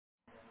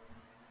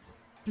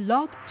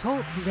Blog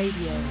Talk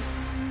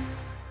Radio.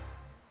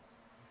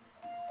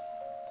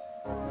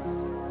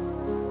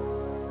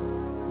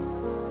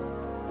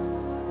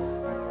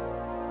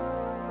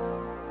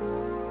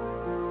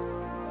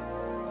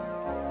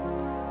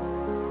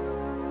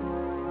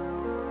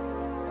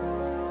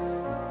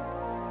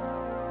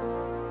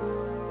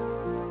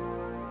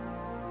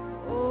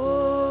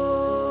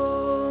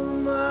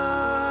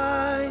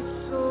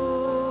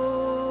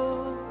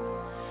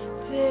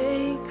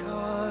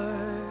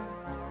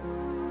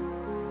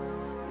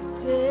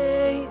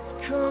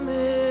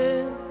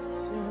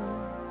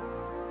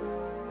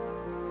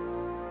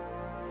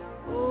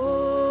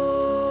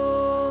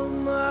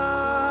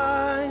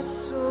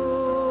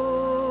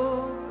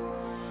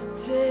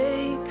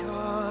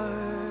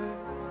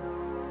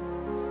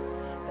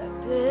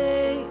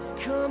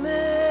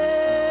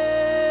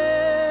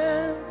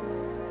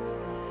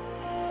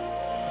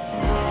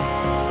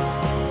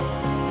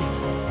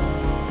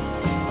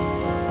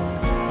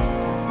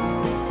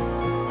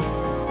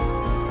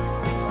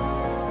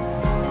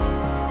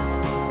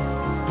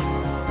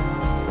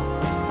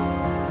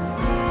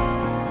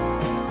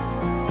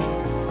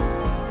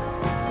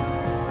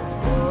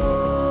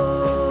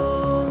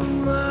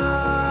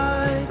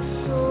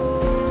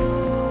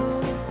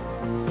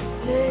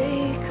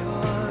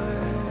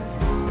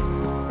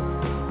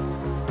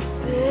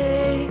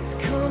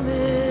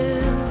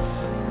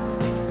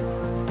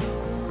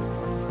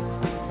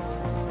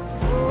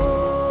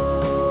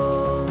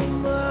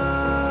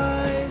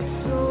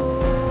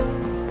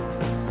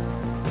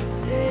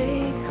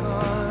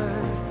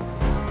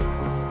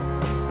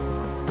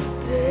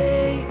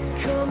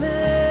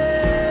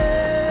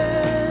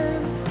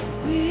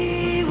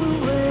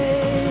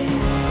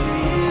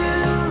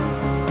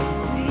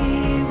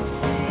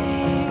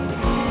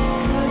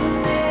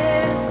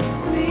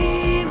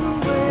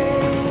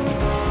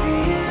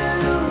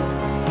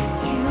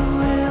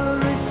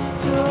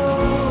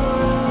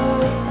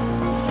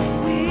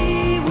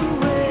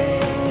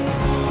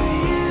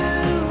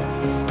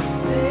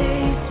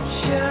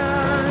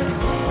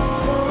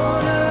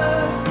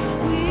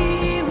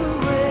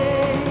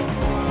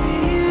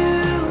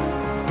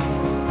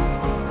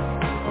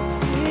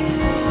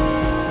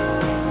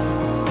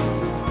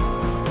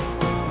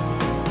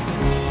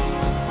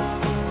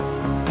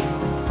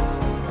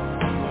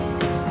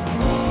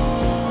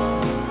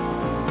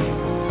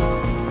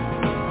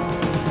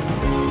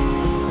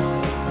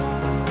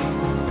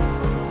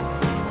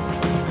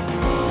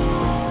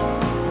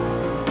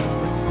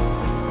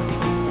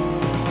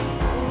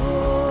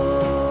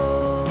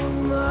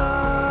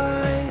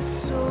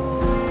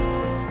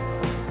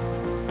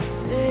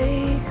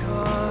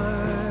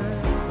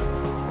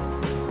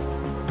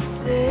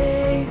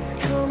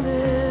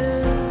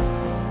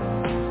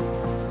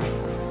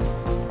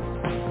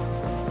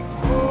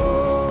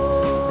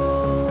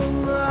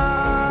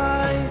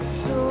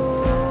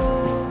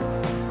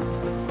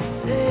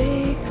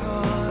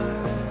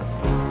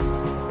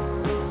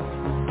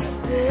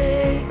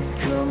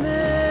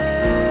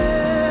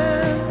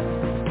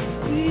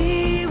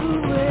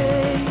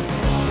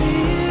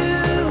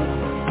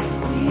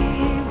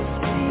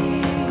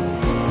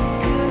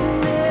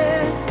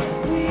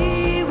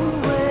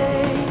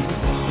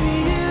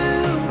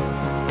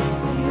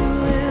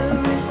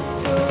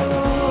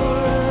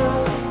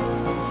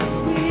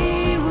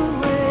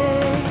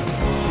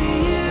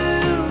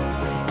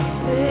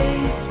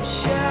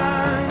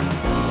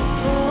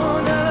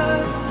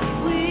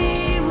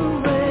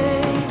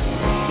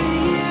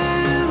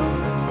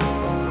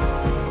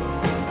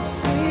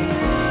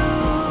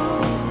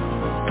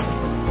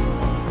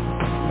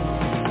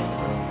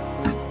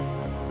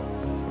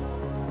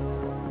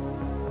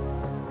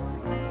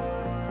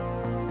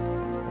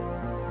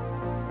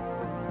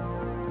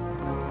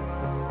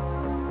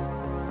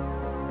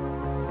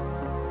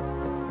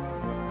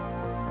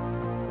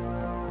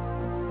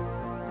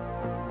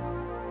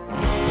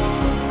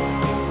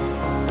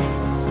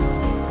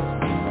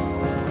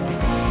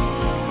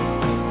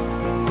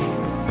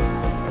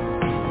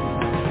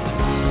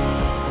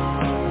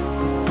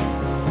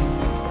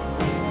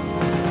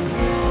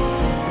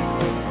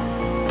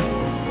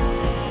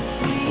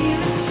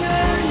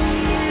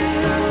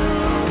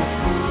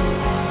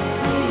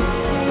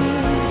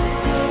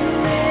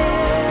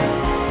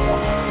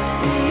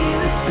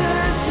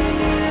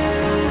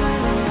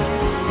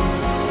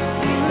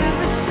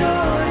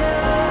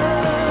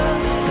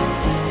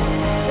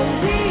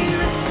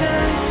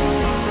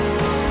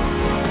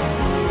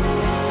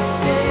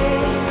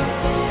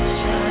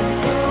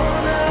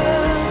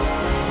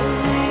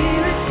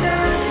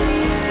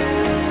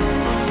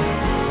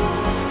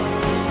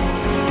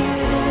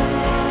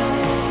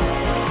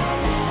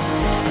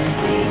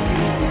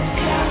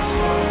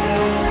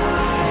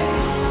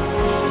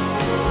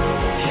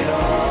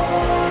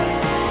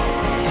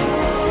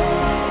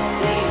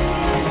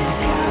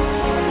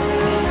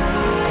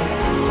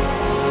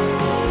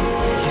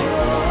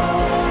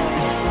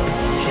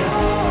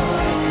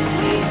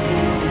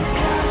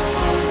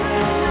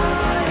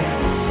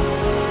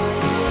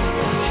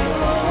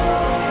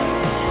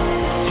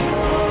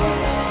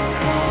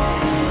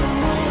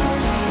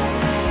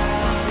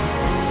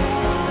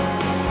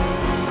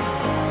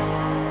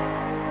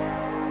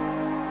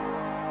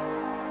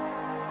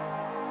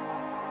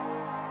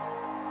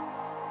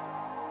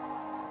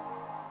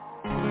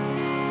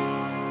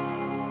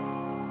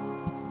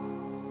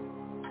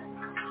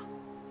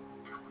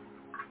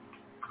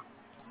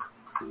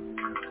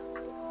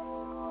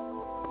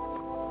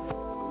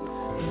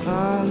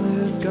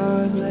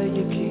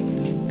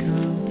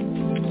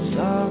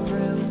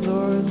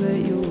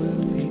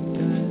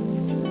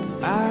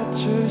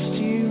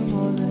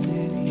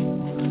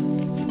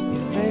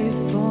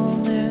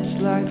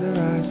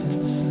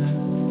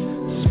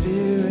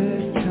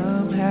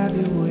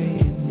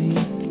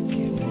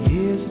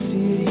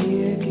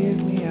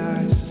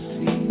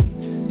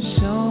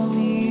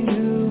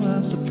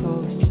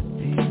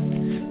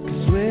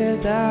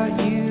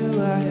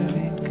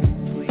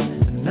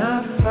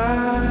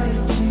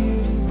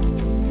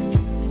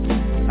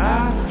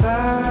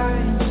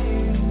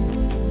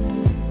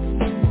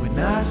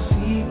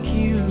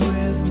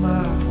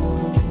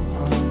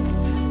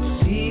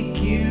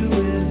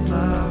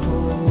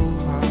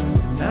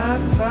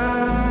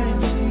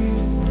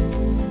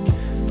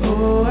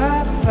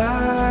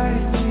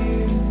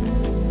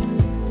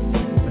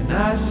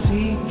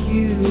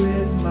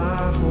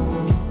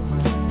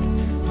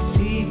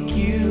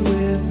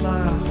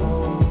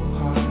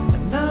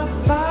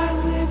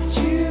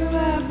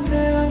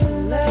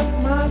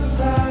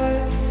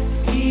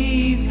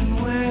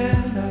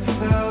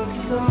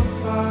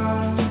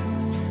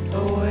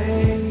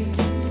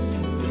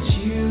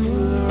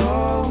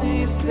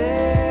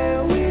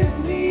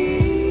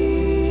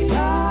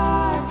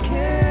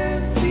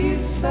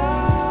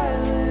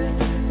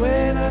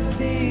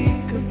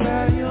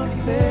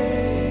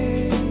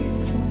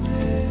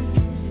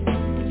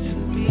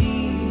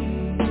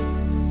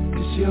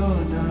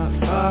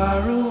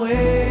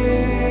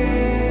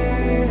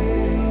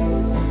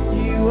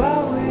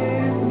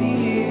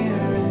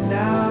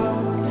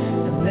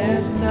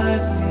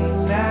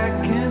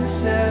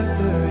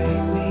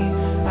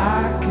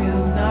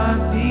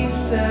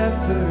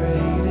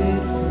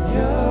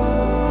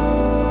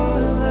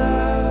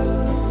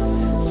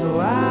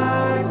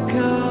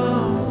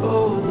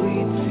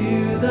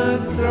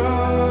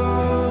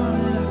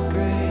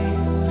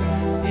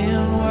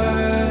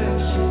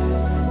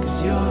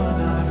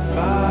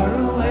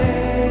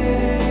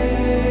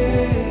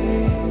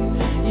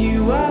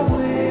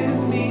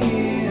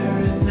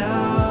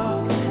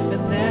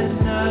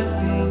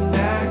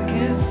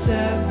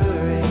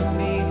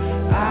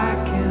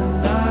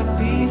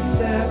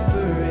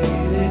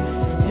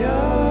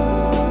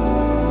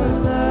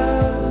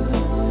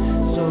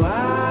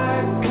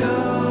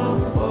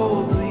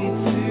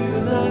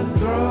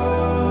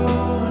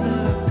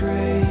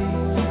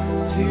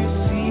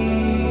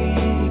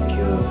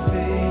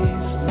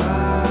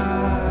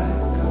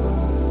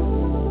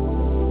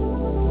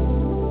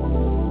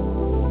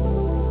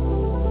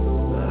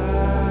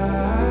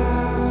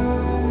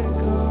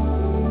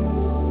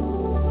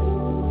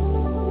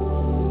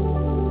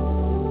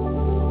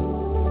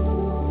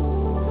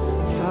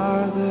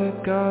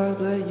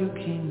 God, let your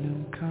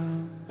kingdom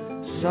come.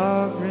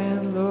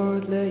 Sovereign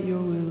Lord, let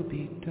your will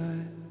be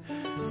done.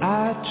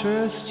 I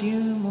trust you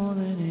more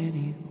than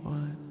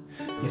anyone.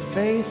 Your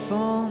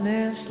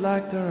faithfulness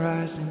like the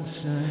rising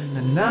sun.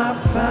 And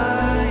I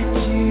find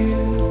you,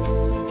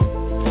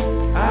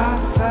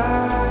 I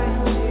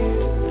find you,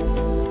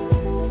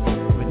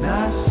 when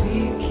I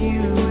seek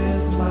you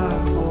with my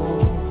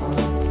whole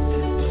heart.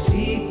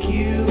 Seek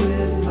you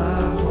with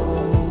my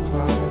whole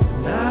heart.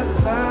 And I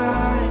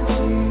find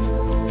you,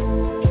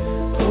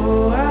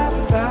 oh I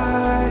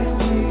find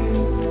you,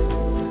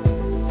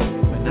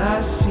 when I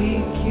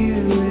seek you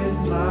with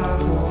my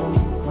whole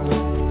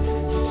heart.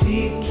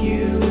 Seek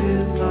you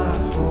with my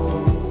whole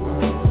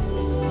heart.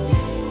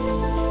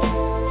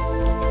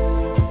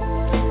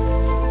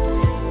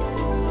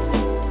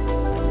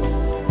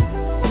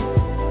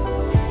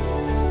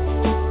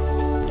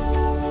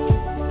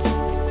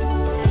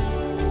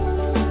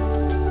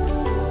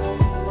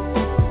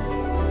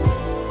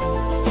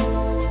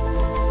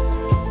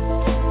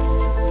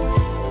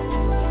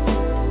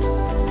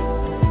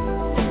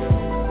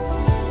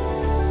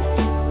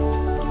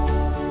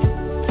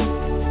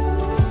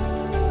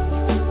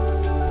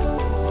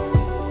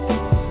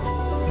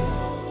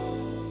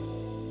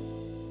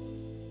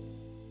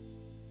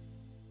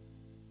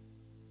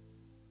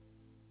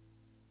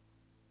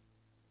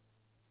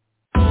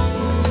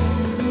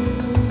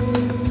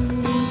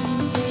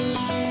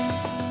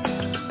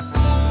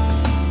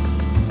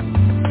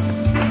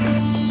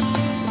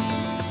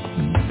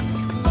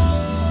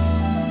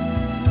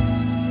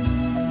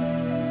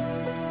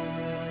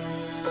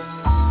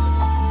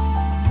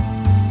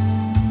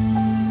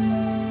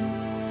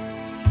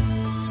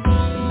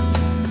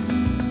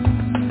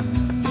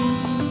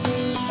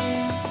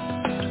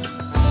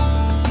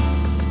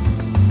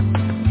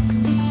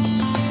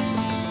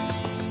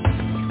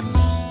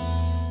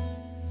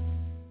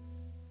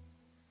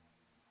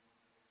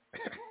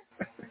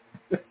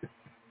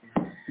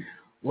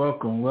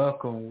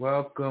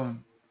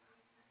 Welcome,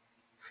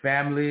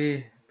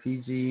 family,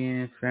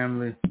 PGN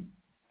family.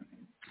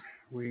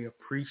 We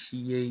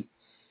appreciate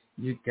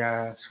you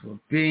guys for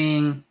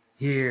being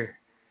here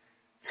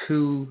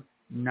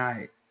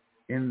tonight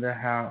in the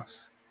house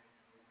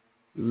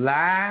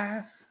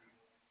live.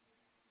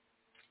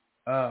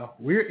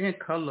 We're in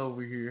color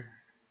over here,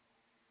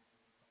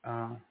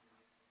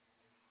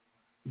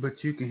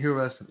 but you can hear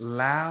us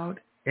loud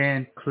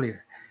and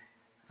clear.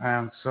 I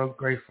am so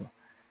grateful.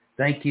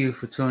 Thank you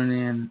for tuning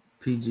in,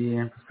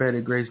 PGN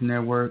Prophetic Grace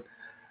Network.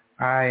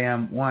 I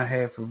am one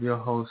half of your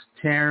host,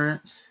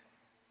 Terence.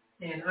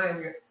 And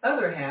I'm your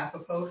other half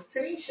of host,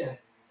 Tanisha.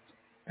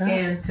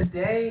 And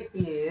today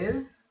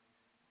is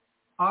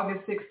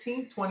August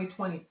 16th,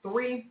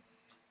 2023,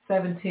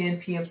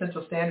 7:10 p.m.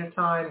 Central Standard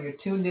Time. You're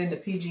tuned in to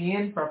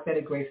PGN,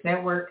 Prophetic Grace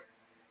Network.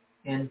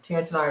 And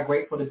Terence and I are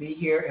grateful to be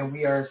here, and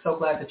we are so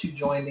glad that you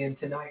joined in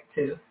tonight,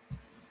 too.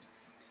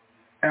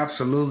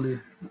 Absolutely.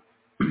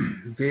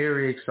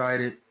 Very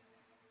excited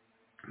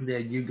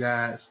that you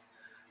guys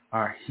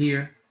are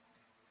here.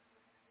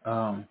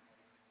 God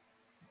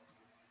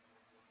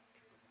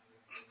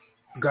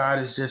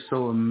is just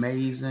so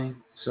amazing,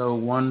 so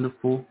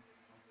wonderful.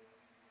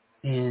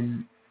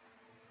 And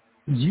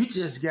you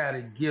just got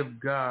to give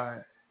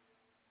God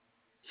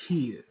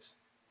his.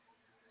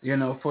 You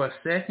know, for a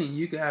second,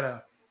 you got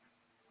to,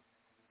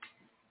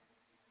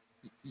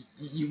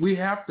 we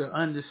have to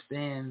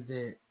understand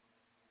that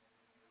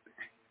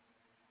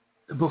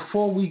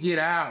before we get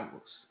ours,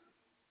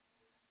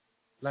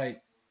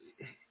 like,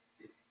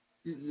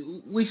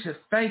 we should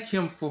thank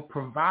him for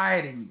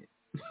providing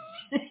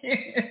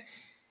it.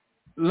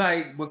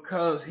 Like,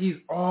 because he's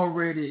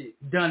already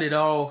done it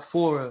all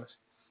for us.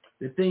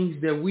 The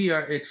things that we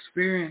are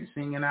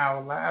experiencing in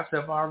our lives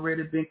have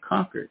already been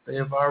conquered. They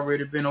have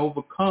already been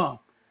overcome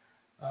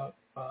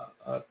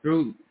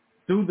through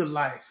the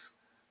life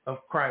of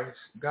Christ.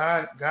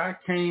 God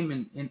came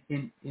and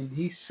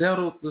he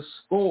settled the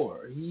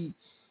score. He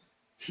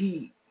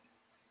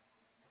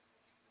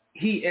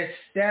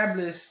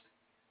established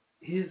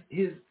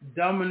his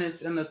dominance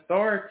and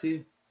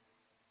authority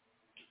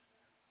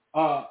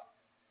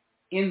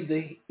in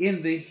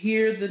the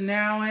here, the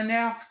now, and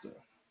after.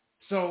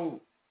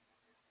 So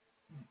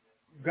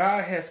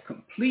God has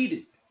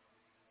completed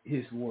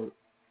his work.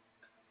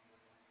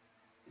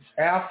 It's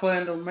Alpha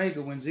and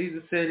Omega. When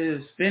Jesus said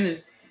it is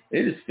finished,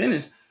 it is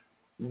finished.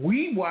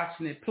 We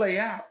watching it play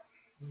out.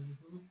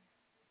 Mm-hmm.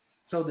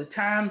 So the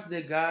times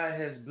that God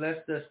has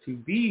blessed us to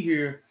be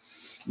here,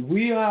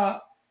 we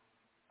are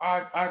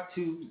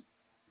to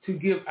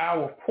give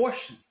our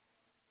portion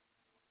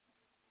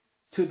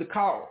to the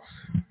cause.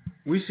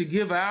 We should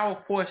give our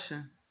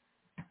portion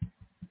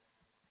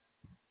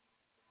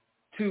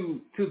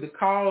to the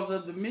cause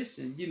of the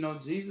mission. You know,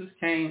 Jesus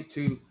came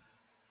to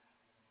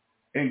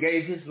and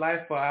gave his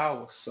life for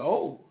our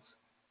souls.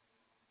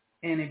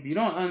 And if you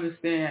don't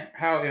understand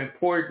how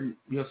important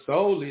your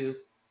soul is,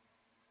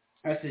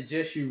 I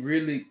suggest you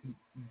really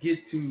get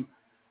to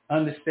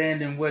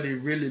understanding what it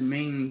really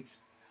means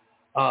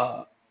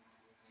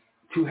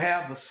to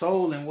have a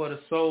soul and what a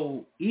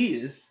soul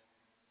is.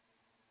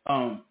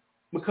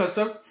 Because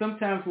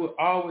sometimes we're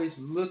always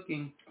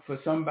looking for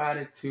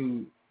somebody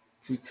to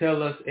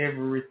tell us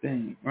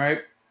everything, right?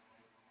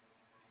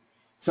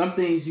 Some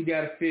things you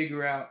got to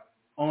figure out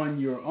on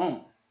your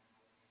own.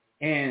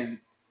 And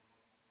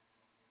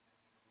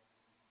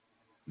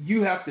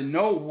you have to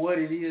know what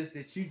it is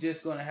that you're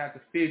just going to have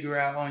to figure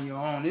out on your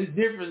own. It's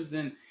different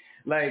than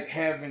like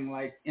having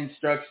like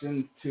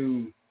instructions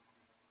to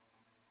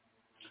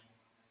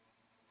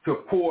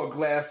pour a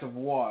glass of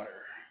water.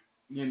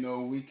 You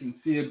know, we can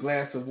see a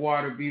glass of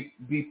water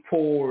be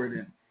poured,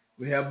 and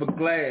we have a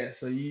glass.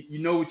 So you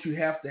know what you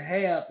have to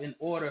have in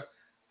order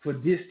for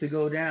this to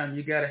go down.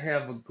 You got to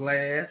have a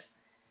glass,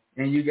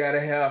 and you got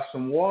to have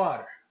some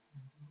water.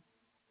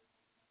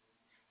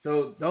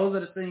 So those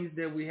are the things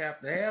that we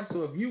have to have.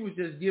 So if you were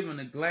just given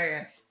a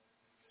glass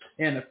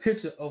and a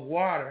pitcher of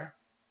water,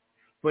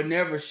 but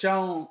never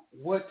shown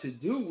what to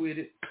do with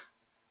it,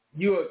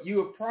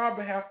 you'll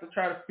probably have to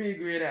try to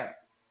figure it out.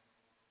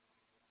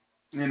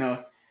 You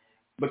know,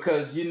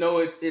 because you know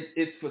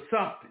it's for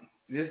something.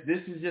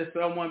 This is just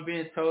someone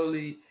being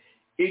totally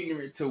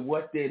ignorant to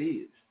what that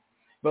is.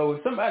 But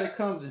when somebody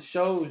comes and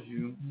shows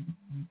you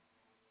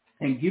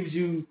and gives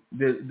you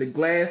the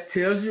glass,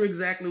 tells you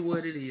exactly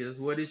what it is,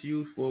 what it's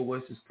used for,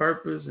 what's its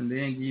purpose, and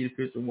then give you the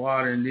pitcher of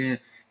water, and then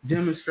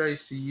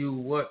demonstrates to you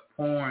what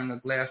pouring a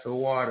glass of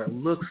water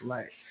looks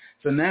like.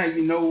 So now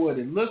you know what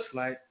it looks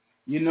like.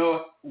 You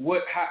know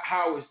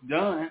how it's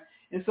done.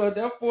 And so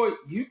therefore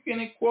you can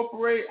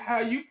incorporate how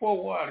you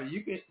pour water.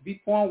 You can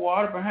be pouring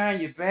water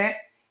behind your back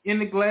in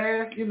the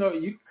glass. You know,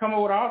 you can come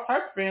up with all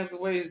types of fancy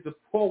ways to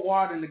pour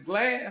water in the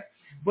glass,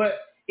 but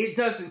it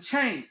doesn't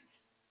change.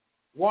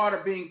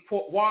 Water being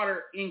poured,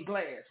 water in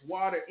glass.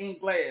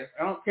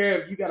 I don't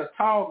care if you got a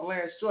tall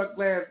glass, short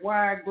glass,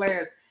 wide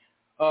glass,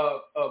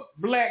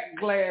 black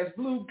glass,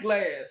 blue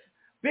glass,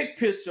 big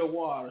pitcher of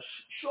water,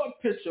 short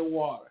pitcher of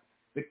water.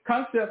 The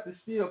concept is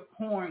still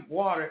pouring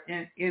water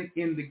in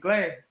the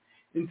glass.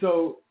 And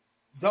so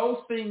those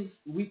things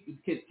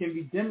can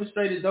be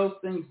demonstrated. Those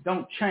things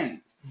don't change.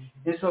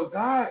 Mm-hmm. And so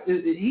God,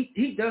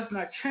 he does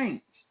not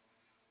change.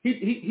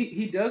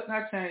 He does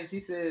not change.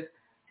 He says,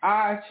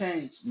 I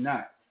change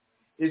not.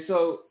 And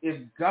so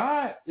if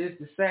God is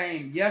the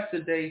same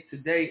yesterday,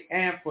 today,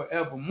 and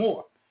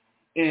forevermore,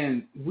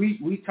 and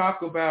we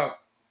talk about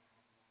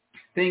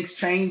things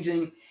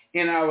changing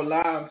in our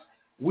lives,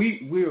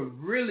 we're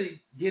really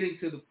getting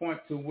to the point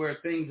to where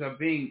things are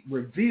being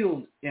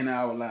revealed in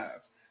our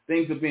lives.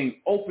 Things are being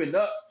opened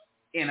up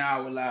in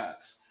our lives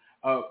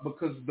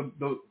because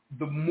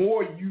the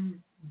more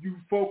you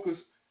focus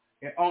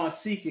on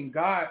seeking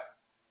God,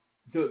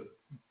 the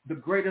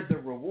greater the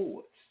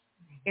rewards.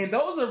 And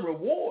those are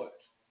rewards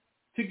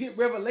to get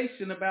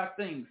revelation about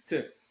things,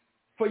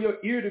 for your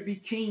ear to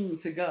be keen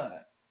to God.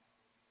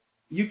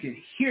 You can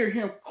hear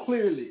him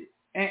clearly.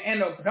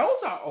 And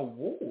those are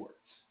awards.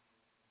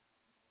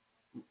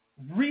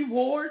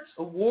 Rewards,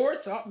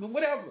 awards,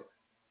 whatever.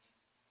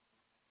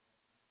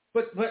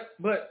 But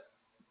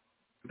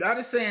God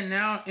is saying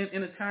now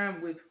in a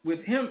time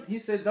with him,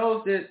 he said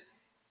those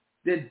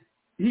that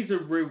he's a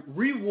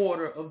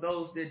rewarder of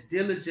those that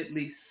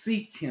diligently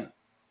seek him.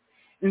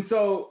 And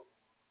so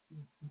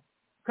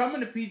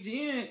coming to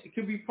PGN, it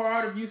could be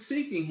part of you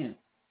seeking him.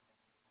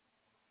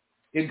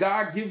 And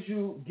God gives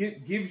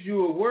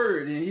you a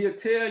word, and he'll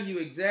tell you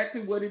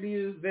exactly what it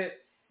is that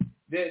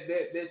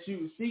you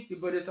were seeking,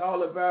 but it's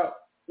all about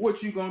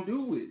what you're going to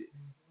do with it.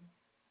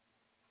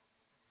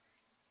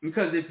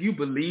 Because if you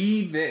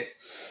believe that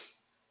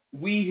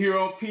we here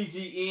on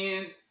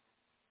PGN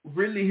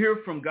really hear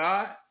from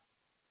God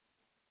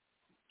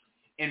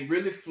and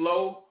really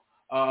flow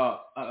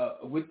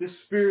with the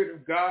Spirit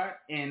of God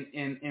and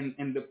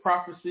the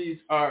prophecies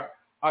are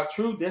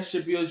true, that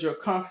should build your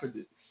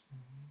confidence.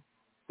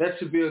 That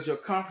should build your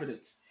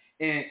confidence.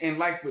 And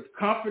like with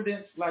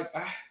confidence, like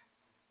I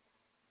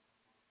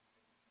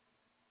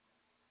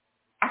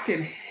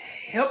can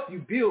help you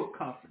build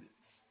confidence.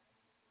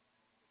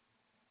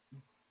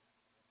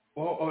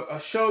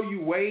 Or show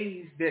you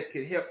ways that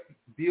could help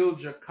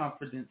build your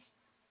confidence,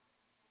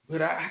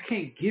 but I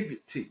can't give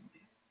it to you.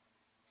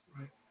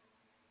 Right?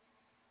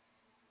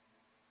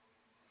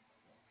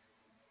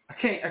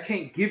 I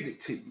can't give it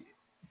to you.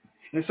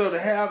 And so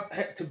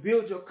to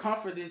build your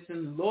confidence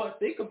in the Lord,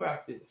 think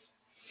about this.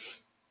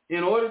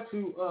 In order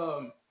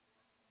to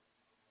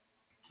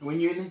when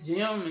you're in the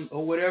gym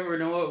or whatever,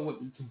 in order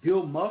to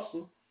build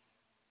muscle,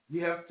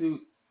 you have to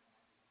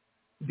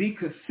be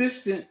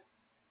consistent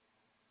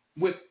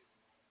with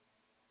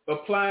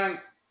applying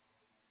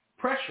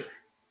pressure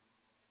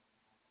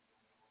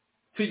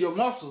to your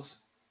muscles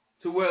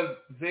to where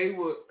they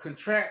will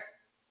contract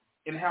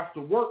and have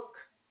to work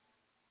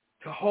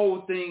to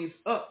hold things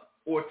up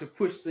or to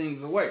push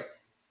things away,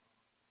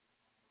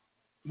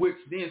 which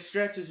then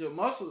stretches your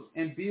muscles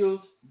and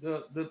builds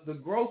the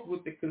growth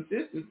with the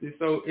consistency.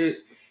 So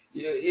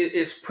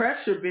it's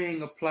pressure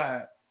being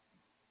applied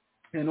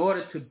in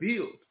order to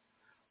build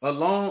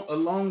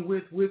along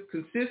with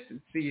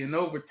consistency, and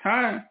over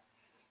time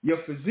your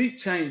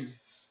physique changes.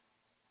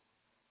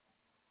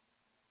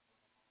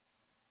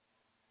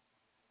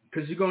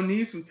 because you're going to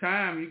need some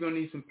time. You're going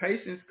to need some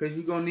patience because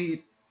you're going to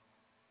need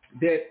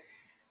that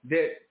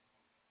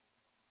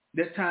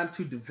time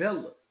to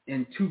develop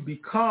and to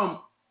become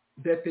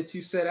that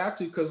you set out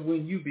to, because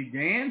when you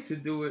began to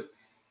do it,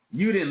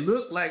 you didn't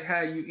look like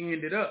how you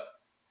ended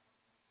up,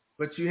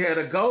 but you had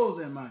a goal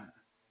in mind.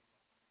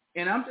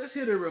 And I'm just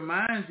here to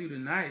remind you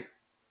tonight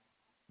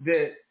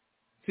that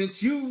since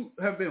you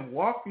have been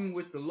walking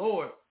with the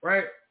Lord,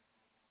 right,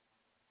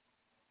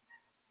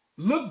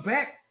 look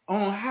back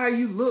on how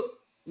you looked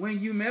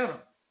when you met him,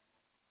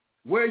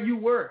 where you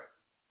were.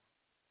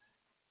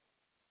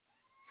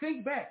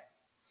 Think back.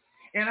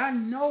 And I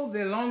know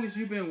that as long as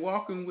you've been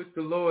walking with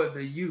the Lord,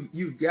 that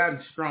you've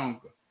gotten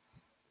stronger.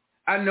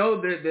 I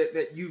know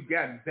that you've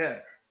gotten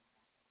better.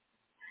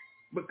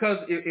 Because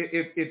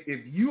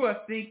if you are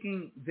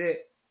thinking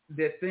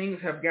that things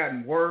have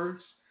gotten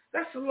worse,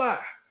 that's a lie.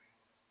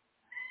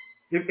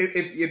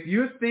 If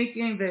you're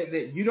thinking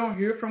that you don't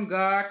hear from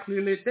God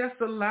clearly,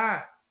 that's a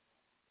lie.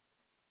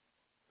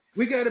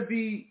 We got to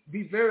be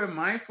very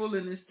mindful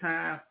in this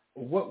time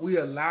of what we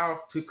allow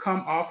to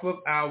come off of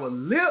our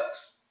lips.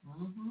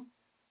 Mm-hmm.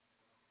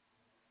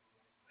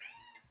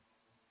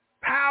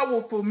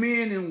 Powerful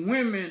men and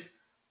women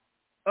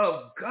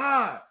of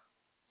God,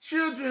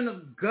 children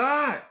of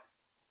God,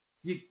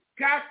 you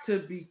got to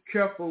be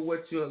careful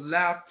what you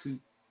allow to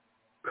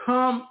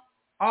come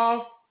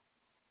out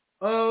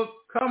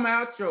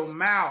your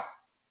mouth,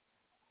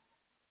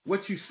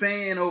 what you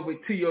saying over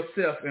to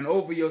yourself and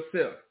over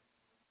yourself.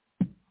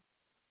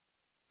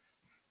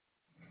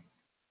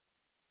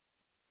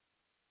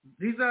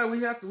 We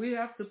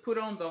have to put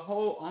on the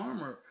whole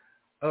armor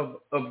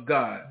of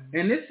God,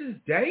 and this is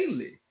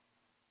daily.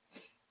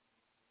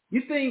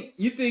 You think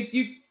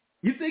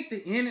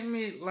the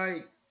enemy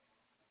like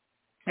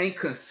ain't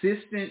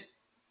consistent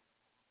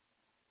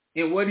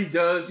in what he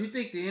does? You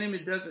think the enemy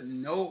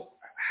doesn't know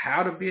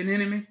how to be an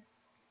enemy?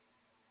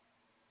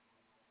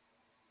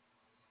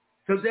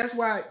 So that's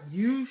why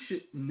you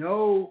should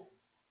know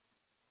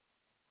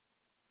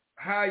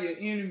how your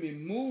enemy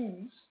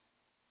moves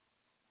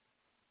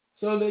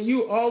so that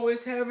you always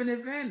have an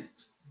advantage.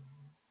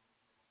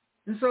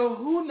 And so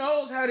who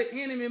knows how the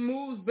enemy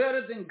moves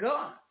better than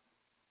God?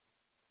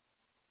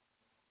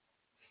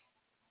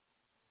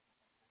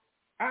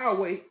 I'll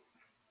wait.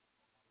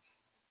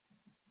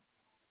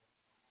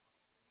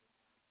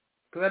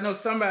 Because I know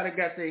somebody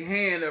got their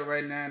hand up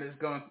right now that's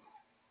going,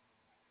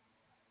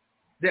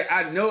 that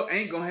I know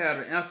ain't going to have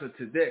the answer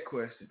to that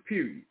question,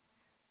 period.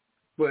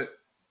 But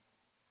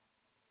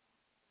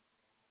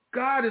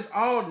God is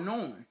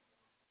all-knowing.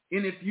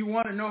 And if you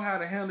want to know how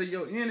to handle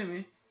your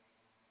enemy,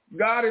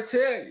 God will tell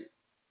you.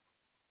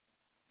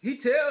 He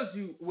tells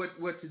you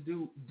what to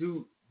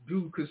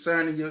do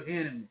concerning your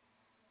enemy.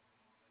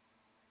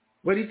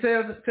 What he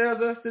tells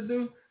us to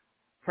do,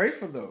 pray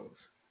for those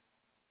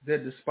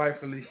that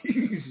despitefully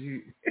use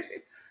you.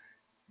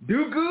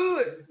 Do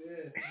good.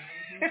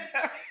 Mm-hmm.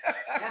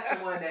 That's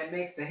the one that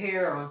makes the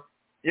hair on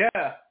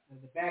the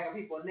back of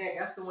people's neck.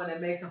 That's the one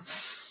that makes them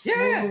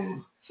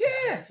move.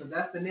 Yeah. So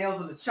that's the nails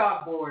on the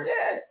chalkboard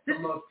for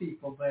most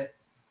people. But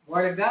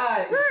Word of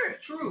God is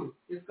true.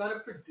 It's going to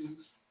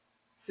produce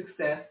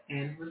success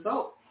and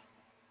results.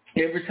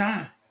 Every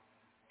time.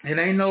 It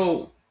ain't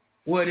no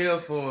what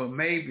if or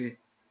maybe.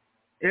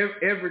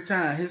 Every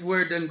time. His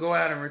word doesn't go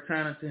out and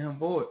return unto him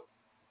void.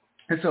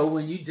 And so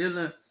when you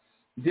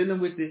dealing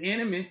with the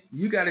enemy,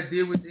 you got to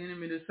deal with the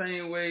enemy the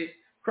same way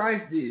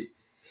Christ did.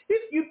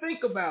 If you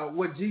think about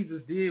what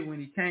Jesus did when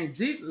he came,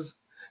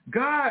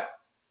 God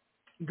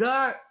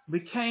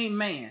became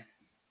man,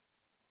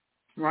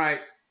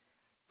 right,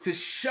 to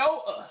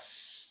show us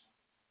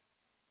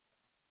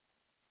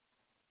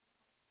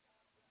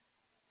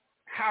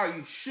how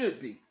you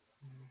should be.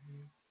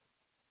 Mm-hmm.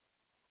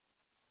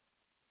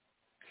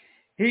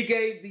 He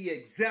gave the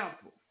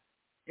example,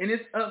 and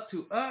it's up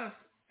to us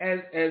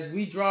as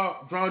we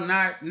draw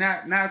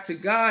nigh to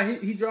God.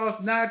 He draws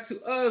nigh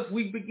to us.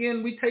 We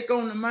take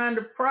on the mind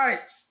of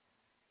Christ.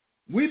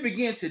 We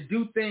begin to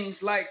do things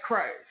like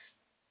Christ.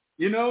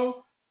 You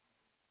know?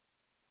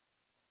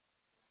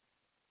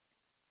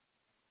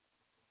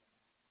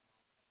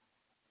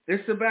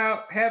 It's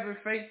about having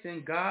faith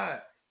in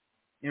God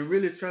and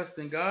really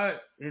trusting God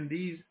in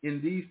these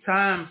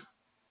times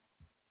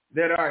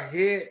that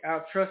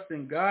our trust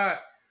in God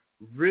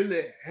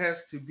really has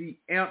to be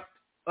amped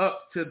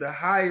up to the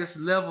highest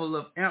level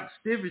of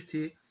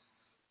ampstivity,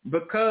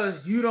 because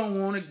you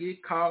don't want to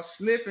get caught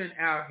slipping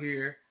out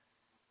here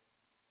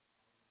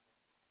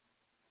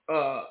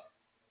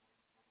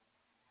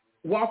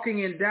walking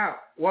in doubt,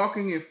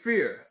 walking in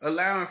fear,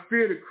 allowing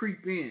fear to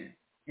creep in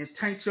and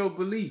taint your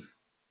belief.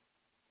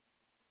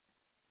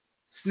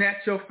 Snatch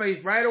your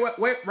faith right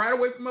away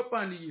from up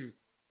under you.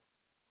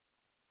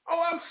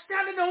 Oh, I'm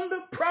standing on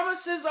the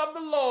promises of the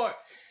Lord.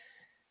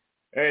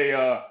 Hey,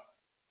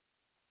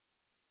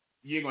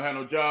 you ain't gonna have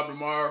no job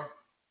tomorrow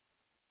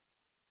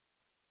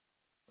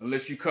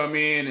unless you come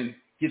in and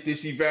get this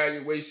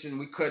evaluation.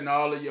 We cutting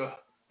all of your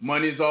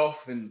monies off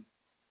and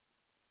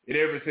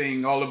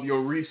everything, all of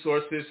your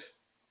resources.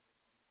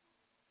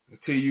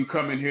 until you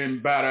come in here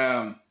and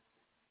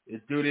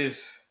do this.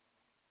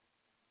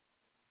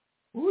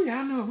 Ooh,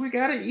 y'all know we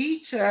gotta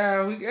eat,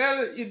 child. We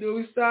gotta,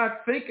 we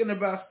start thinking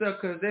about stuff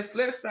because that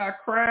flesh start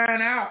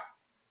crying out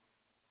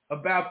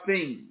about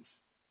things.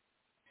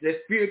 That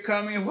spirit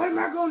come in. What am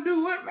I gonna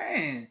do? What,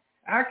 man?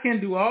 I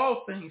can do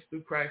all things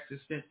through Christ who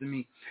strengthens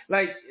me.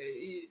 Like,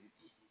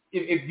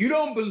 if you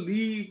don't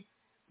believe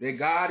that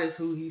God is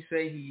who He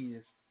say He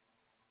is,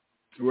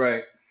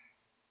 right?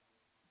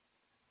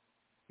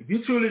 If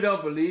you truly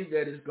don't believe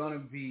that, it's going to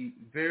be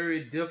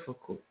very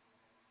difficult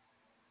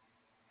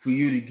for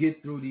you to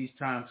get through these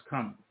times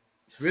coming.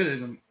 It's really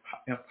going to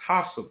be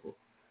impossible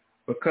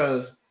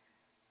because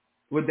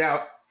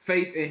without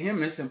faith in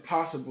Him, it's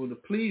impossible to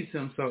please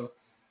Him. So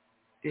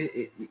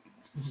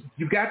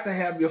you got to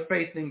have your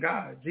faith in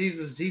God.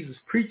 Jesus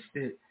preached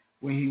it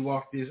when He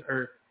walked this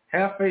earth.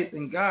 Have faith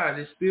in God.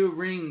 It still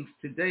rings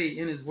today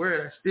in His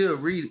word. I still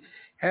read it.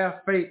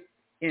 Have faith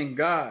in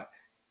God.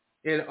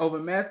 And over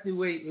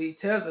Matthew 8, He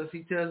tells us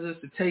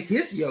to take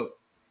His yoke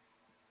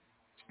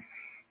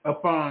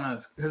upon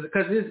us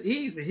because it's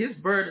easy. His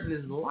burden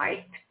is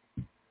light.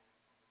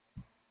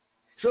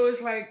 So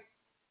it's like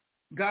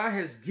God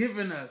has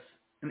given us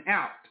an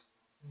out.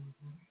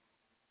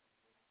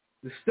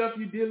 The stuff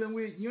you're dealing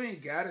with, you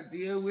ain't got to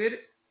deal with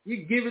it.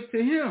 You give it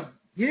to Him.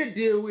 He'll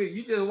deal with it.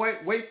 You just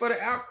wait for the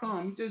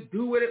outcome. You just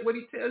do with it what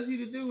He tells you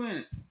to do in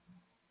it.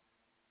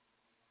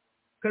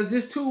 Because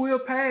this too will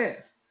pass.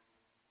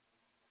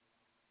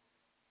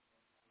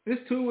 This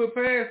too will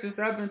pass. Since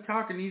I've been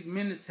talking, these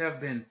minutes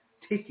have been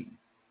ticking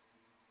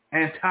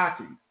and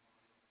talking.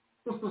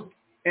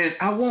 And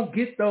I won't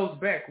get those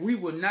back. We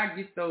will not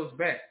get those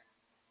back.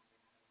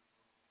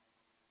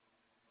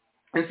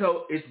 And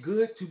so it's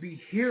good to be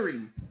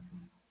hearing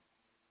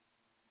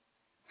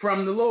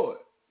from the Lord,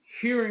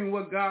 hearing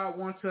what God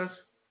wants us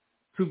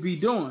to be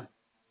doing.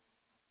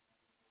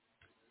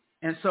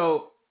 And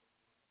so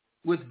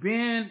with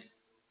being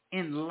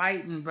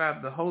enlightened by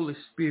the Holy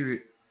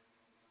Spirit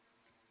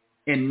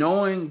and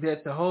knowing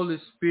that the Holy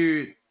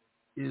Spirit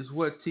is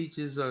what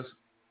teaches us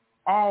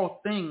all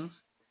things,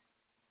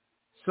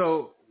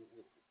 so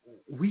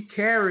we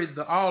carry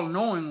the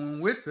all-knowing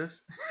one with us.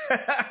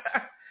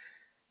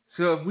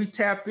 So if we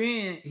tap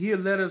in, He'll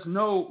let us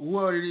know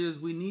what it is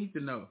we need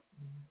to know.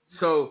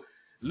 So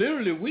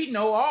literally, we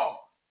know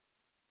all,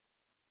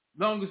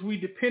 as long as we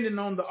depending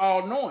on the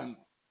all-knowing.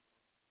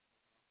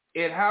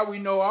 And how we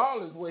know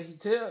all is what He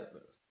tells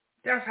us.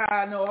 That's how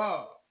I know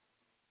all.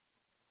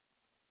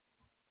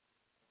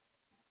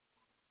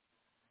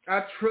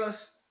 I trust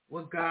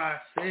what God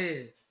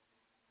says.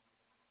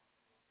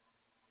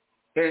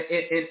 And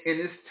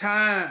it's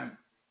time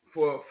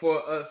for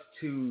us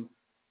to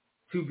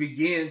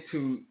begin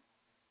to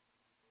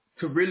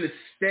really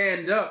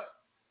stand up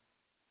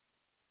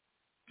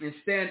and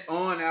stand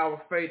on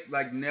our faith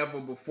like never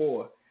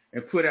before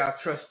and put our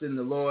trust in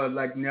the Lord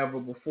like never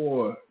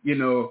before,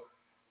 and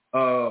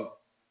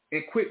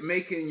quit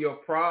making your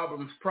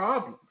problems.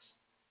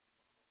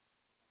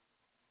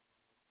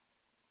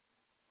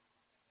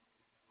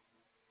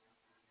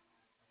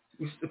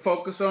 We should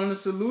focus on the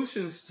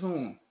solutions to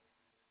them.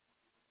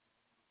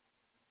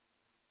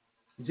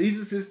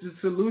 Jesus is the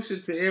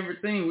solution to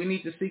everything. We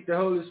need to seek the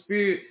Holy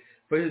Spirit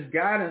for His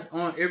guidance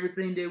on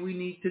everything that we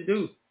need to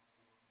do.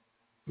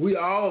 We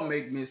all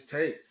make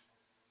mistakes.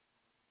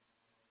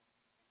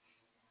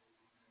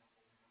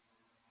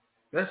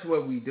 That's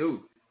what we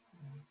do.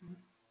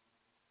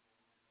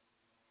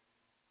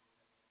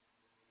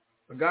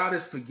 But God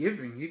is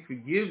forgiving. He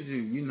forgives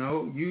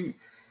you.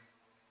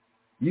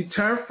 You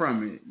turn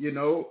from it.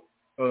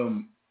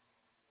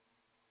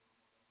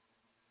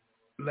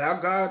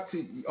 Allow God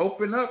to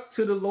open up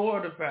to the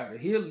Lord about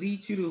it. He'll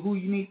lead you to who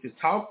you need to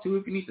talk to.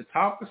 If you need to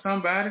talk to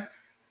somebody,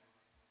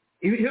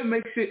 He'll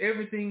make sure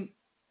everything,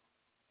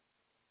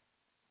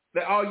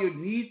 that all your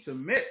needs are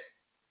met.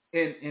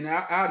 And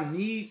our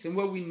needs and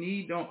what we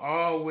need don't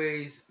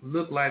always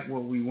look like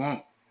what we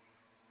want.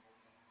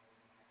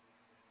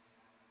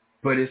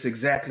 But it's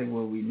exactly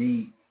what we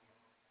need.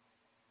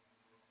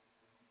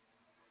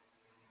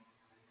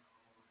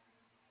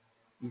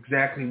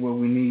 Exactly what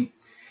we need.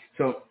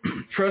 So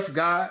trust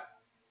God.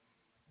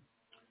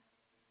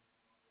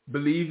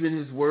 Believe in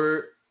His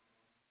word.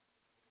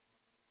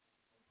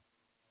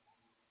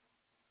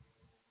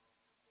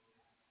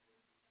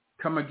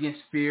 Come against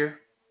fear.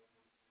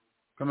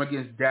 Come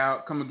against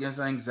doubt. Come against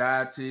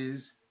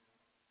anxieties.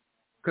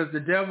 Because the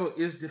devil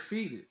is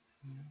defeated.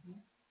 Mm-hmm.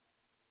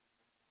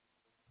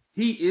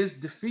 He is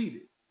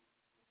defeated.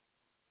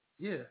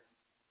 Yeah.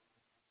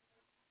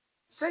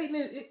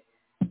 Satan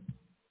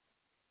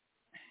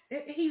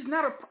he's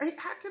not a.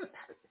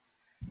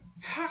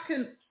 How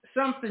can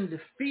something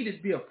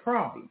defeated be a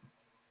problem?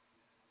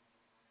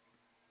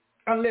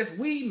 Unless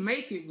we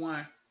make it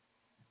one,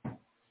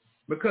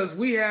 because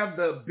we have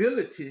the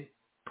ability.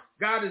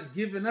 God has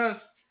given us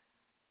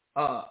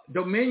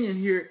dominion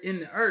here in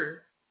the earth.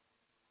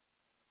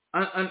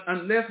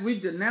 Unless we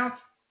denounce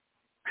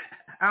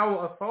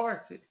our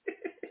authority.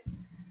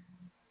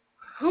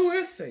 Who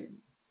is Satan?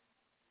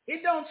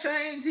 It don't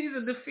change. He's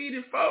a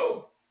defeated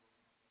foe.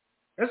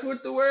 That's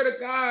what the word of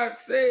God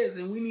says,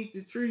 and we need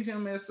to treat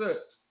him as such.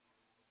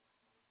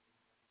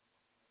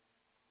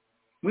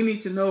 We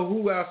need to know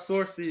who our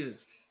source is.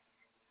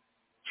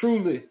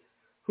 Truly,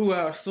 who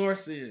our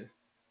source is.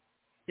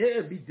 Yeah,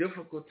 it'd be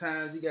difficult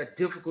times. You got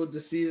difficult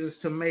decisions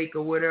to make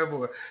or whatever,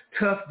 or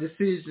tough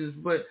decisions.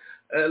 But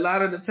a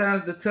lot of the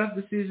times, the tough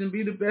decision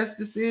be the best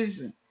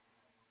decision.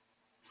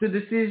 It's the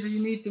decision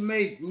you need to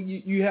make.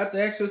 You have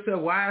to ask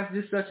yourself, why is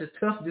this such a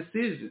tough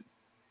decision?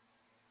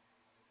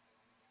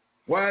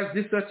 Why is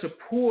this such a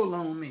pull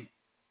on me?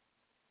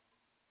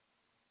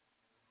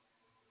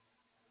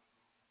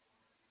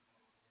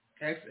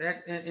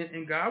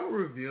 And God will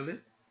reveal it.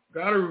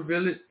 God will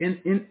reveal it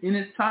in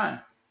His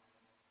time.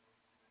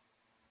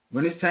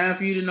 When it's time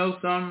for you to know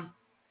something,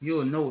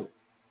 you'll know it.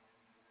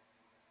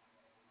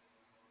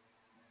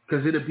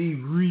 Because it'll be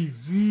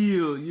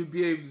revealed. You'll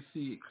be able to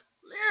see it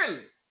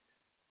clearly.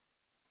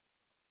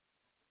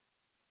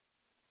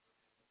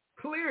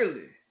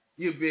 Clearly,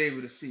 you'll be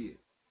able to see it.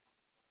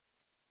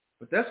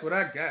 But that's what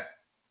I got.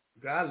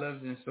 God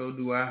loves it, and so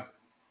do I.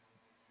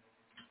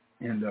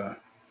 And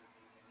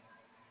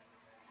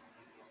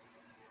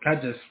I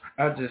just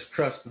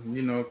trust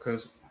him,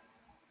 because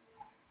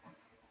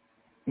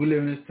we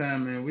live in this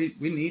time, man. We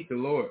need the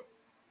Lord.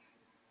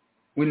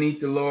 We need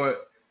the Lord.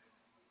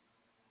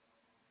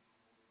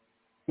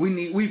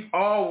 We've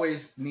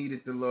always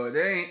needed the Lord.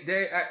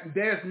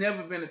 There's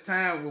never been a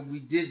time where we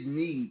didn't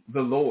need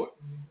the Lord.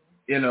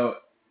 In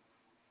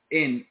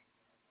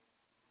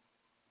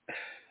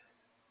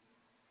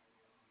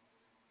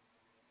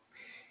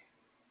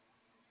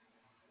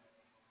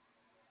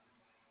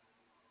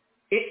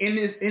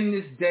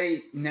this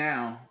day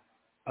now,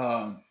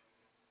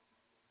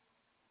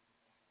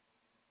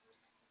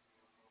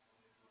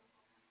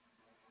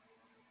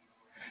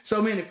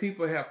 so many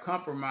people have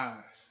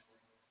compromised.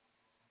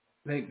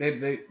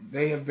 They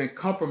have been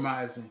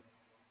compromising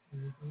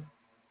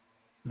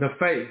the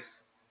faith,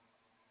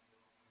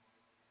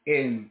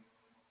 and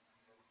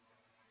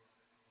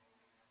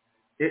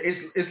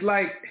it's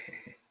like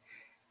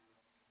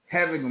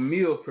having a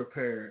meal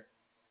prepared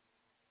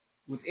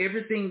with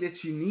everything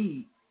that you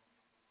need,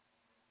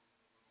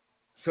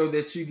 so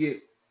that you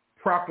get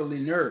properly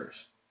nourished.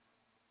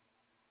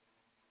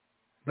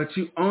 But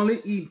you only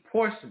eat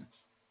portions.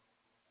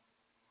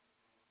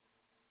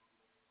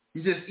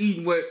 You just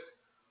eat what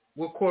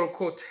quote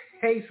unquote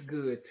tastes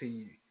good to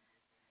you.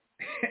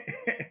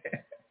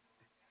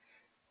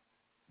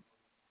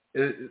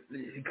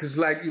 Because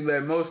like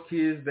most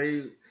kids,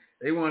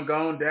 they want to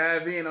go and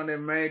dive in on their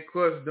main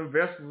course. Them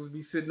vegetables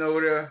be sitting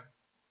over there.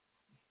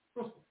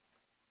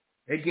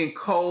 They getting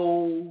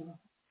cold,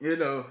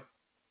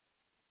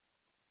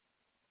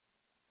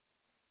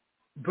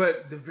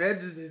 But the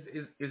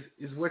veggies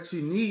is what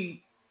you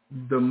need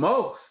the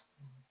most.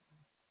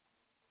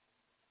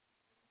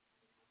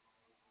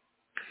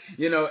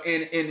 And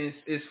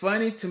it's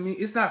funny to me.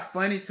 It's not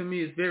funny to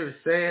me. It's very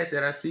sad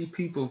that I see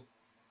people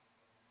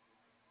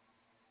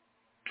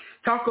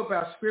talk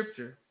about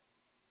scripture,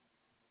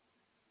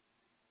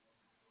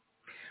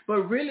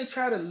 but really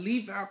try to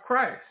leave out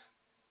Christ.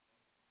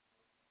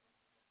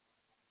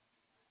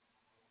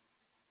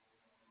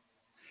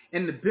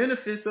 And the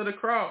benefits of the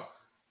cross.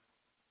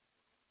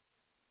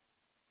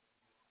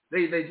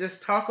 They just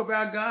talk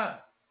about God.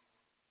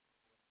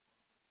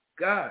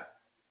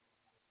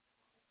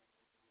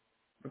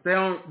 But they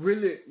don't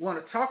really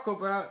want to talk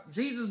about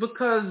Jesus,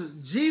 because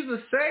Jesus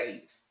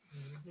saves.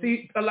 Mm-hmm.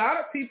 See, a lot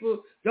of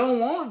people don't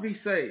want to be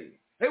saved.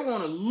 They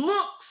want to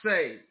look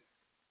saved.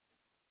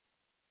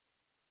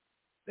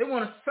 They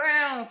want to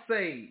sound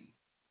saved.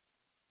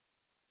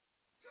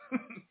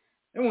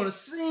 They want to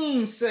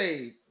seem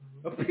saved,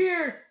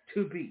 appear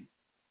to be.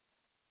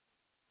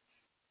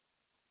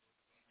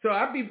 So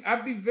I'd be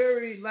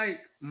very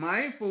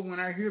mindful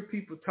when I hear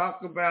people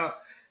talk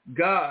about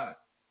God,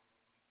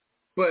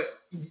 but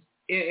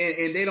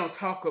and they don't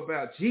talk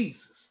about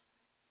Jesus,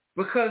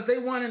 because they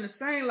one and the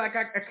same. I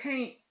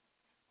can't.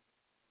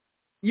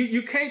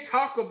 You can't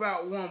talk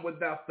about one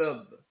without the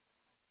other.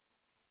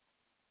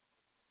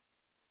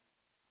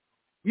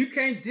 You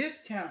can't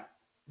discount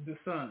the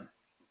Son.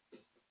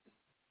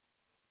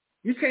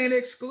 You can't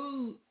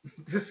exclude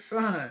the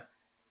Son.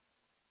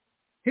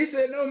 He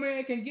said, no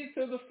man can get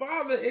to the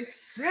Father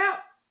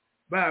except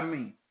by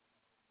me.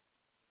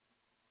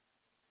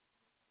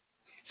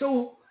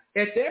 So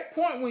at that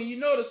point, when you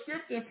know the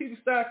scripture and people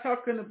start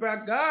talking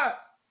about God,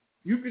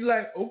 you be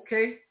like,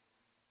 okay,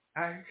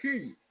 I hear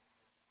you.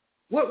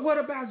 What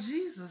about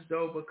Jesus,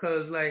 though?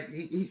 Because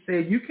he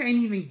said, you can't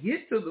even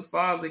get to the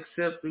Father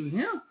except through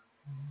him.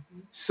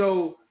 Mm-hmm.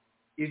 So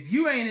if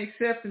you ain't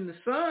accepting the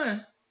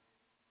Son,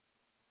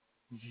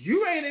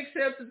 you ain't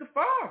accepted the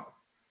Father.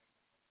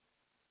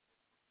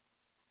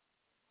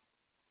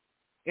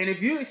 And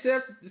if you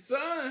accepted the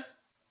Son,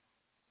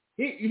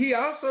 he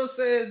also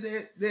says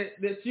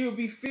that you'll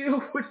be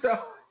filled with the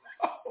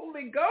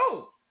Holy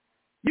Ghost.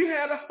 You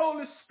have the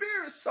Holy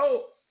Spirit.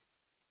 So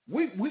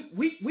we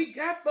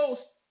got those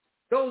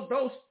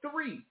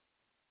three.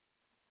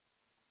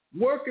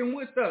 working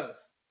with us.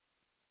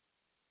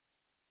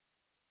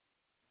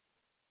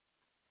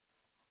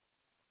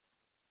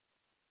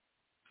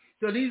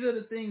 So these are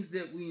the things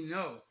that we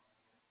know.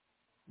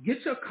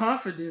 Get your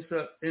confidence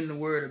up in the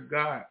Word of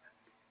God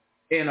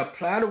and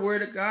apply the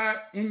Word of God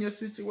in your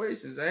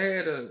situations. I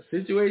had a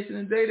situation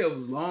today that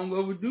was long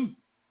overdue.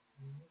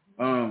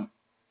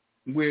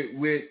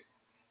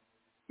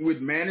 With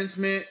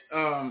management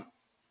at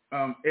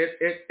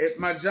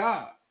my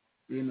job.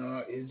 You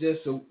know, it's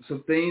just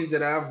some things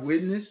that I've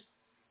witnessed.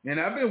 And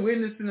I've been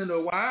witnessing it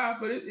a while,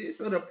 but it's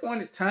at a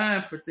appointed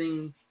time for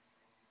things,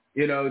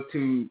 you know,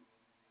 to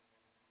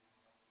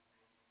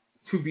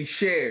be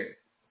shared.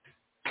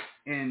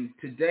 And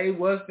today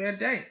was that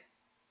day.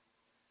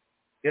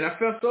 And I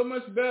felt so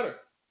much better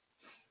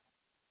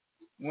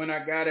when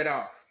I got it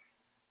off.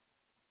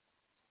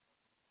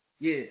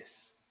 Yes.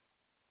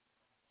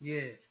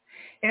 Yes.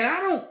 And I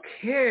don't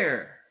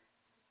care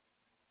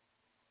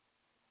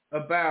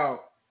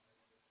about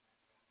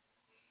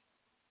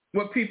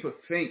what people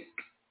think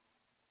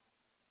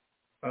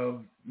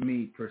of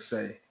me per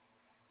se.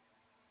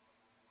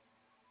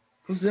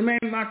 Because them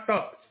ain't my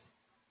thoughts.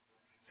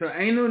 So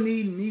ain't no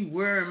need in me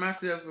worrying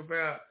myself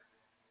about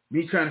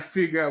me trying to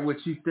figure out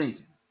what you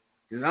thinking.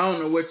 Because I don't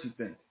know what you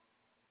think.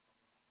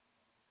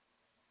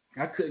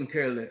 I couldn't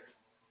care less.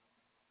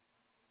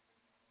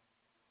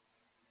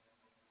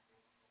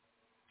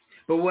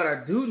 But what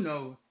I do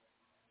know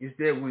is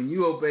that when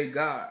you obey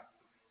God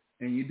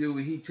and you do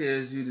what he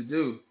tells you to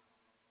do,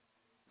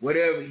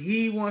 whatever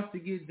he wants to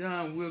get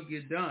done will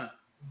get done.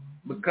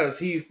 Because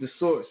he's the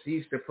source.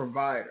 He's the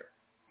provider.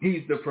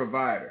 He's the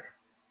provider.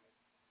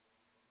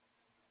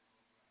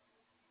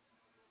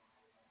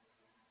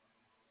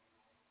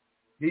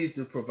 He's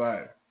the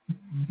provider.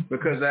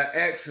 Because I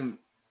asked him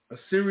a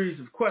series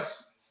of questions.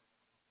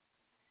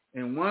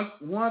 And one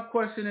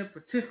question in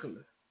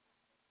particular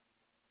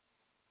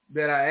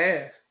that I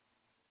asked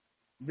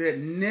that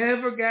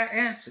never got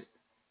answered.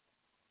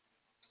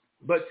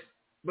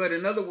 But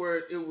in other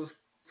words, it was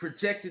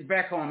projected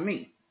back on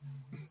me.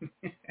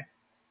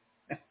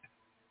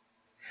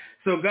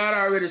 So God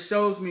already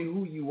shows me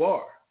who you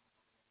are.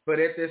 But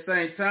at the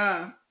same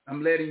time,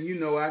 I'm letting you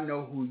know I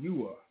know who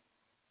you are.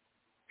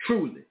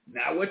 Truly.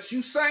 Now what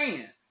you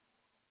saying,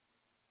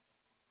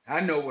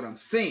 I know what I'm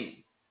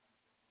saying.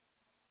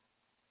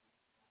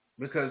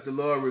 Because the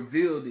Lord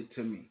revealed it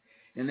to me.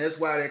 And that's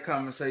why that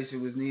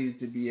conversation was needed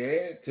to be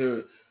had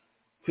to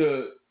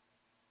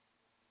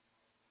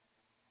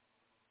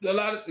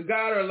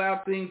God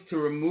allow things to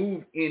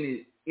remove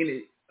any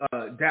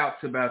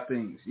doubts about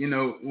things. You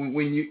know,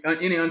 when you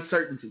any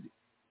uncertainties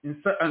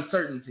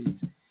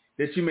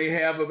that you may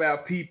have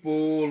about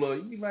people, or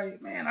you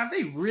like, man, are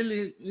they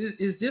really?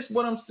 Is this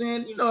what I'm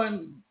saying? You know,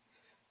 and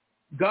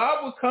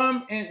God will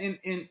come and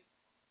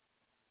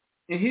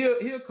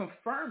he'll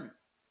confirm it.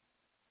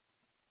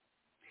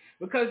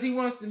 Because he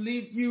wants to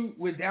leave you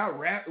without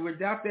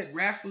that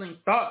wrestling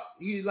thought.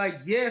 He's like,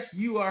 yes,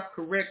 you are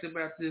correct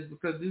about this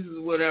because this is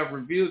what I've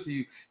revealed to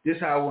you. This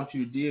is how I want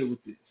you to deal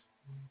with this.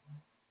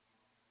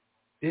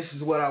 This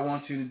is what I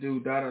want you to do.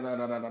 Da da da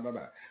da da da da.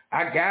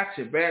 I got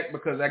your back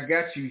because I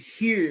got you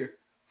here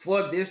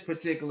for this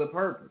particular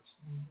purpose.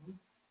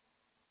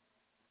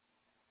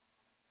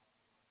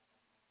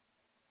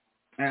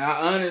 And I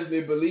honestly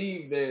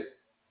believe that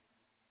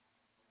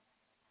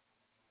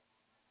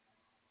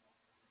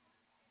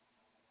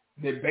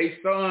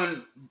based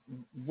on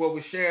what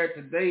was shared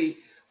today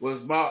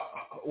was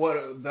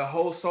the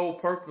whole sole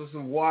purpose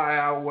of why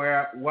I'm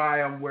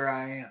where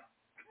I am.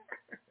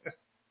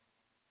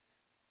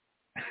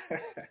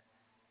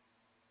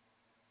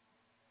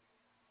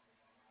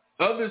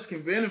 Others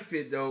can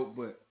benefit though,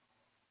 but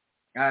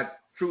I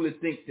truly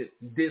think that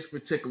this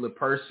particular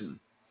person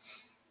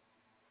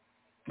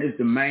is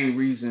the main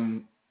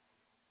reason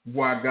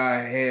why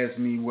God has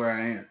me where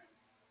I am.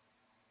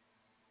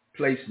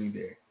 Placed me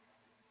there.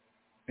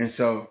 And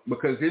so,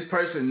 because this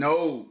person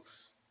knows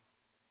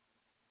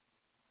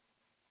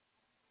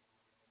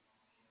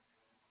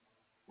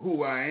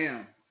who I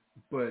am,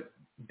 but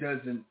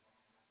doesn't,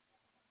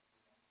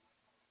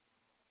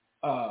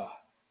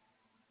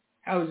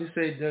 how would you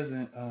say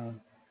doesn't,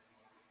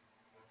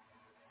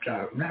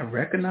 not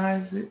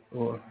recognize it,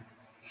 or,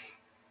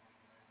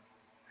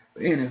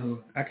 anywho,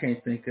 I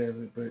can't think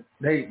of it, but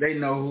they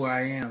know who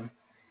I am,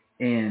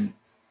 and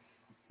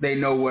they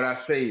know what I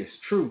say is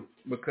true,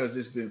 because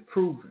it's been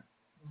proven.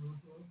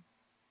 Mm-hmm.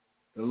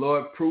 The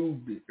Lord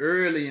proved it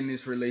early in this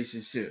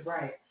relationship.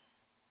 Right.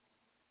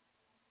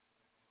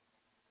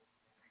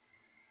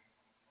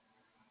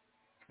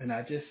 And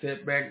I just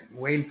sat back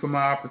waiting for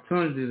my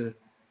opportunity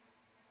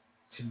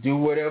to do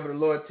whatever the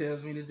Lord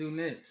tells me to do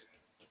next.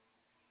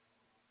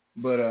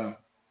 But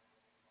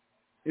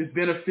it's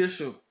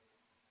beneficial.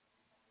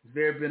 It's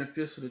very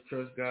beneficial to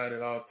trust God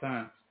at all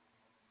times.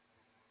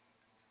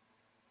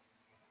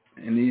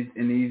 And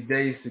these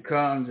days to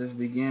come, just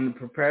begin to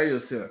prepare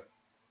yourself.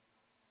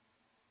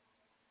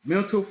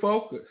 Mental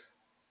focus.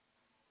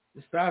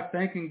 Just start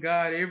thanking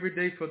God every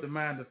day for the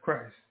mind of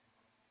Christ.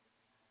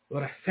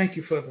 Lord, I thank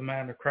you for the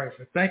mind of Christ.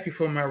 I thank you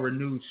for my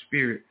renewed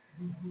spirit.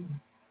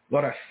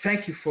 Lord, I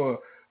thank you for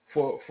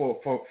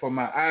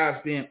my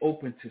eyes being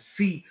open to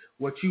see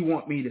what you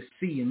want me to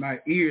see and my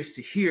ears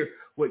to hear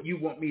what you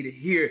want me to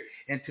hear,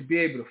 and to be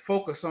able to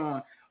focus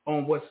on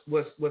what's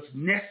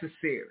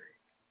necessary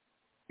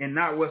and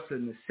not what's a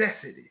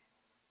necessity.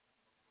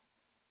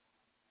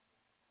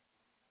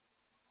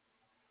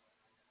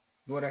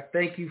 Lord, I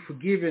thank you for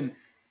giving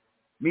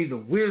me the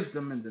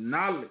wisdom and the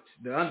knowledge,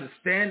 the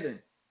understanding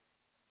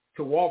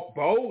to walk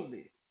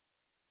boldly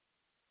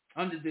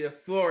under the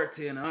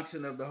authority and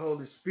unction of the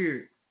Holy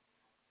Spirit,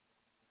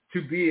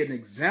 to be an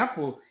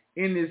example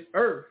in this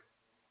earth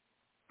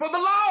for the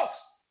lost.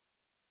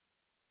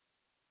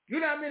 You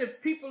know what I mean?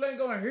 If people ain't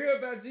going to hear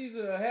about Jesus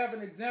or have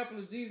an example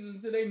of Jesus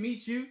until they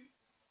meet you,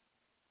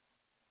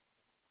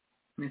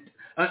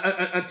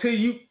 until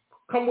you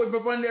come with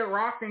up on that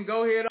rock and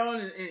go head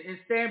on and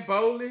stand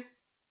boldly.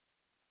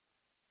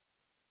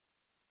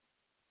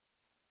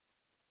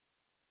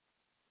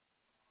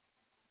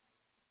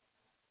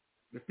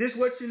 If this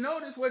what you know,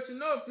 this what you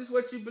know. If this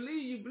what you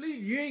believe, you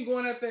believe. You ain't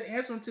going out there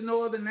answering to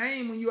no other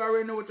name when you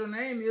already know what your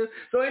name is.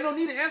 So ain't no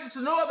need to answer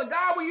to no other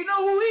God when you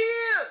know who he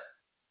is.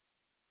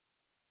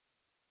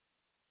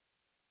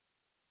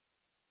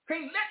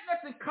 Can't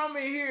let nothing come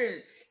in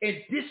here and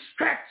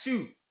distract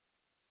you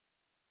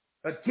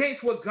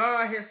against what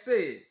God has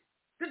said.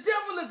 The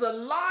devil is a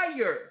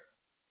liar.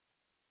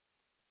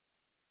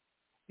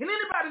 And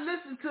anybody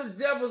listening to the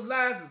devil's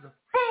lies is a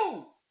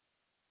fool.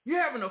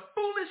 You're having a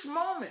foolish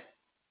moment.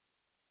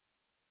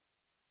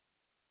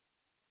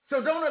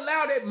 So don't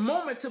allow that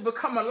moment to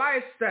become a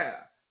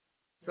lifestyle.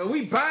 So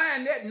we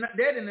bind that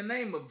in the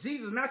name of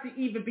Jesus, not to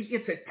even be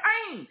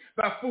entertained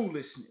by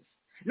foolishness,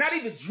 not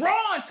even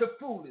drawn to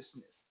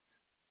foolishness,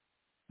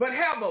 but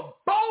have a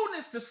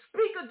boldness to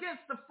speak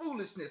against the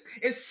foolishness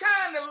and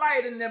shine the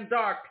light in them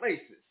dark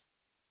places.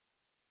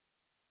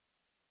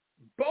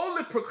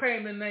 Boldly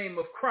proclaim the name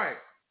of Christ.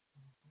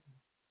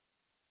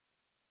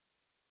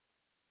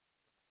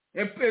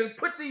 And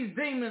put these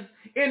demons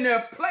in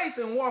their place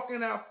and walk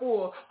in our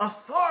full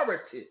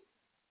authority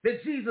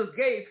that Jesus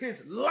gave his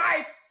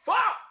life for.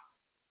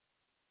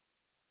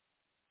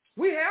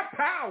 We have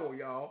power,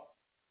 y'all.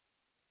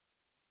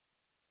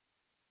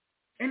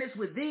 And it's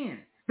within.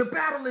 The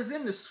battle is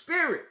in the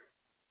spirit.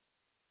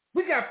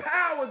 We got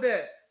power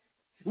there.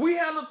 We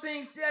handle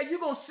things there.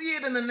 You're going to see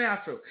it in the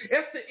natural.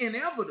 It's the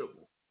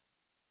inevitable.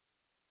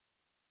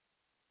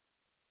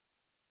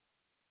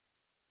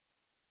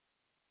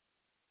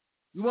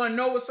 You want to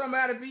know what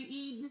somebody be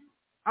eating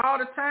all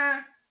the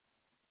time?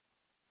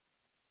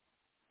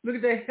 Look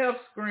at their health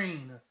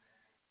screen.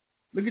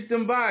 Look at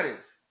them bodies.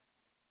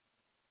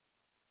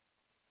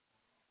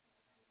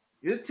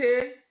 It'll tell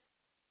you.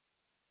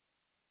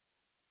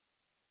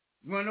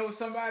 You want to know what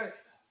somebody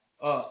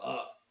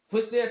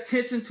puts their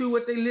attention to,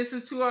 what they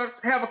listen to, or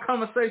have a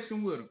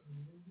conversation with them?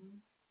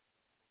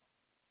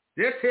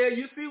 They'll tell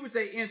you, see what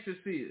their interest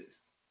is.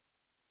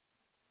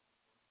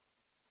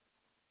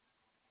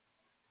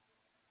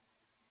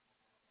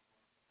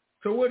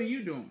 So what are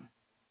you doing?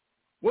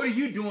 What are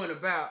you doing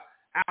about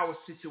our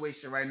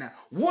situation right now?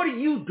 What are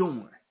you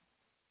doing?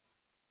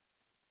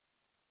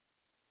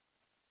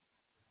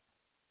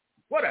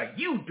 What are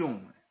you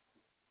doing?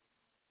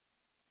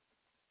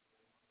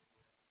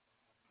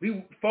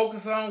 We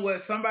focus on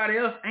what somebody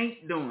else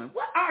ain't doing.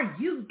 What are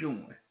you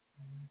doing?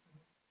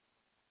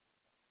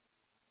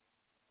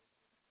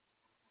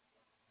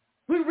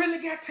 We really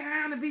got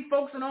time to be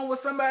focusing on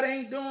what somebody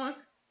ain't doing?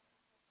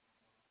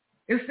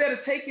 Instead of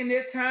taking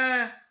their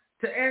time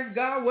to ask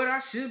God what I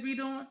should be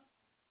doing?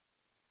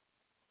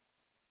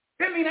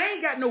 That means I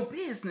ain't got no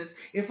business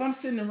if I'm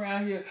sitting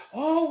around here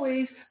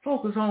always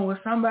focus on what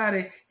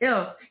somebody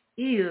else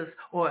is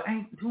or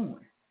ain't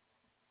doing.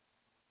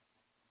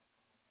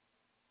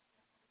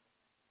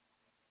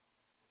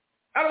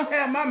 I don't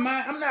have my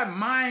mind. I'm not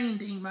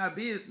minding my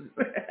business.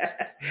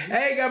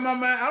 I ain't got my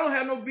mind. I don't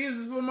have no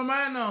business with my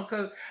mind on,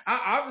 because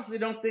I obviously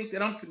don't think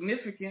that I'm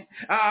significant.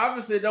 I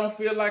obviously don't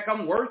feel like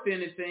I'm worth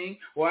anything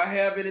or I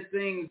have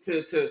anything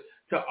to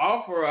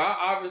offer.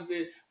 I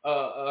obviously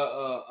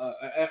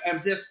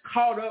am just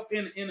caught up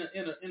in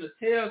a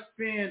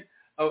tailspin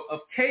of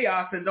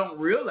chaos and don't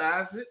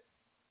realize it.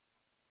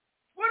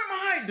 What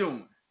am I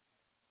doing?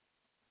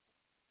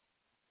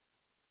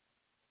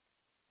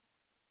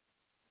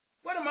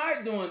 What am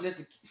I doing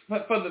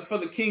for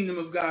the kingdom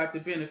of God to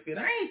benefit?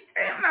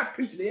 I'm not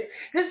preaching it.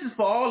 This is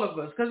for all of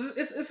us, because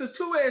it's a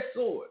two-edged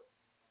sword.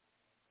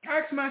 I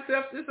ask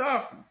myself this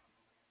often.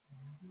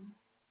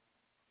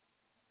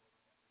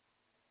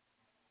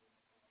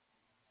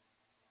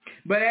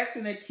 But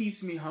asking that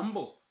keeps me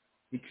humble.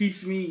 It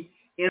keeps me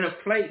in a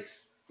place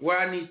where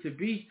I need to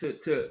be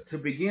to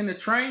begin to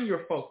train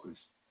your focus.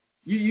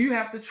 You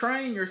have to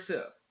train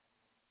yourself,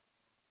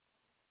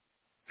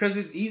 because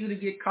it's easy to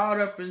get caught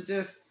up in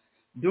just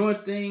doing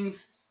things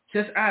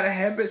just out of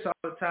habits all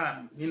the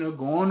time. You know,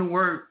 going to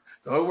work,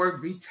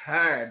 be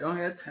tired, don't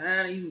have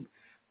time to even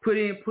put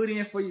in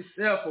for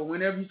yourself, or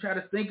whenever you try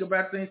to think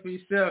about things for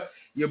yourself,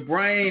 your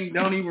brain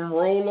don't even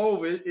roll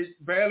over.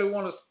 It barely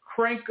want to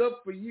crank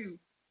up for you.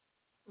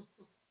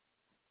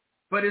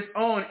 But it's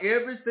on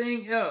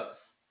everything else.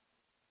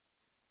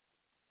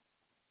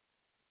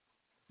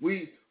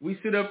 We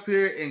sit up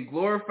here and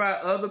glorify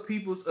other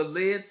people's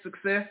alleged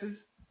successes.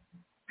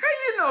 How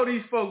you know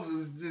these folks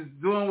is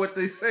just doing what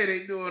they say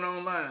they doing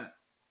online?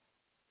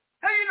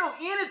 How you know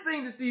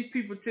anything that these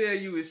people tell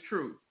you is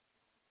true?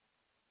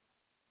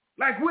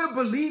 Like we'll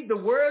believe the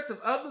words of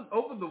others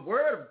over the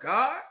word of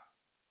God?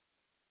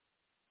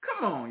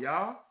 Come on,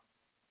 y'all.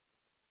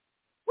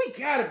 We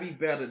gotta be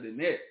better than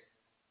that.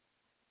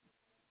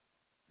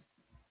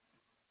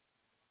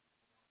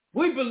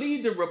 We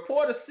believe the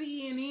report of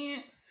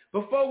CNN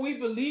before we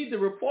believe the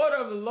report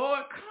of the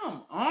Lord.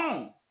 Come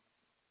on.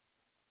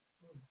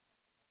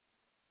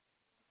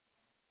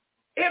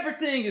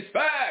 Everything is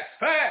facts.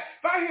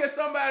 If I hear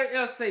somebody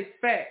else say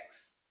facts,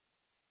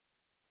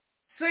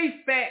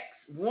 say facts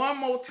one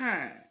more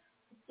time.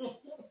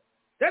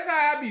 That's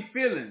how I be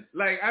feeling.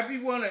 Like I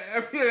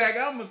feel like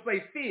I'm gonna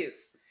say fist.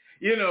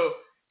 You know,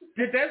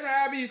 that's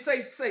how I be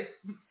say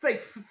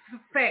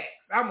facts.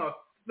 I'm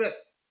gonna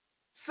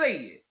say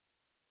it.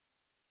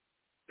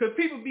 Because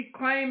people be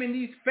claiming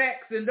these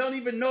facts and don't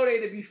even know they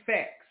to be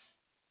facts.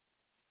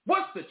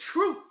 What's the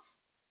truth?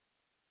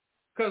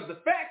 Because the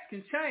facts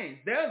can change.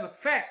 There's a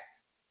fact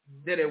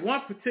that at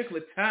one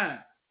particular time,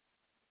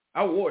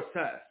 I wore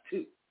size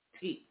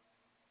 2T.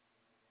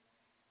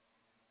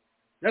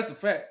 That's a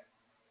fact.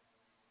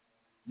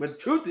 But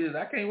the truth is,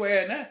 I can't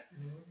wear it now.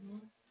 Mm-hmm.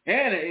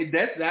 And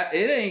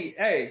it ain't,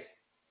 hey,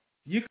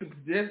 you could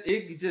just,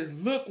 it could just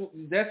look,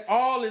 that's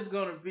all it's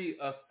going to be,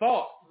 a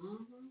thought.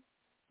 Mm-hmm.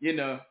 You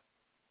know.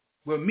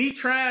 But me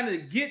trying to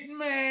get,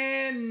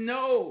 man,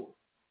 no.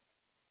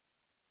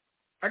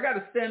 I got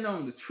to stand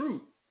on the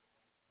truth.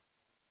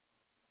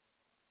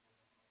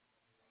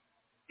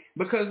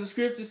 Because the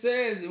scripture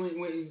says,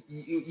 when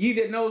ye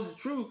that knows the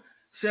truth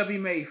shall be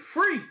made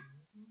free.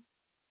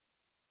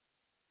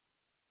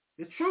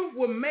 The truth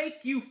will make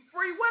you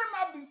free. What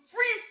am I be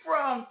free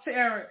from,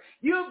 Terence?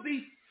 You'll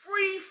be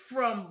free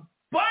from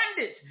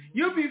bondage.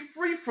 You'll be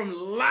free from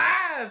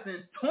lies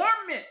and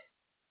torment.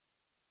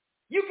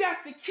 You got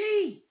the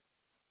key.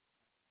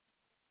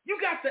 You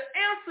got the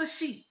answer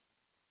sheet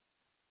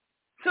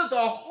to the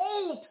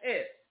whole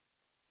test.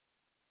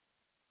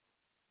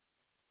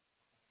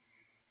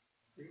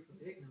 Free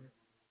from ignorance.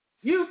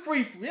 You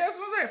free from, yes,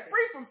 what was that?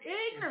 Free from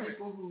ignorance.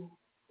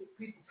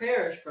 People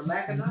perish for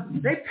lack of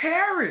knowledge. They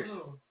perish.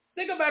 Oh.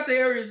 Think about the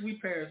areas we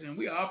perish in.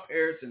 We are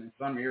perishing in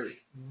some areas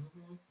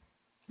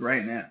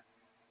right now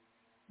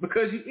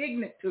because you're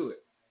ignorant to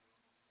it.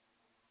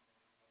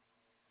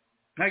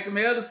 Like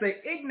the elders say,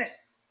 ignorant.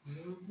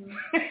 Mm-hmm.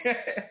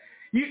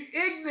 You're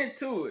ignorant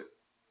to it.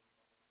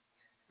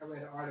 I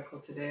read an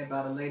article today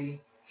about a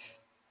lady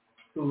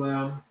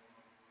who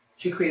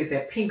she created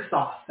that pink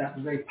sauce that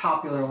was very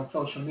popular on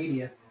social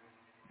media.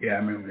 Yeah, I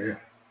remember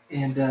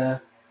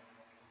that.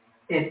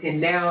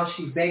 And now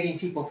she's begging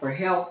people for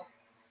help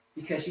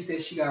because she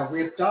says she got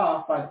ripped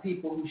off by the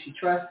people who she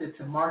trusted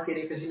to market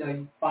it. Because, you know,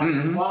 you find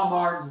it in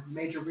Walmart and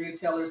major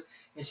retailers.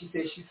 And she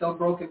says she's so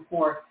broken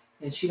poor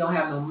and she don't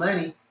have no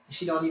money. And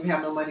she don't even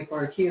have no money for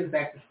her kids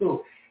back to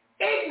school.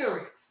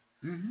 Ignorance.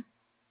 Mm-hmm.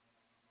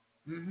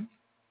 Mm-hmm.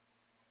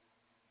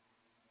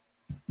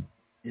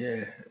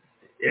 Yeah.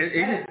 It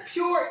is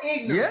pure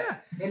ignorance.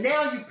 Yeah. And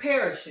now you're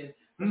perishing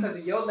because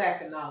of your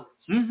lack of knowledge.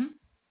 Mm-hmm.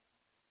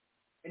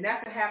 And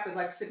that's what happens.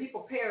 Like I said,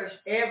 people perish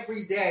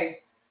every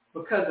day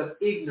because of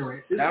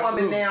ignorance. This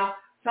Absolutely. woman now,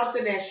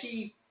 something that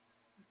she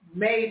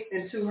made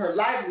into her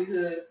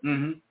livelihood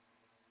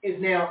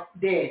is now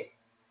dead.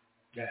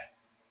 Yeah.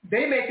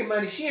 They making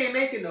money. She ain't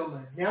making no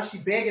money. Now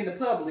she's begging the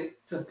public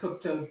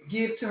to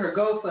give to her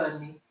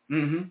GoFundMe.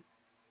 Mm-hmm.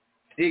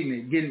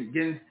 Ignorant,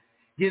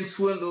 getting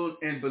swindled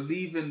and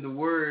believing the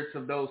words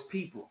of those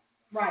people.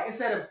 Right.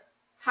 Instead of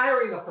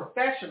hiring a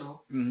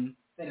professional, an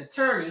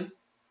attorney,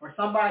 or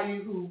somebody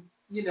who,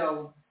 you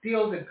know,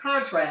 deals in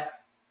contracts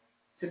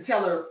to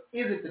tell her,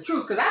 is it the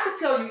truth? Because I could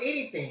tell you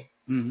anything.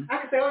 I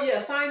could say, oh,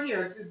 yeah, sign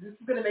here. This is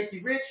going to make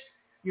you rich.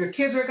 Your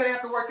kids are going to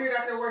have to work. You're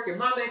not going to work. Your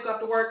mom ain't going to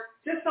have to work.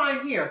 Just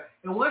sign here.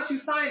 And once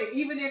you sign it,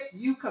 even if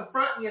you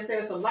confront me and say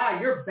it's a lie,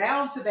 you're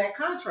bound to that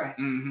contract.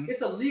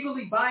 It's a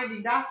legally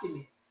binding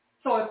document.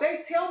 So if they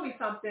tell me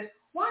something,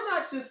 why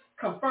not just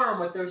confirm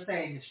what they're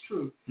saying is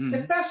true?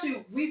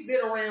 Especially, we've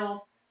been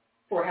around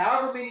for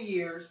however many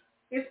years.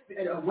 It's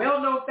a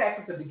well-known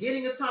fact at the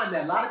beginning of time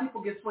that a lot of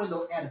people get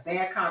swindled at a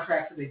bad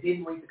contract because they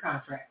didn't read the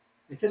contract.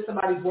 They took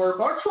somebody's word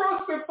for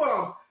trust them for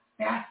them.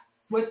 That's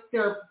what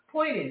their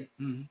point is.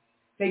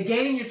 They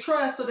gain your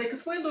trust so they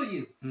can swindle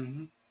you.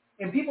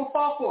 And people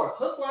fall for it.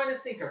 Hook, line, and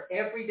sinker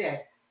every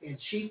day. And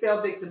she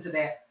fell victim to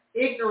that.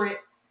 Ignorant.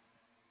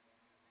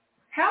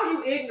 How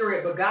you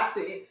ignorant but got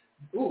the...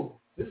 Ooh,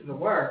 this is a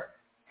word.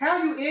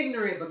 How you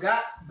ignorant but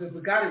got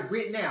it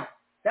written out.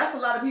 That's a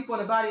lot of people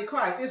in the body of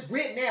Christ. It's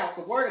written out.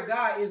 The word of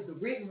God is the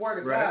written word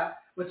of God.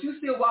 But you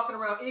still walking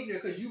around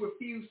ignorant because you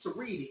refuse to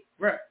read it.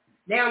 Right.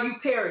 Now you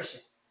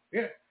perishing.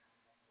 Yeah.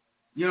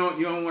 You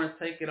don't want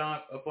to take it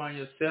upon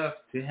yourself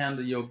to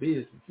handle your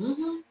business.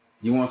 Mm-hmm.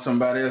 You want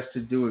somebody else to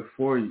do it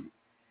for you.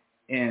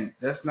 And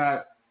that's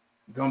not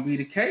going to be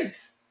the case.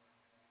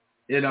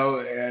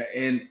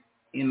 And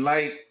in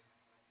like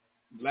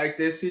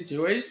that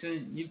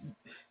situation,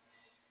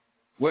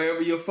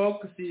 wherever your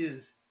focus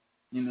is,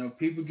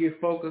 people get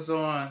focused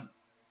on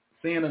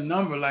seeing a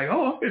number like,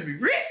 oh, I'm going to be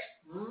rich.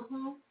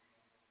 Mm-hmm.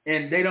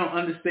 And they don't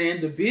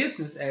understand the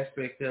business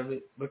aspect of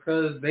it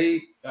because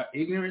they are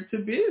ignorant to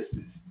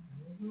business.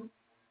 Mm-hmm.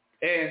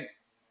 And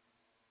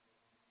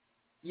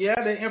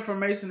yeah, the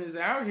information is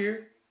out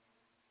here,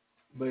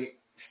 but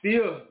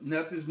still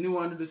nothing's new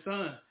under the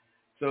sun.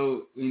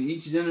 So in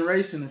each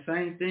generation, the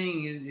same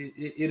thing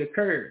it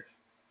occurs,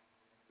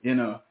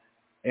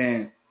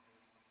 and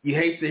you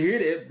hate to hear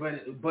that,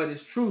 but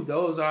it's true.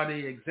 Those are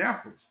the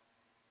examples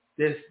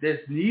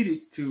that's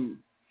needed to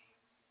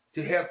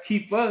help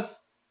keep us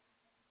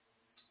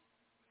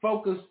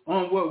focused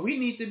on what we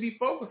need to be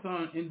focused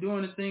on and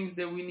doing the things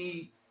that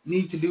we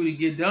need to do to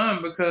get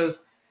done. Because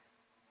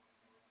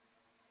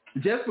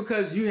just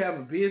because you have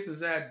a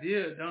business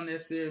idea don't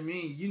necessarily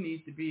mean you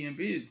need to be in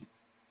business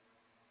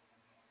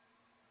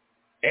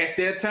at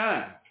that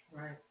time.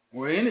 Right.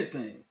 Or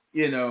anything.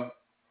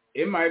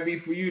 It might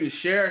be for you to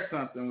share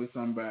something with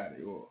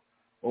somebody or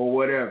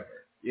whatever,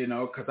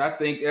 because I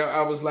think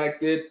I was like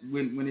that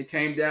when it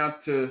came down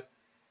to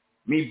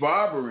me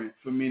barbering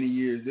for many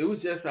years. It was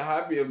just a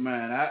hobby of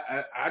mine.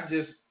 I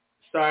just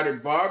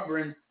started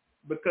barbering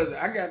because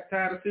I got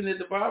tired of sitting at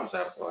the barber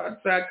shop, so I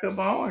decided to cut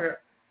my own hair.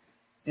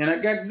 And I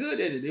got good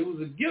at it. It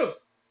was a gift.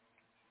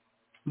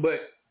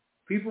 But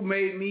people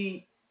made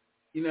me,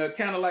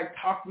 kind of like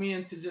talk me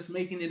into just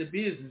making it a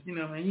business.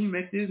 Man, you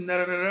make this and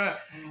da-da-da-da.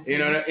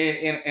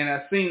 Mm-hmm. And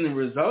I seen the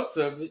results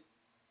of it,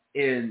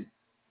 and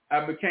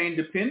I became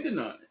dependent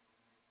on it.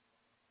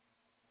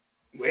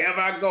 Wherever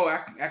I go,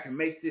 I can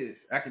make this.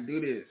 I can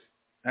do this.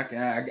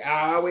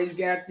 I always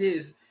got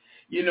this.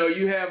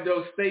 You have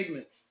those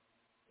statements,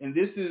 and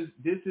this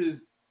is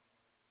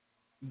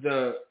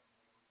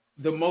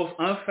the most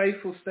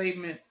unfaithful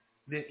statement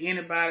that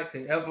anybody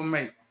could ever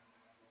make.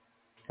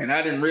 And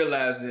I didn't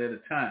realize it at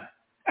the time.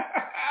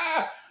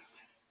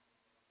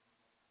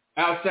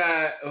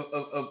 Outside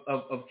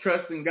of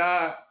trusting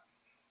God,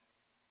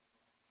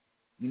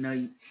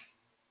 you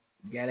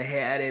gotta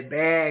have that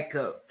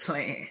backup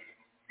plan.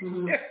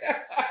 Mm-hmm.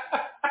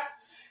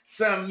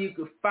 Something you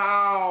could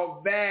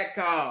fall back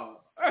on.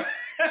 Right.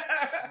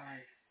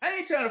 I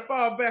ain't trying to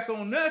fall back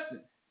on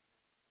nothing.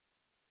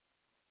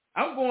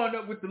 I'm going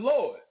up with the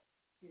Lord.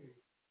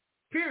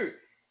 Period.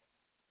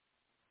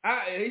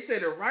 He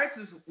said the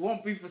righteous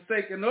won't be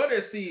forsaken nor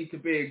their seed to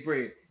beg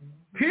bread.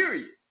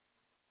 Period.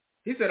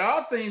 He said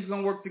all things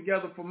going to work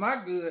together for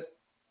my good.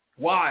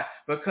 Why?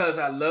 Because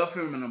I love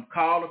him and I'm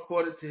called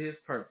according to his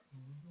purpose.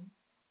 Mm-hmm.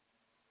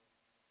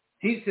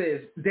 He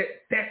says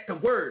that's the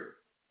word.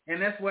 And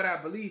that's what I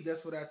believe.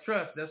 That's what I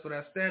trust. That's what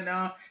I stand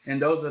on.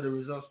 And those are the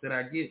results that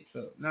I get.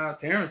 So now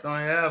Terence don't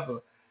have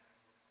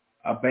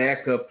a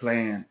backup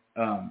plan.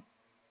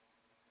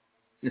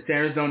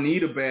 Terence don't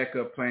need a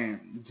backup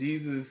plan.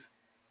 Jesus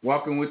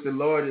walking with the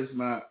Lord is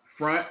my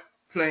front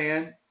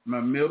plan,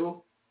 my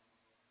middle,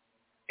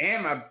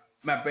 and my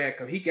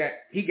backup. He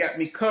got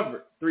me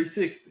covered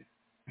 360.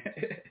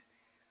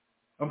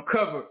 I'm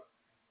covered.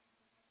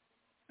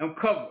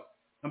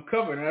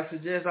 And I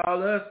suggest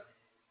all of us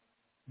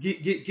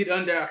get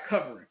under our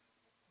covering.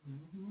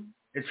 Mm-hmm.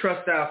 And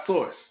trust our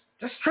source.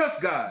 Just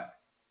trust God.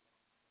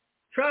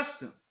 Trust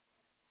him.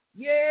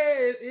 Yeah,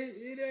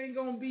 it ain't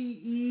going to be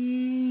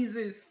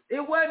easy.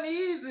 It wasn't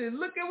easy.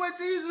 Look at what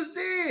Jesus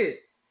did.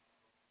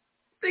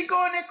 Think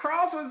going that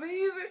cross was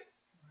easy?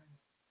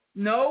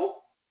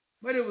 No,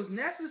 but it was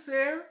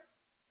necessary.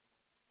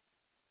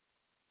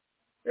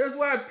 That's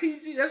why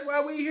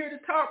we're here to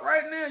talk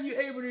right now.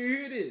 You're able to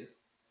hear this.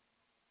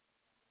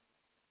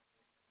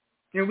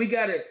 And we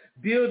got to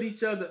build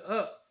each other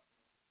up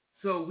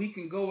so we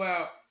can go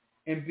out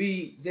and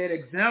be that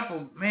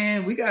example.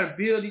 Man, we got to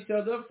build each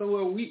other up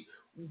so we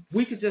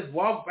could just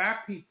walk by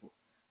people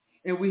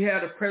and we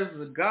have the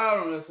presence of God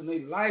on us and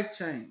their life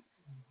change.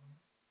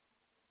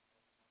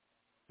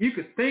 You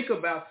could think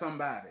about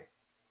somebody.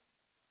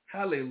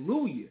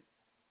 Hallelujah.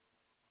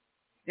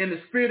 And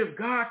the Spirit of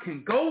God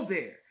can go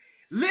there.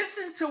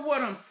 Listen to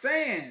what I'm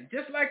saying.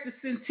 Just like the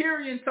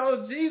centurion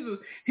told Jesus,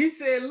 he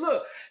said,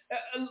 look,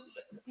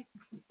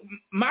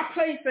 my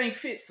place ain't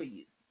fit for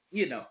you,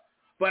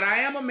 but I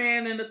am a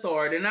man in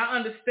authority, and I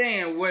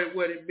understand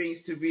what it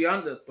means to be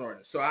under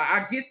authority. So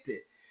I get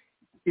that.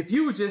 If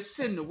you would just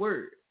send the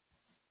word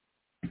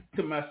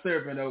to my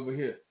servant over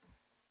here,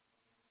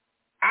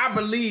 I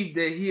believe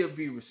that he'll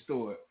be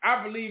restored.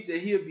 I believe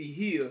that he'll be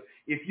healed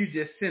if you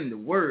just send the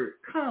word.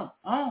 Come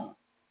on.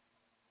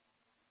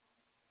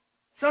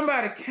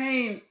 Somebody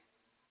came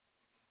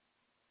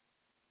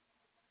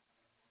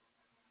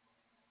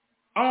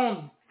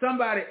on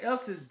somebody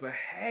else's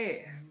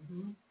behalf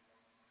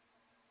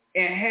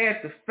and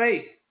had the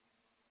faith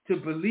to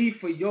believe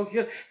for your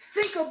healing.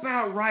 Think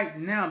about right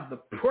now the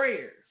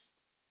prayers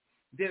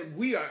that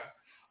we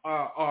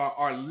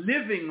are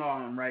living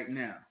on right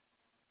now.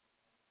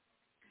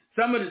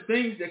 Some of the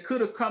things that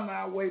could have come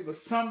our way, but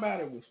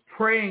somebody was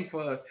praying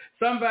for us.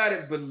 Somebody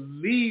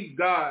believed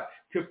God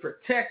to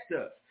protect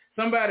us.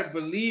 Somebody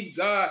believed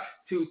God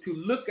to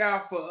look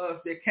out for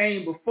us that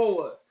came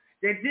before us,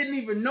 that didn't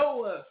even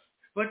know us,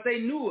 but they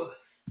knew us.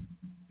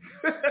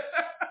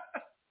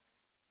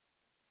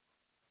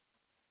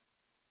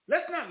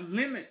 Let's not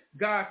limit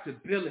God's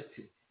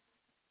ability.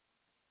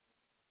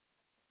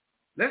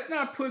 Let's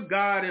not put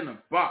God in a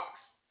box.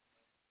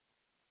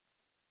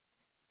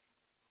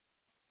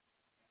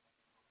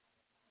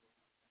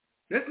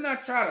 Let's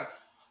not try to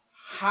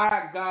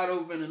hide God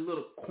over in a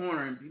little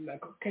corner and be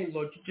like, okay,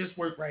 Lord, you just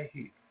work right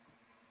here.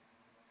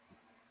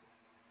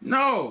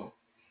 No.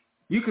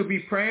 You could be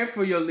praying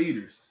for your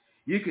leaders.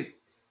 You could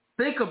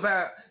think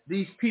about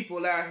these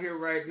people out here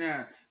right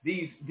now,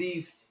 these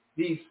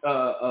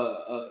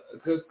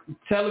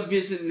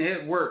television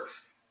networks.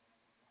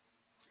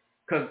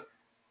 Because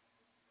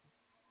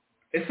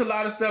it's a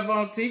lot of stuff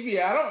on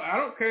TV I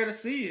don't care to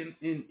see,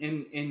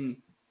 and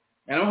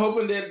I'm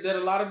hoping that a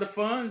lot of the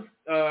funds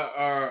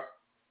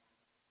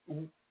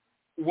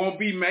won't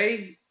be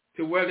made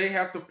to where they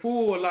have to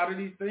pull a lot of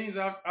these things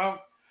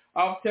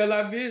off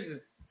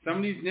television. Some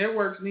of these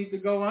networks need to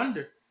go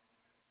under.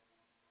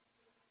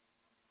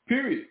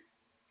 Period.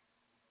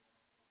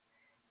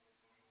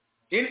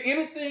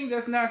 Anything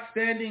that's not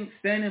standing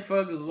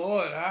for the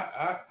Lord,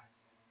 I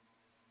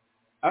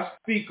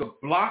speak a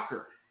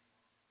blocker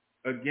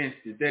against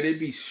it, that it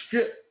be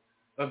stripped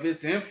of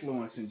its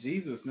influence in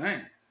Jesus'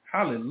 name.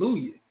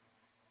 Hallelujah.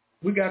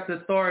 We got the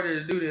authority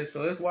to do this,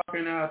 so let's walk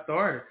in our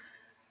authority.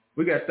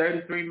 We got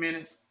 33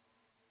 minutes.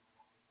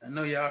 I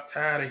know y'all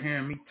tired of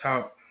hearing me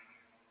talk.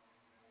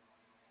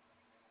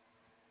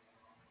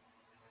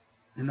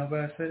 And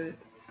nobody said it?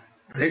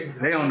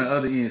 They on the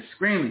other end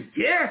screaming,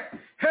 yes,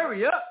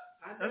 hurry up.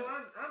 I know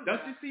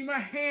Don't you see my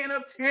hand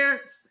up,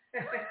 Terrence?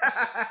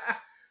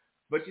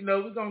 But, we're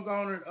going to go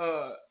on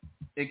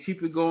and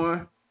keep it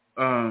going.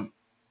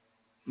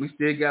 We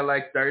still got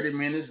like 30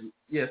 minutes.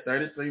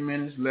 33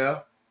 minutes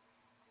left.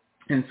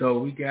 And so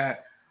we got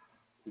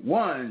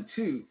 1,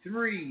 2,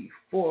 3,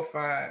 4,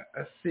 5,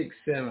 6,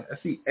 7. I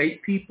see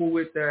 8 people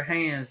with their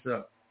hands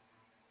up.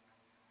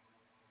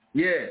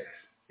 Yes.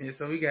 And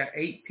so we got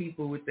 8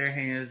 people with their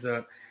hands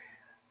up,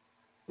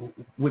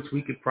 which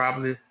we could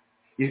probably,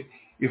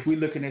 if we're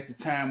looking at the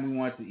time we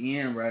want to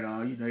end right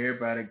on,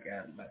 everybody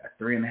got like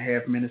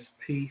 3.5 minutes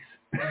apiece.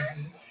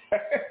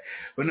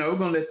 But no, we're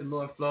going to let the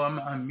Lord flow. I'm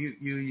going to unmute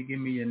you. You give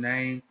me your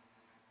name,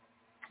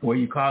 where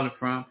you calling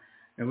from,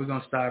 and we're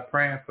going to start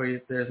praying for you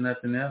if there's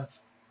nothing else.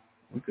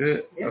 We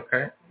good? Yep.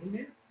 Okay.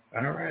 Amen.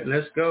 All right,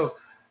 let's go.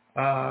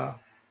 We're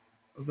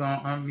going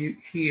to unmute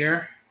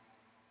here.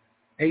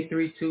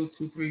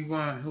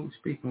 832-231. Who's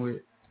speaking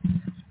with?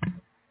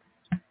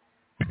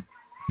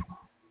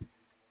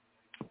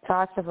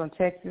 Tasha from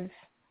Texas.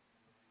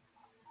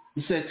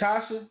 You said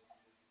Tasha?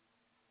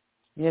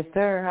 Yes,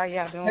 sir. How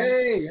y'all doing?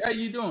 Hey, how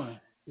you doing?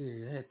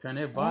 Yeah, turn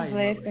that volume up.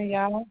 I'm blessed,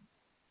 y'all.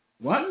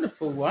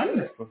 Wonderful.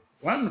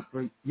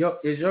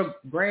 Is your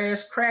grass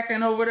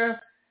cracking over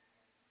there?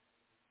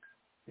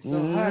 It's so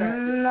hot out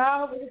there.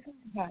 No, it's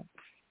not.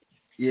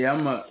 Yeah,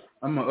 I'm gonna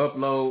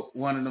upload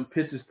one of them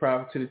pictures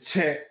probably to the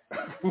chat.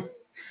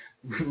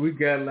 We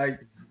got like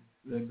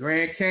the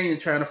Grand Canyon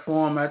trying to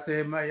form out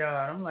there in my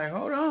yard. I'm like,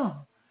 hold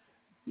on,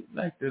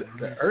 like the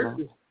earth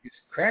is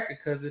cracking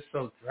because it's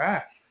so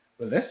dry.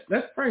 But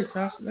let's pray,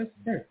 Tasha. Let's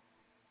pray.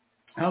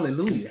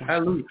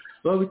 Hallelujah.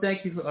 Lord, we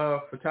thank you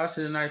for Tasha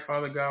tonight,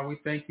 Father God. We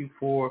thank you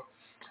for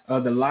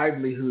the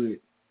livelihood.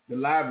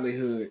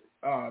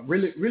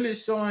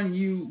 Really showing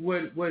you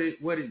what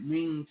it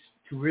means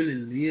to really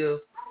live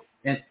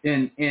and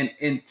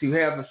to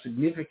have a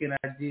significant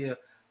idea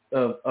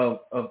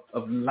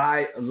of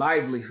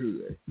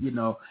livelihood,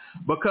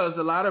 because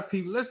a lot of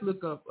people, let's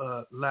look up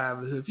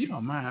livelihood. If you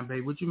don't mind,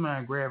 babe, would you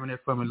mind grabbing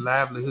it for me?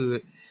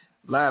 Livelihood,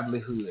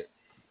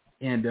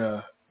 and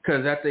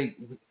because I think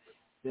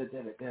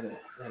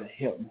that'll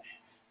help me.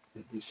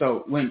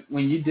 So when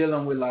you're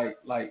dealing with like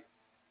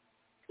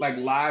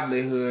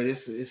livelihood,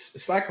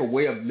 it's like a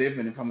way of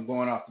living. If I'm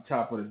going off the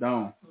top of the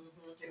dome,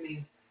 It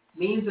means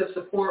means of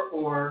support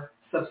or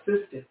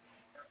subsistence.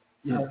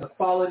 Yeah. The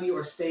quality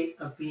or state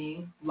of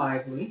being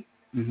lively.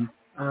 Mm-hmm.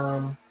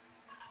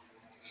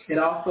 It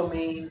also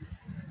means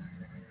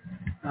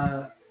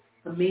a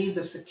means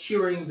of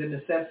securing the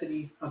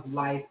necessities of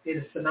life. It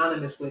is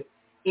synonymous with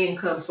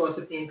income, source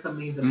of income,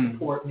 means of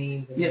support,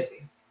 means of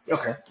living.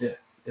 Okay. Yeah.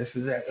 This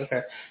is that.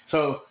 Okay.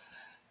 So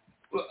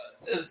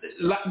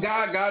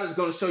God is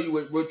going to show you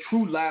what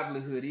true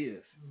livelihood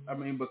is. I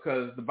mean,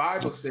 because the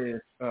Bible says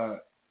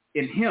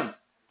in Him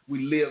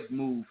we live,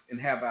 move,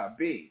 and have our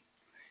being.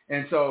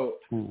 And so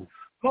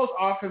most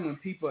often when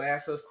people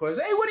ask us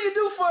questions, hey, what do you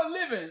do for a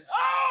living?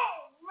 Oh,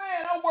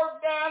 man, I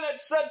work down at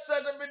such.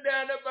 I've been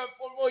down there about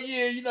 4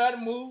 years. I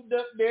moved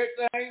up there.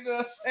 You know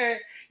what I'm saying?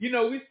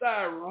 We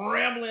start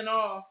rambling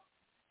off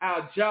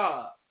our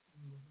job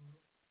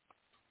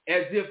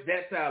as if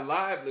that's our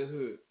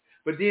livelihood.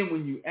 But then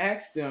when you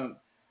ask them,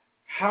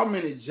 how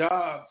many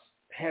jobs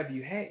have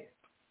you had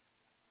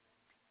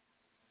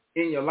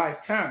in your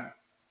lifetime?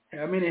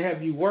 How many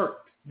have you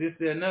worked? This,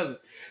 that, another.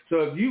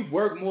 So if you've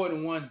worked more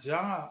than one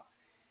job,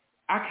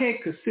 I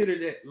can't consider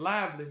that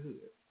livelihood.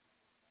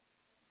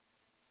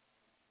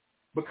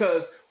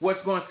 Because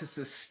what's going to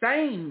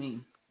sustain me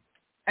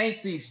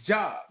ain't these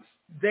jobs.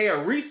 They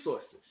are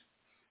resources.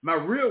 My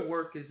real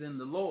work is in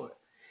the Lord.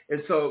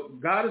 And so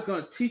God is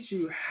going to teach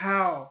you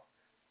how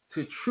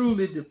to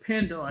truly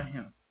depend on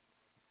him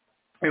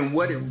and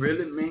what it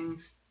really means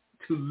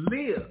to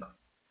live,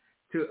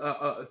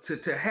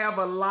 to have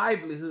a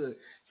livelihood.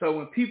 So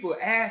when people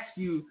ask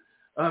you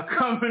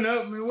coming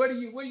up, what do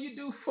you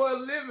do for a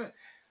living?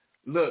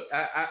 Look,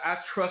 I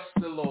trust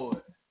the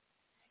Lord.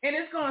 And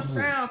it's going to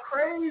sound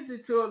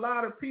crazy to a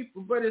lot of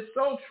people, but it's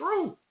so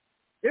true.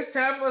 It's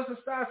time for us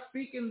to start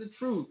speaking the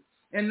truth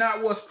and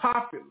not what's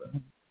popular.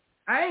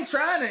 I ain't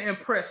trying to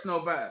impress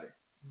nobody.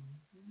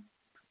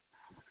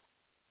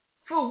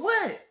 For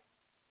what?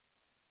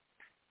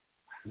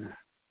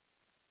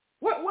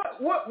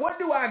 What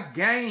do I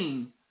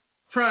gain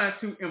trying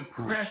to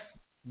impress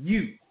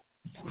you?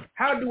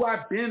 How do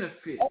I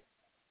benefit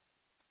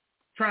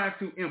trying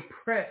to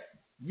impress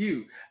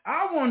you?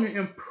 I want to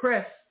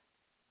impress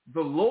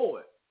the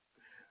Lord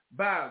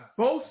by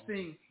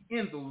boasting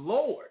in the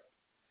Lord,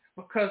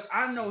 because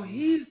I know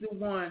he's the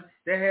one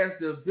that has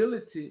the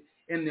ability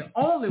and the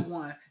only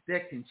one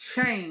that can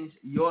change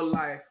your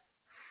life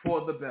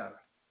for the better.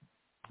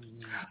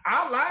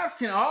 Our lives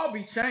can all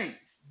be changed,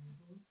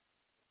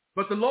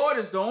 but the Lord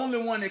is the only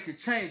one that can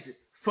change it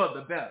for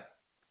the better.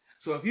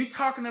 So if you're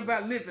talking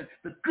about living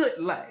the good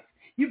life,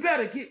 you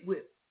better get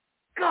with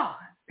God.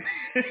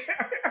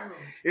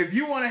 If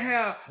you want to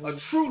have a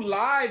true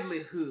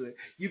livelihood,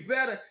 you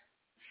better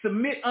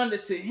submit under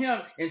to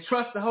him and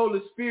trust the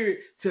Holy Spirit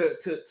to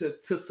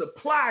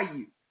supply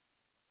you,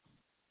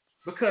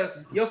 because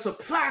your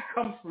supply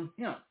comes from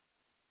him.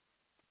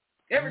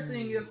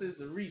 Everything else is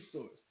a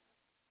resource.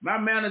 My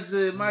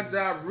manager at my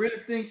job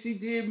really thinks she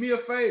did me a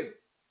favor,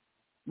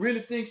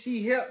 really thinks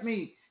she helped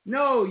me.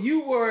 No,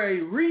 you were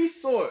a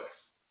resource.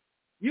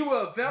 You were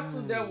a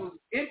vessel that was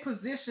in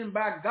position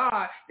by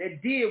God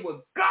that did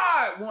what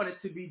God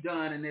wanted to be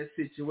done in that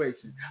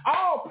situation.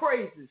 All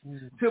praises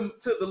to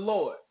the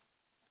Lord.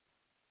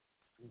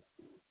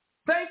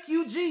 Thank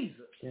you,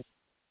 Jesus.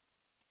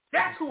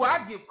 That's who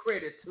I give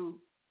credit to.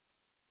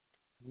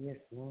 Yes,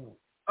 Lord.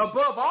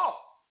 Above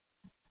all.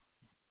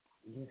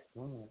 Yes,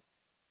 Lord.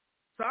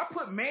 So I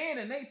put man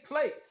in their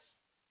place.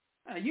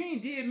 Now, you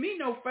ain't did me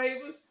no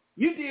favors.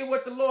 You did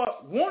what the Lord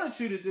wanted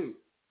you to do.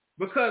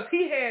 Because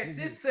he had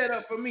this set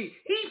up for me.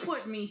 He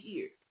put me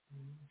here.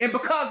 And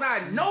because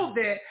I know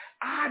that,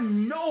 I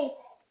know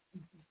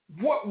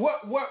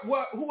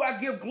who I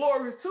give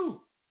glory to.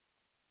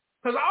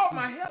 Because all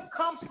my help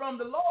comes from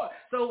the Lord.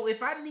 So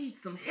if I need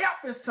some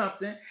help in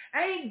something,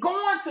 I ain't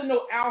going to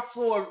no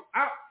outside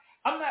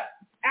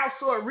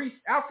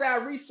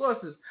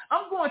resources.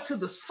 I'm going to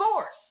the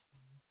source.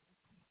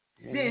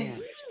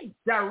 Then he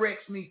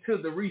directs me to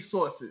the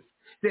resources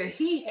that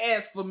he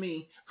has for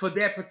me for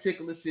that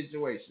particular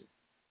situation,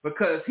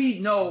 because he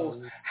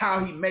knows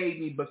how he made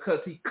me, because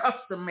he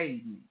custom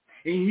made me,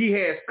 and he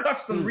has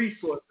custom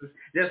resources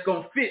that's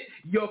going to fit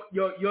your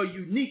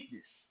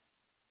uniqueness,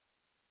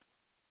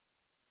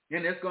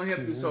 and that's going to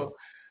help you. So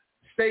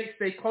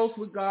stay close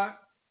with God,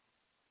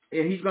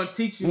 and he's going to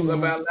teach you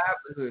about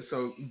livelihood.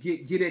 So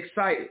get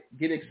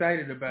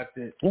excited about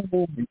that.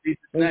 In Jesus'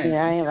 name.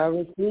 I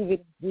receive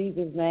it in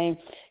Jesus' name.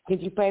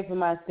 Could you pray for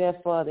my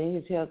stepfather and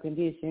his health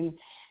condition?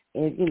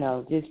 And,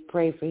 just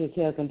pray for his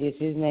health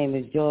condition. His name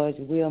is George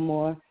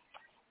Wilmore.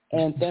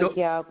 And thank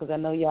y'all, because I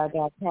know y'all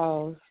got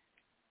calls.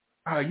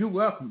 You're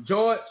welcome.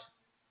 George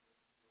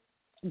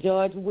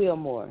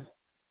Wilmore.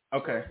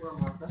 Okay.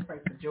 Let's pray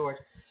for George.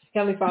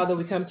 Heavenly Father,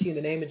 we come to you in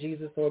the name of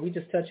Jesus, Lord. We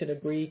just touch and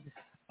agree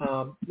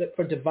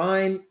for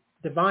divine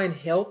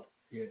help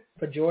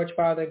for George,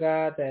 Father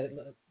God,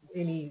 that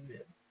any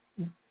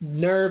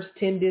nerves,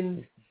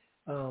 tendons,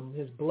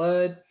 his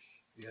blood,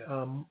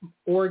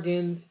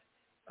 organs,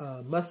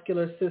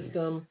 muscular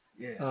system,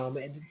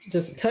 and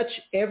just touch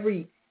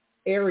every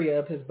area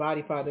of his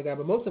body, Father God.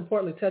 But most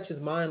importantly, touch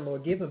his mind,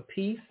 Lord. Give him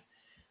peace.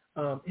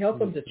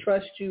 Help him to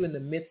trust you in the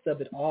midst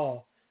of it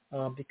all,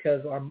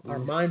 because our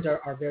minds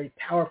are very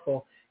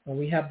powerful, and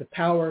we have the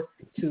power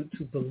to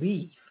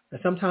believe. And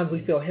sometimes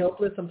we feel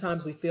helpless.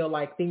 Sometimes we feel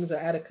like things are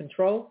out of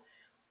control.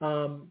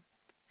 And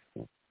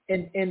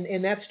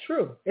that's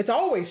true. It's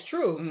always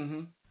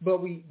true.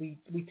 But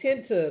we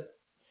tend to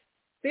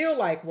feel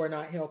like we're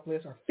not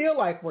helpless or feel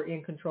like we're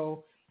in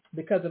control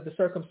because of the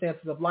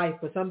circumstances of life.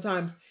 But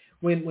sometimes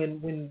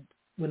when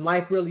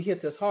life really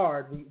hits us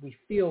hard, we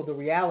feel the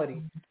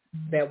reality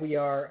that we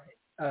are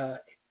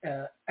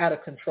out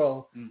of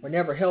control. We're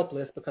never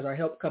helpless, because our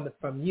help cometh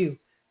from you,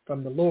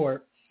 from the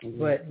Lord.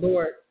 But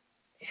Lord,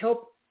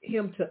 help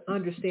him to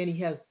understand he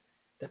has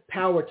the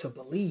power to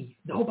believe.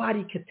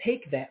 Nobody could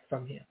take that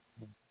from him.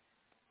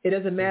 It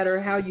doesn't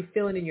matter how you're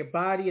feeling in your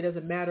body. It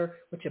doesn't matter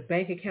what your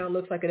bank account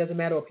looks like. It doesn't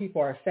matter what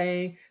people are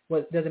saying.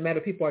 It doesn't matter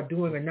what people are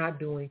doing or not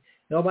doing.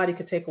 Nobody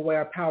can take away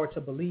our power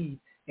to believe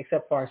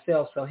except for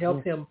ourselves. So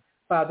help him,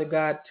 Father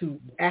God, to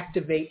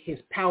activate his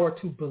power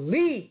to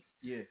believe.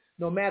 Yes.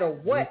 No matter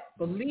what,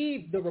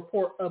 believe the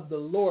report of the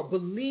Lord.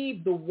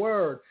 Believe the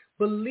word.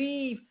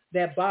 Believe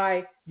that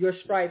by your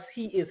stripes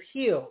he is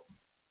healed.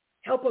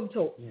 Help him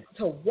to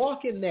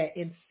walk in that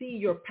and see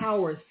your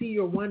power and see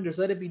your wonders.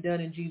 Let it be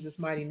done in Jesus'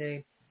 mighty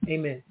name.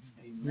 Amen.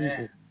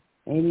 Amen.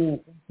 Amen.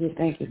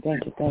 Thank you. God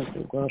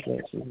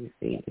bless you.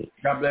 Receive it.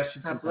 God bless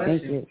you. God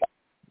bless you.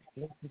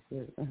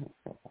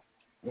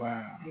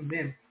 Wow.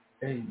 Amen.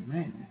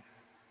 Amen.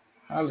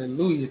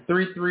 Hallelujah.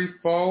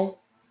 334-590.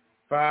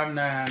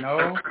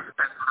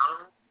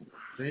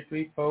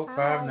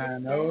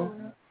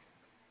 334-590.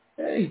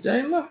 Hey,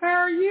 Jayla, how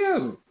are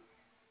you?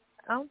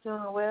 I'm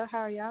doing well. How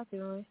are y'all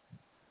doing?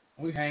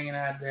 We hanging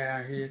out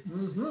down here.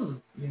 Mm-hmm.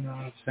 You know what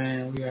I'm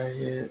saying? We out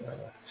here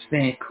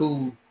staying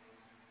cool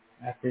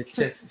out there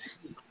Texas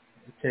heat.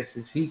 The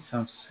Texas heat,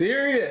 some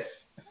serious.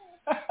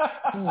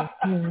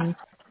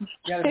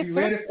 Gotta be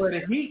ready for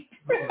the heat.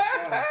 The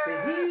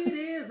heat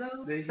is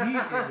on. The heat is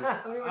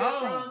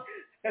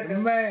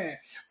on. Man,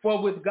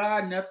 for with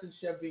God nothing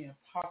shall be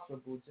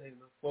impossible,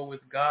 Jayla. For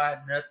with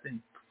God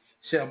nothing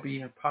shall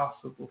be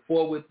impossible.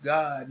 For with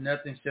God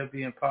nothing shall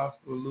be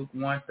impossible. Luke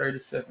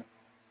 1:37.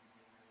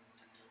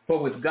 For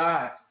with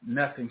God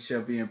nothing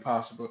shall be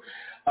impossible.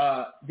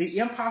 The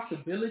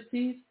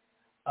impossibilities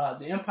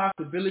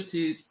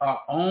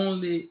are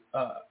only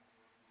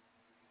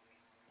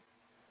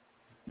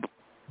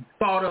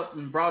thought up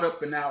and brought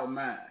up in our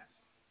minds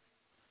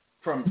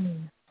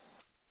from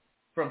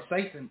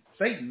Satan,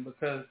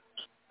 because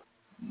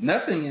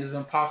nothing is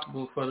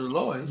impossible for the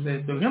Lord. He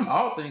said, through him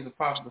all things are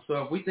possible.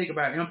 So if we think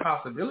about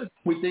impossibility,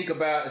 we think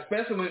about,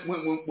 especially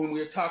when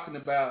we're talking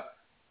about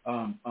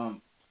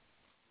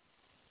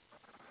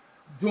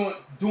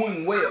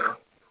doing well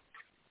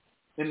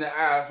in the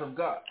eyes of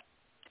God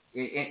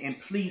and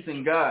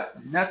pleasing God.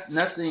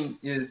 Nothing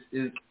is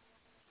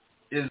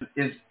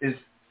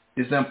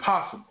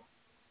impossible.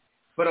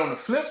 But on the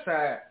flip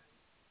side,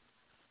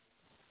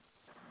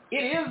 it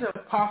is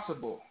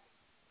impossible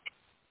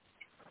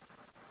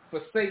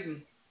for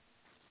Satan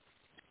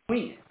to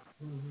win.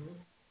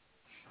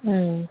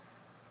 Mm.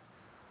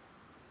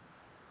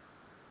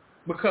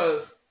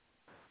 Because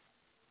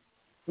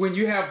when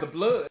you have the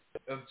blood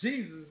of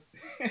Jesus,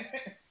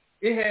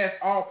 it has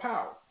all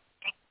power.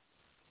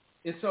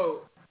 And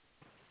so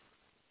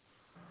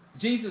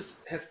Jesus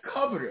has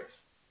covered us.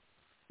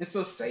 And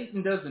so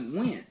Satan doesn't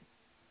win.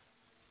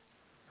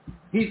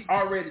 He's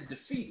already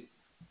defeated.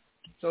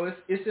 So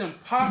it's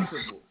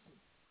impossible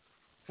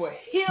for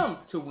him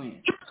to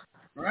win.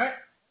 Right?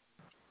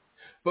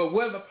 But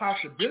where the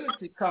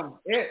possibility comes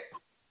at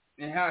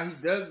and how he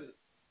does it,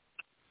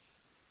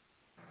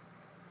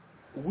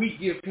 we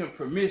give him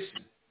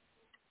permission.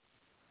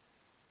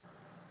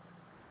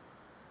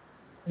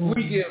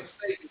 We give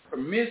Satan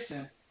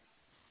permission.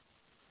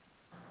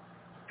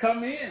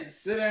 Come in,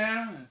 sit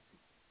down. And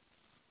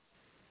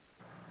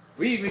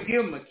we even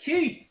give him a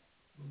key.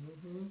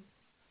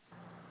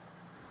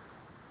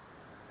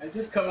 And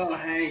just come on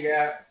and hang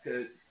out.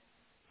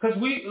 Because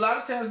we, a lot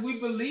of times we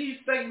believe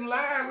Satan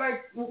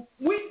lies. People,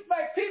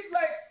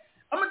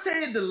 I'm going to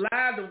tell you the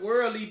lie the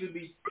world even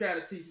be trying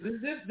to teach.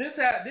 This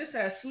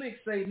how slick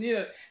Satan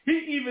is. He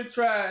even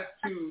tried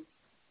to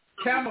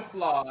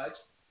camouflage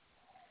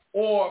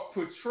or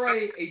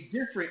portray a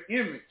different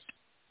image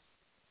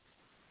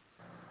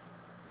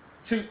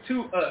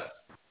to us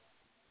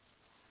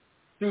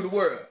through the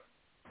world.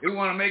 They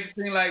want to make it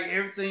seem like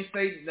everything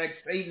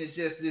Satan is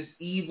just this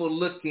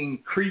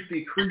evil-looking,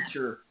 creepy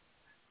creature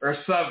or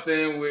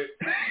something with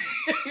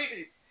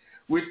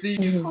with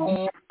these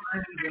horns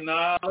and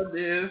all of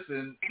this.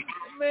 And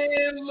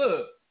man,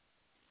 look,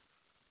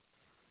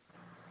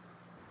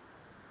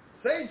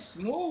 Satan's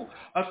smooth.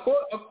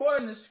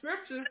 According to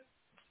Scripture,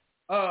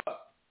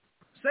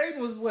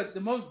 Satan was what, the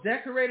most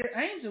decorated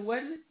angel,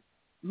 wasn't it?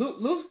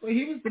 Lucifer,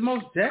 he was the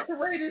most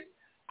decorated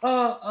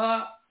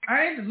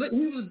angel.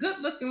 He was good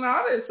looking and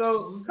all that.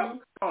 So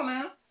come on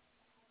now.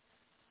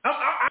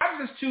 I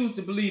just choose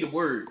to believe the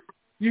word.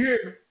 You hear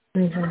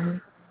me? Mm-hmm.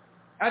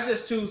 I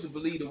just choose to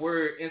believe the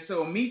word. And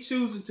so me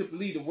choosing to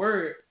believe the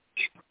word,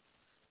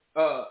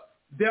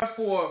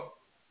 therefore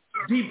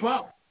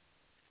debunk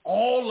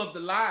all of the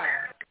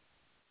lies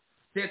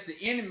that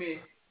the enemy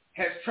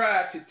has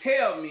tried to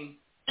tell me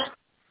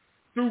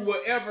through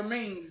whatever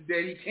means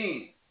that he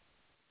can.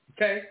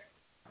 Okay?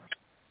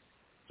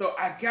 So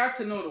I got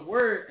to know the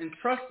word and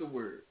trust the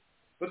word,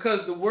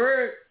 because the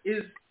word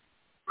is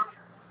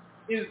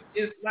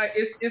like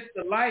it's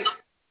the light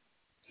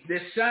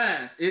that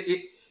shines.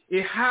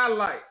 It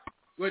highlights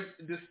what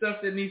the stuff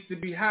that needs to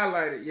be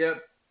highlighted.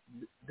 Yep,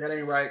 that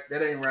ain't right.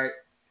 That ain't right.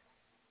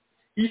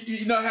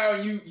 You know how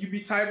you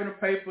be typing a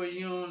paper,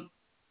 you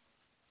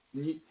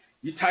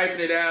typing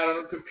it out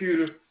on the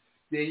computer,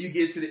 then you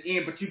get to the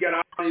end, but you got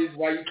all these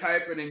while you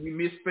typing and you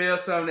misspell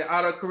something, the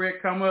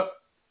autocorrect come up.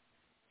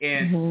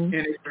 and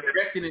it's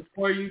correcting it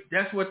for you.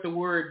 That's what the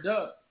word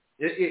does.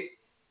 It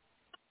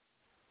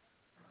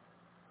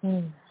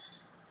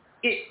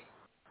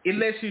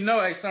lets you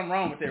know, hey, something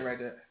wrong with that right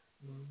there.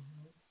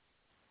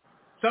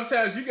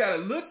 Sometimes you got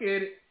to look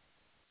at it,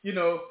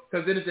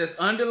 because it'll just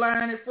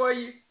underline it for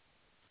you.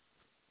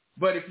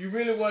 But if you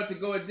really want to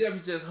go in depth,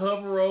 you just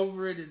hover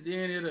over it, and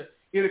then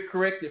it'll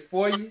correct it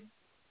for you.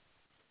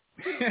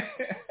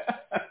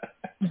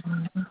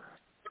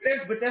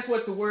 But that's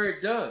what the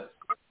word does.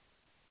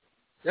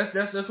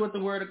 That's what the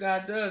word of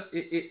God does.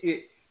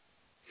 It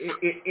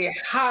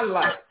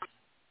highlights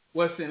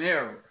what's in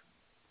error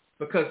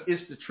because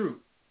it's the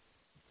truth.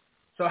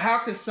 So how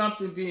can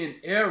something be in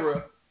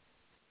error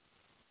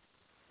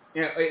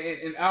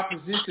in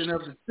opposition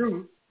of the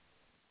truth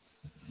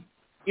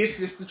if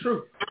it's the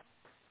truth?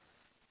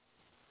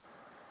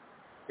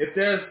 If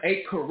there's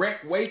a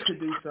correct way to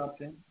do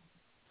something,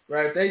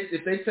 right?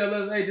 If they tell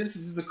us, hey, this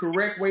is the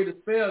correct way to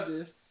spell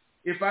this,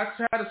 if I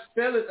try to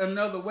spell it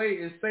another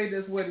way and say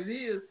that's what it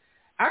is,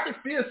 I can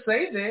still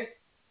say that,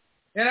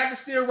 and I can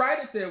still write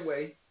it that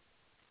way,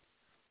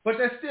 but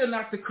that's still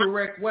not the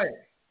correct way.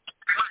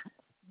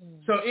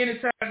 So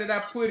anytime that I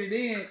put it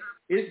in,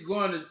 it's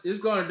going to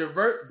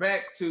divert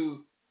back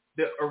to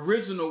the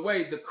original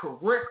way, the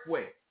correct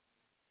way.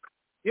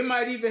 It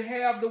might even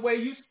have the way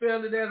you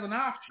spell it as an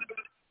option,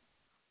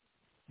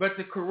 but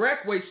the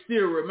correct way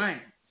still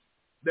remains.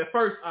 The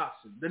first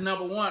option, the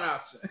number one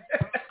option,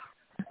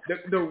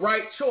 the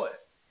right choice.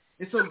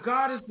 And so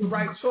God is the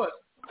right choice.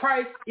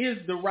 Christ is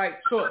the right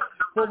choice.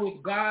 For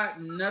with God,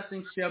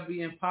 nothing shall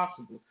be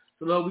impossible.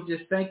 So Lord, we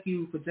just thank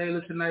you for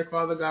Jayla tonight,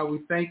 Father God.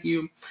 We thank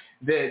you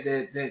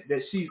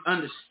that she's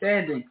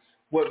understanding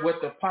what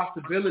the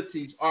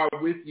possibilities are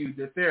with you,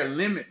 that they're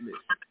limitless.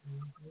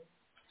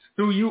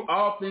 Through you,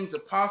 all things are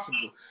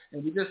possible.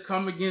 And we just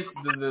come against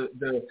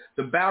the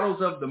battles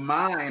of the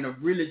mind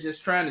of really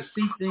just trying to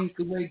see things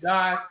the way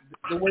God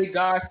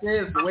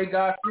says, the way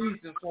God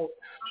sees them. So,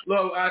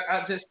 Lord,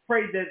 I just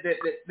pray that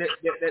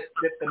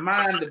the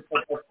mind of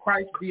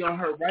Christ be on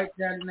her right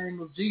now in the name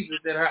of Jesus,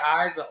 that her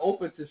eyes are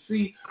open to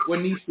see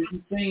what needs to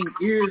be seen,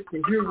 ears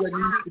to hear what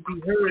needs to be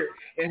heard,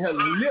 and her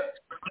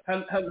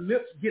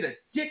lips get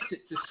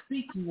addicted to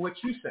speaking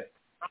what you say.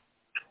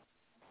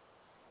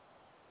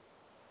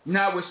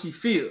 Not what she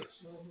feels.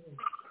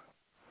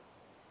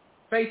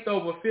 Faith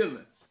over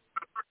feelings.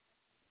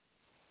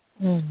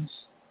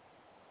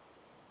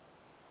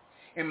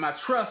 And my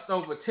trust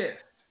over test.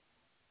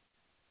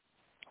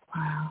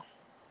 Wow.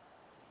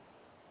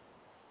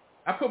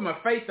 I put my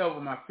faith over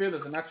my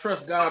feelings, and I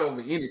trust God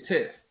over any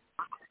test.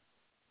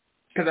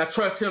 Because I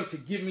trust him to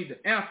give me the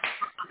answer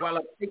while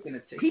I'm taking the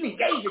test. He didn't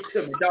gave it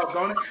to me,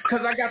 doggone it,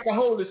 because I got the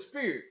Holy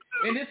Spirit.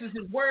 And this is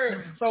his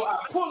word. So I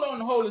pull on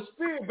the Holy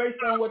Spirit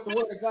based on what the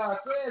word of God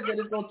says, that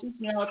it's going to teach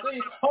me how to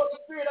things. Holy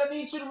Spirit, I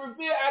need you to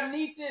reveal. I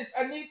need this.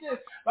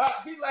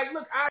 He's like,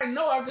 look, I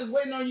know. I'm just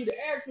waiting on you to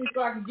ask me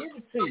so I can give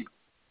it to you.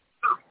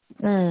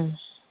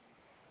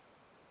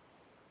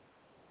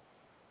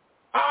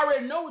 I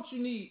already know what you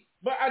need,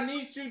 but I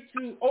need you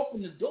to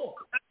open the door.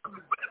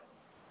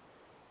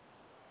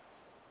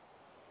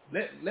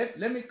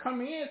 Let me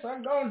come in so I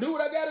can go and do what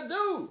I got to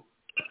do.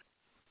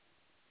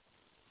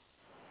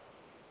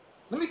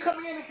 Let me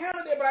come in and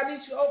handle that, but I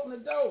need you to open the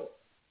door.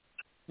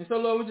 And so,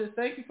 Lord, we just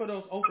thank you for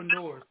those open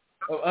doors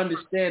of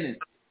understanding,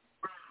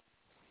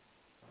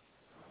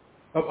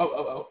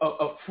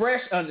 of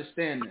fresh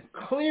understanding,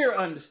 clear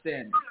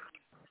understanding,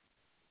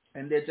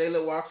 and that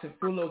Jayla walks in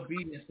full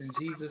obedience in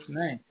Jesus'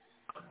 name.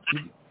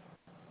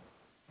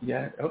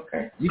 Yeah,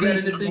 okay. You got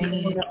anything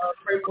you want to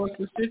pray for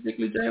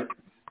specifically, Jayla?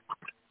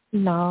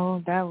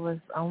 No, that was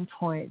on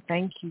point.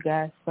 Thank you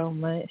guys so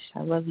much.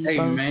 I love you both.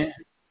 Amen.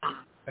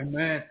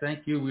 Amen.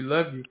 Thank you. We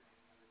love you.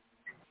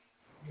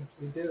 Yes,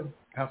 we do.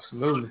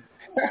 Absolutely.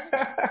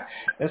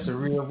 That's a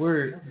real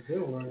word. That's a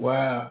good word.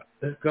 Wow.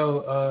 Let's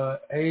go.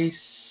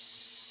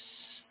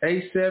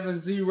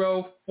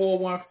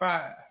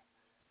 A70415.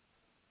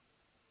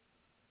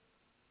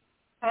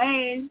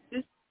 Hey, this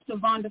is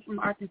Shavonda from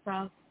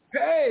Arkansas.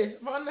 Hey,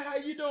 Shavonda, how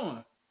you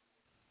doing?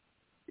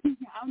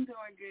 I'm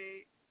doing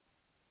good.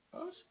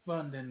 Oh,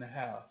 Shavonda in the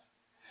house.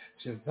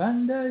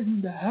 Shavonda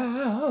in the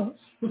house.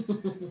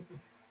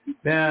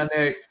 Down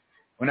there,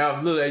 when I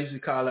was little, I used to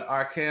call it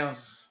Arkansas.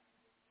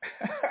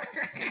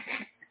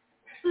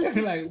 They'd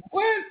be like,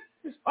 what?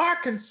 It's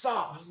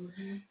Arkansas.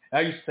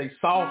 I used to say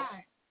sauce.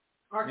 Hi.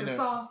 Arkansas? You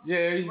know, yeah,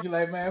 I used to be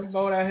like, man, we're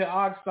going out here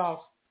Arkansas.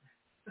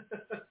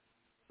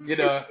 You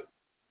know,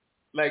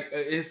 like,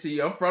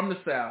 see, I'm from the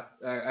South.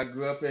 I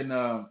grew up in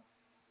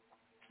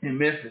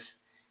Memphis.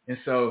 And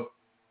so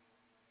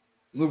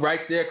we're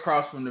right there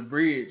across from the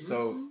bridge.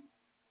 So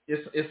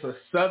it's a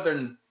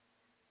Southern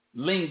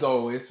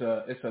lingo.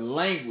 It's a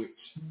language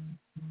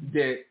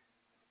that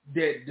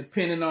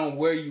depending on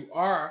where you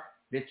are,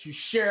 that you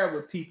share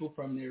with people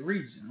from their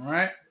region,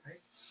 right?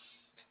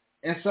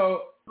 And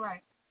so,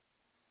 right.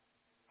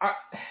 I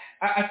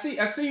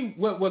see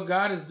what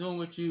God is doing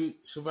with you,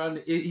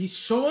 Shavonda. He's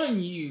showing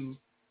you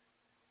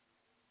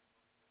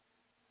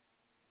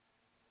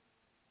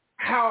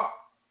how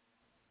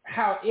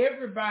how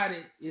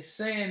everybody is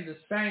saying the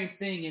same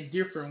thing in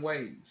different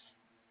ways,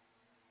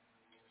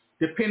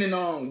 depending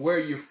on where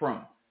you're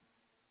from,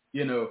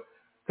 you know.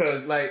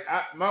 Because, like,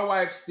 my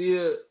wife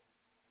still,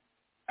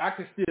 I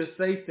can still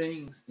say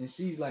things, and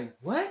she's like,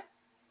 what?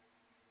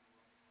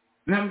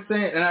 You know what I'm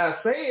saying? And I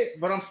say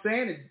it, but I'm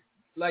saying it,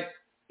 like,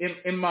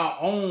 in my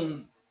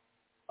own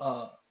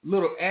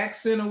little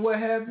accent or what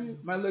have you,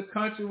 my little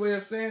country way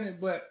of saying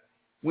it. But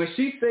when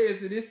she says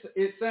it,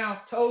 it sounds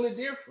totally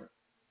different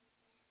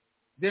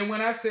than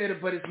when I said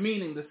it, but it's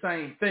meaning the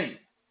same thing,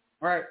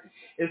 right?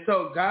 And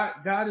so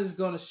God is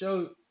going to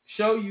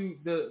show you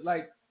the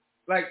like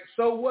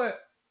so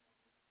what?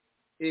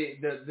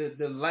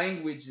 The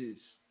languages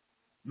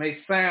may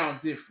sound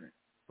different,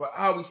 but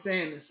are we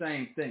saying the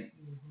same thing?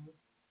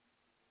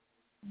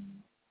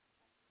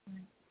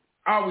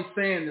 Are we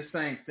saying the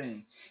same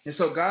thing? And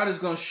so God is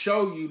going to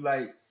show you,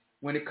 like,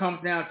 when it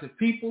comes down to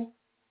people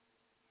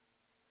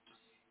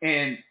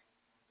and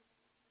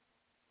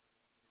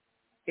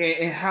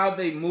how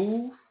they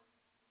move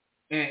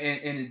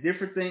and the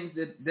different things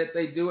that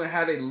they do and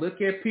how they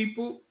look at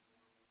people,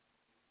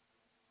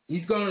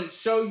 he's going to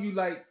show you,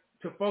 like,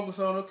 to focus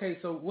on, okay,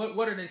 so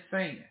what are they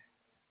saying?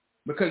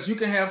 Because you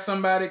can have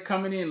somebody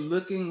coming in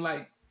looking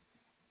like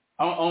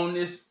on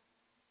this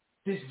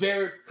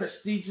very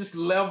prestigious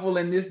level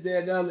and this, that,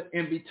 and the other,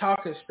 and be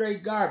talking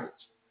straight garbage.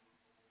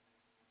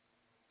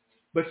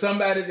 But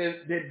somebody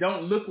that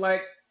don't look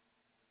like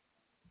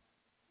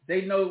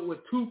they know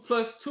what 2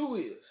 + 2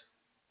 is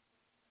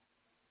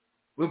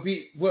will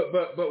be what,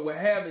 but will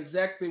have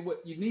exactly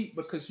what you need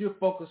because you're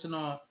focusing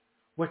on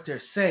what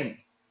they're saying,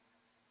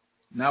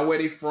 not where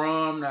they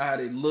from, not how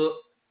they look,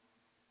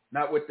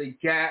 not what they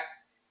got.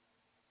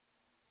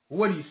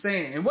 What are you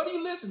saying? And what do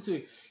you listen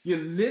to? You're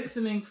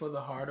listening for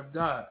the heart of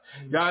God.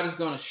 God is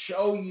going to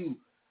show you,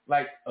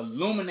 like,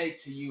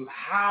 illuminate to you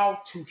how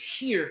to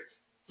hear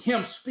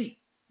him speak.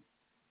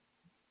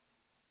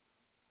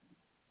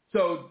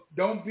 So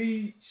don't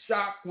be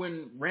shocked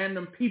when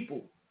random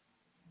people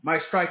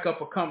might strike up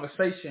a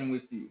conversation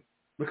with you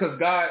because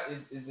God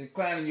is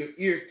inclining your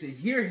ear to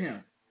hear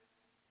him.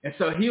 And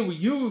so he will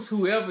use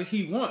whoever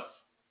he wants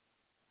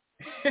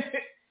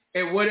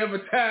at whatever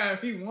time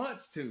he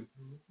wants to,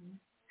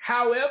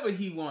 however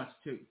he wants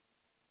to.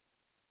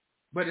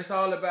 But it's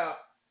all about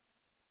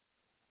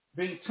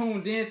being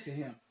tuned in to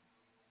him,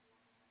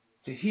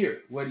 to hear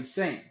what he's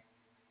saying,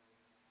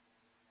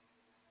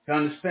 to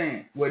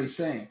understand what he's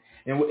saying.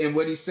 And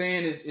what he's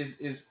saying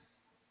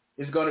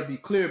is going to be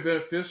clear,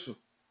 beneficial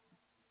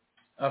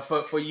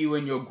for you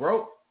in your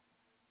growth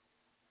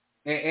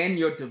and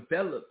your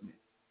development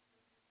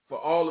for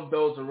all of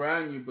those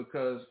around you,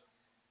 because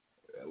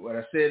what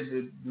I said,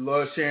 the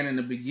Lord sharing in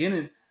the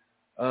beginning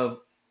of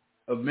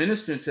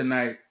ministering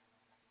tonight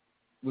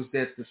was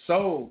that the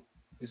soul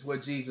is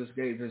what Jesus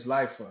gave his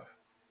life for.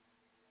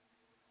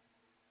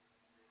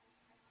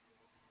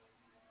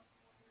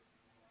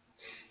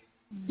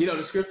 You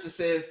know, the scripture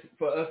says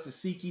for us to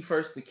seek ye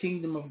first the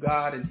kingdom of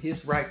God and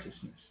his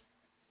righteousness.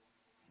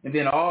 And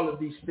then all of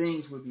these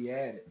things will be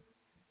added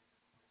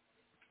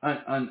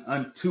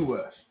unto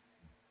us.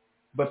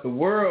 But the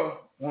world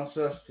wants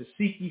us to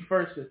seek ye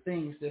first the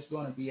things that's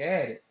going to be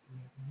added.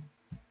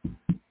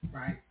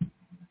 Right?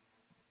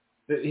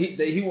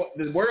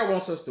 The world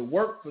wants us to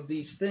work for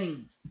these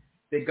things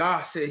that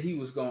God said he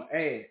was going to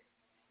add.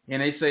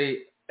 And they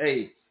say,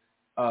 hey,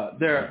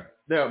 there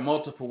are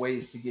multiple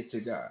ways to get to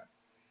God.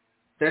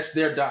 That's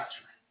their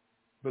doctrine.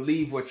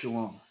 Believe what you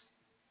want.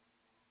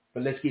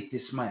 But let's get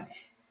this money.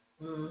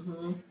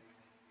 Mm-hmm.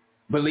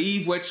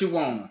 Believe what you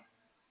want.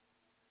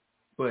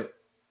 But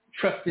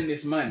trust in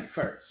this money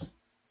first.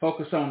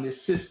 Focus on this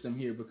system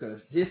here because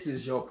this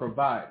is your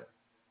provider.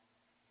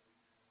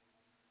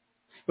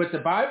 But the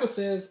Bible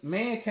says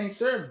man can't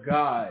serve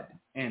God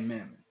and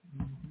mammon.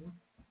 Mm-hmm.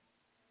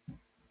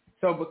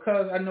 So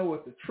because I know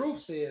what the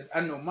truth says, I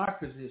know my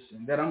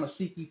position, that I'm going to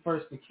seek ye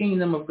first the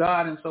kingdom of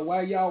God. And so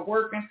while y'all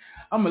working,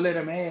 I'm going to let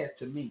him add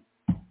to me.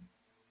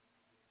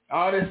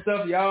 All this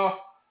stuff,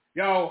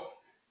 y'all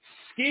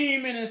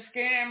scheming and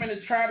scamming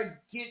to try to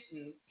get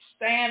and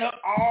stand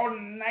up all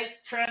night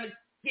trying to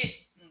get,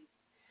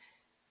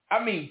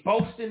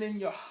 boasting in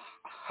your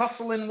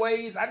hustling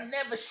ways. I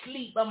never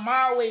sleep. I'm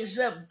always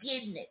up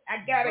getting it.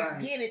 I got to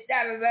get it.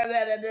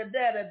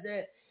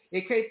 Da-da-da-da-da-da-da-da.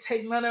 It can't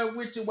take none of it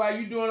with you while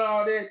you doing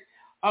all that.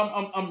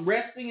 I'm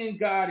resting in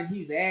God and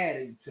he's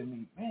adding to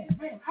me. Man,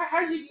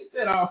 how you get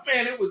that off?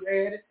 Man, it was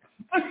added.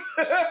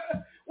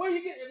 Where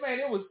you get it? Man,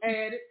 it was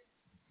added.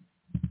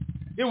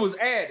 It was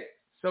added.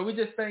 So we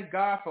just thank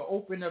God for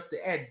opening up the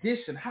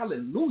addition.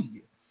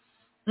 Hallelujah.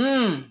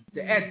 The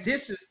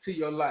additions to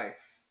your life.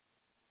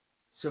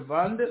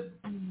 Shavonda,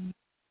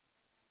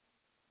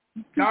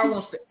 God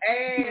wants to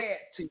add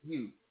to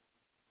you.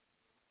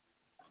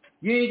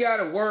 You ain't got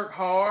to work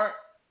hard.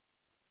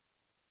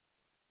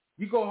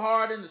 You go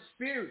hard in the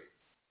spirit.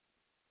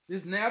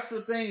 This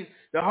natural thing,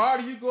 the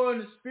harder you go in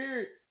the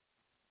spirit,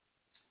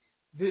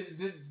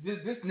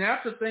 this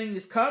natural thing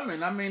is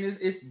coming. I mean,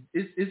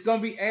 it's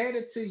gonna be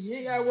added to you. You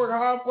ain't gotta work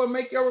hard for it.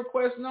 Make your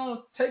request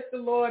known. Take the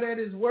Lord at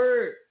His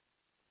word.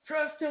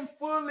 Trust Him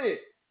fully.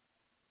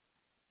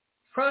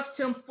 Trust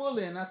Him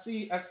fully. And I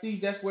see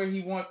that's where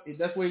He wants.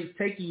 That's where He's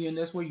taking you, and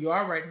that's where you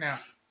are right now.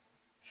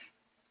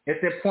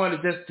 At that point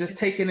of just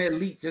taking that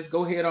leap, just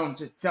go ahead on,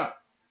 just jump.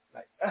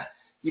 Like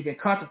you've been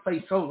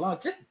contemplating so long,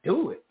 just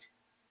do it.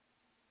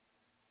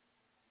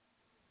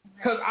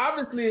 Because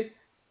obviously,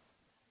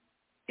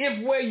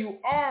 if where you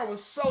are was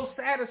so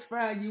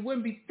satisfying, you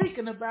wouldn't be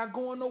thinking about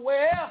going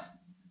nowhere else.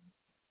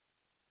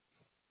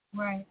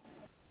 Right.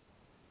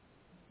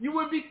 You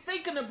wouldn't be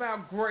thinking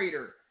about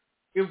greater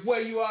if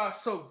where you are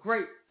so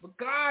great. But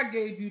God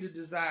gave you the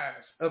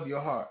desires of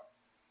your heart.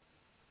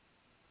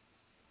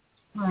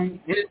 Right. And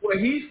it's where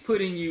He's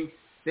putting you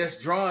that's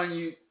drawing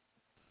you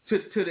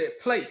to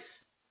that place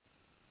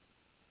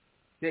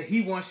that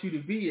He wants you to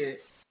be at,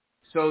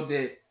 so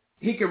that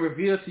He can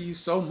reveal to you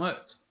so much.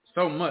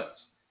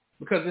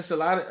 Because it's a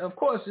lot of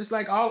course, it's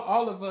like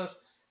all of us,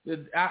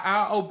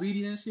 our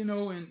obedience,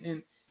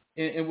 and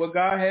what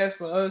God has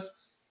for us,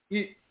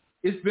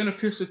 it's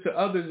beneficial to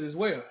others as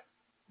well.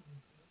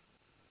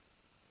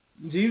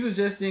 Jesus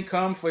just didn't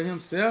come for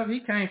Himself. He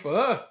came for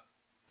us.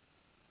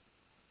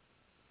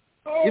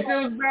 Oh. If it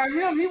was about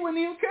Him, He wouldn't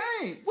even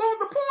came. What was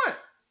the point?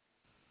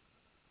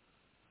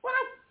 What?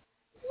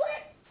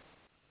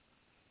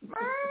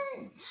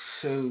 Man,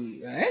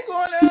 shoot, I ain't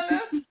going down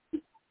there.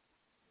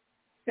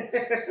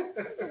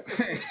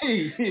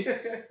 Ain't going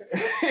down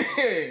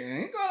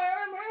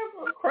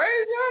there.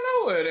 Crazy out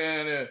nowhere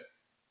down there.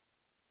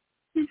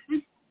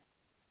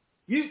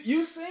 You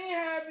seen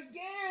how it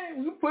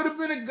began. You put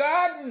them in a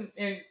garden,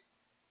 and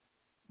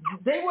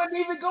they wasn't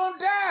even gonna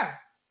die,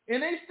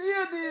 and they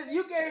still did.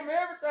 You gave them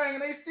everything,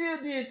 and they still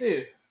did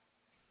this.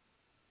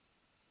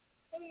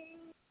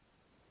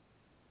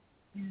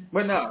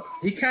 But no,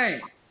 He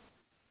came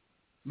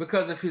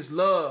because of His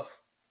love,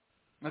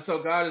 and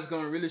so God is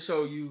gonna really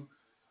show you,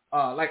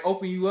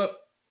 open you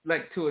up,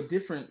 to a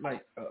different,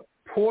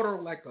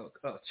 portal,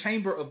 a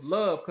chamber of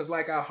love, because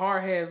our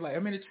heart has, how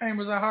many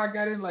chambers our heart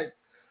got in, I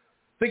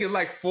think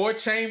it's 4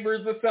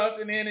 chambers or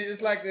something in it.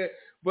 It's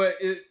but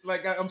it's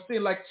I'm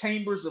seeing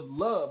chambers of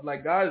love.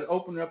 God is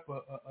opening up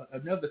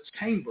another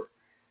chamber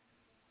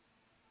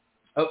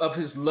of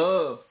His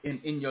love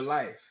in your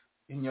life.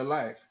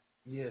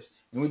 Yes.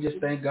 And we just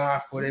thank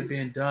God for it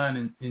being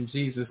done in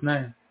Jesus'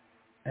 name.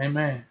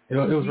 Amen. It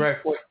was right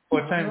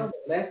for chamber.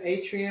 The left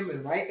atrium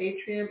and right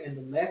atrium, and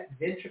the left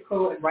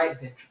ventricle and right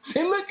ventricle.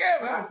 See, look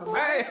at me.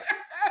 Man.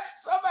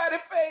 Somebody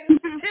paid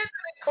attention in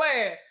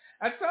class.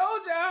 I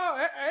told y'all,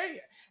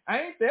 I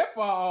ain't that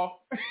far off.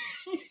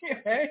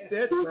 I ain't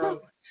that far.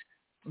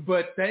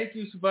 But thank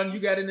you, Savannah. You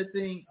got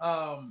anything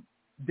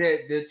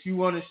that you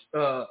want us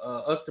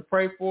to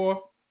pray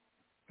for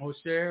or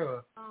share?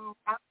 Or?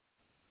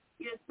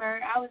 Yes, sir.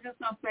 I was just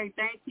gonna say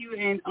thank you,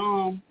 and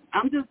I'm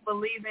just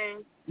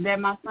believing that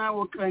my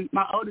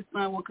oldest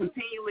son will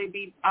continually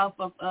be off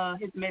of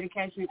his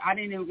medication. I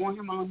didn't even want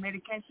him on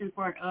medication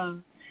for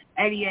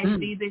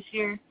ADHD this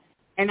year,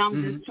 and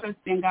I'm just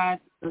trusting God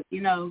to,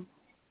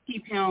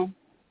 keep him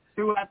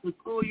throughout the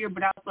school year,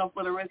 but also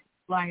for the rest of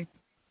his life.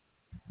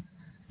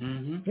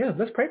 Mm-hmm. Yeah,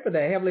 let's pray for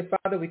that. Heavenly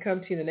Father, we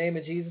come to you in the name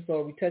of Jesus,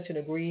 Lord. We touch and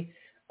agree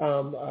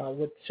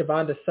with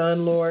Shavonda's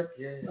son, Lord,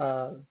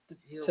 to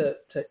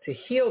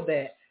heal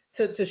that,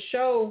 to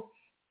show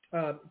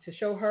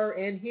her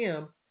and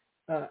him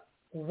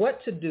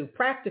what to do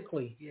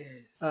practically,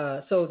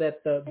 so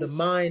that the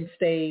mind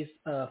stays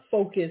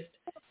focused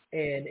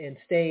and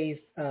stays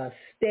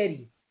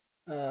steady,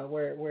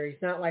 where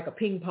he's not like a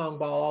ping pong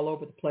ball all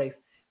over the place,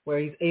 where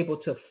he's able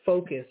to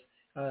focus.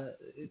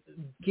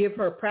 Give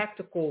her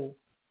practical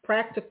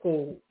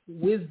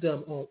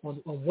wisdom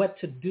on what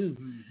to do.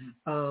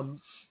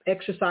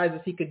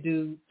 Exercises he could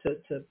do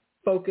to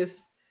focus,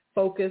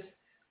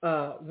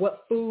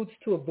 what foods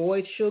to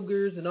avoid,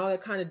 sugars and all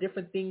that kind of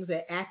different things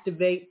that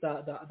activate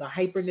the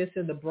hyperness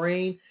in the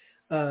brain.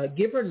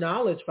 Give her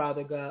knowledge,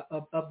 Father God,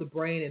 of the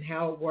brain and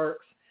how it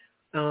works,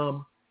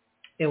 and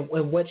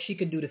what she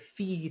can do to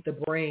feed the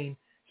brain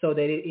so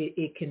that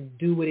it can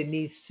do what it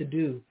needs to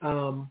do,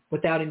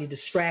 without any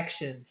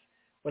distractions,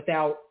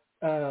 without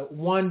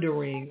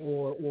wandering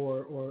or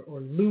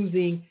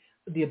losing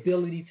the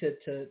ability to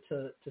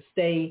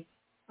stay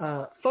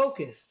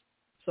focused.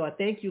 So I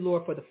thank you,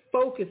 Lord, for the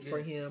focus for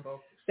him.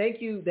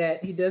 Thank you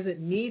that he doesn't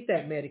need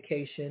that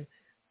medication,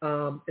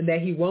 and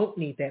that he won't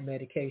need that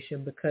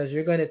medication, because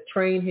you're going to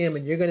train him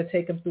and you're going to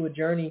take him through a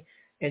journey,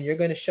 and you're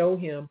going to show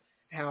him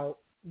how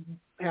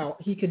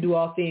he can do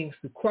all things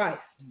through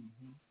Christ,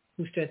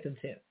 who strengthens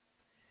him.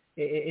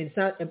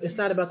 It's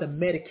not about the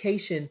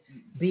medication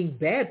being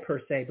bad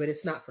per se, but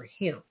it's not for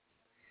him.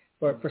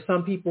 For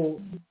some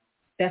people,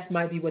 that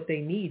might be what they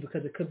need,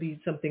 because it could be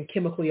something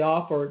chemically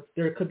off, or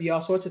there could be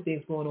all sorts of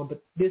things going on,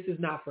 but this is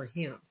not for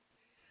him.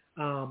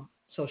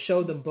 So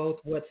show them both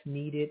what's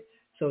needed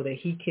so that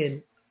he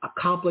can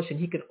accomplish and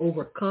he can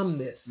overcome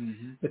this,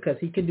 because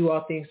he can do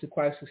all things through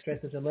Christ who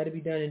strengthens him. Let it be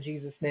done in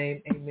Jesus'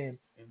 name. Amen.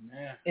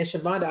 Amen. And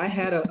Shavonda,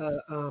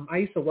 I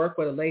used to work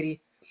with a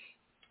lady.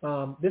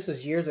 This was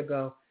years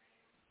ago,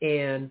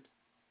 and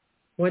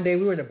one day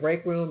we were in the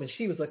break room, and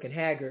she was looking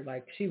haggard,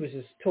 like she was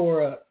just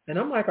tore up. And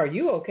I'm like, "Are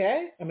you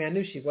okay?" I mean, I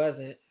knew she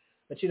wasn't,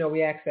 but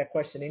we asked that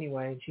question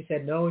anyway. And she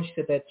said no, and she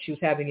said that she was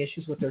having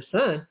issues with her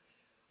son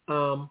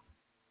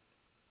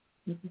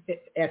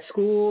at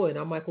school. And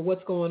I'm like, "Well,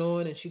 what's going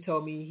on?" And she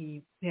told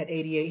me he had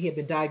ADHD. He had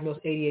been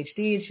diagnosed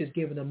ADHD, and she was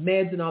giving him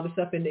meds and all this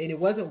stuff, and it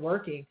wasn't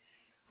working.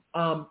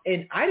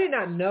 And I did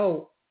not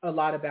know a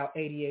lot about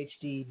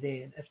ADHD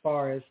then, as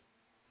far as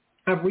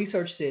I've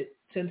researched it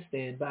since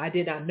then, but I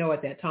did not know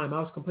at that time. I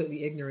was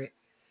completely ignorant.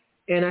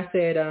 And I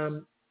said,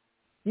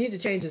 you need to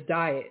change his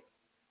diet.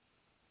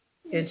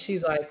 And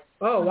she's like,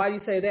 "Oh, why do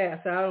you say that?"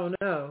 I said, "I don't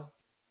know.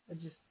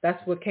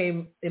 That's what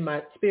came in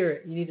my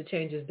spirit. You need to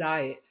change his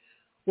diet."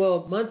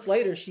 Well, months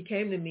later, she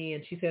came to me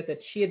and she said that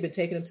she had been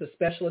taking him to a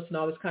specialist and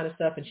all this kind of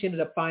stuff, and she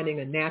ended up finding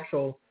a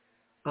natural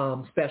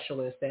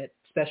specialist that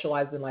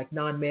specialized in like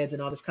non-meds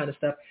and all this kind of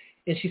stuff.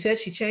 And she said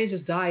she changed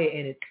his diet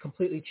and it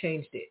completely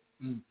changed it.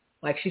 Mm.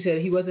 Like she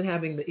said, he wasn't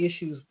having the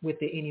issues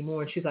with it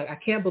anymore. And she's like, "I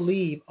can't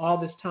believe all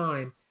this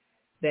time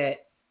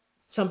that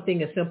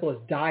something as simple as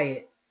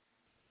diet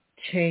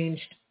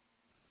changed.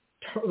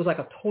 It was like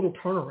a total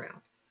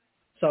turnaround."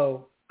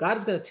 So God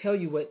is going to tell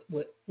you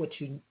what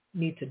you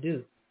need to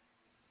do,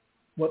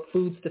 what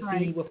foods to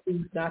feed, what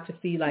foods not to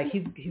feed. Like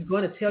he's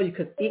going to tell you,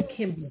 because it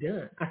can be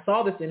done. I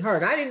saw this in her,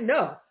 and I didn't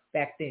know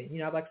back then.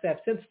 Like I said,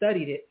 I've since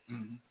studied it,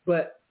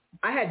 but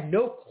I had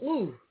no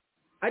clue.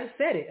 I just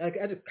said it. Like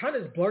I just kind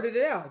of blurted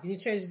it out. "You need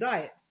to change the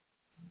diet."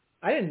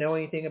 I didn't know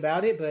anything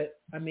about it, but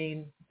I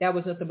mean, that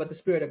was nothing but the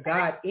Spirit of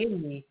God in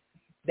me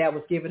that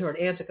was giving her an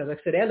answer. Because like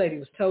I said, that lady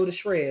was tore to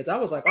shreds. I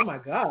was like, "Oh my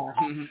God!"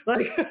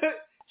 Like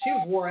she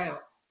was wore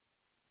out.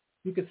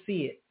 You could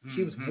see it.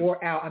 She was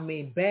wore out. I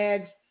mean,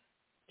 bags.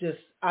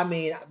 I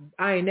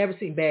ain't never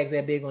seen bags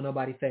that big on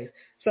nobody's face.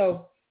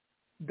 So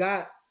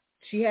God,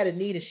 she had a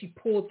need, and she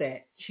pulled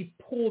that. She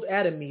pulled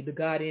out of me the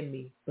God in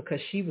me, because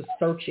she was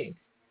searching.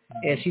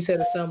 And she said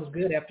her son was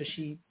good after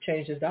she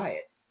changed his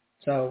diet.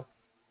 So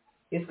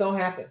it's going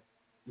to happen.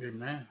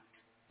 Amen.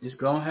 It's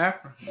going to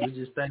happen. We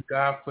just thank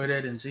God for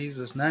that in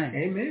Jesus' name.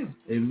 Amen.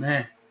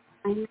 Amen.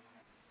 God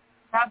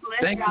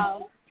bless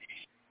y'all.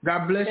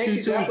 God bless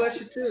you too. God bless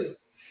you too.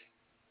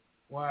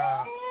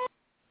 Wow.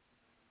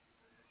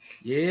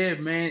 Yeah,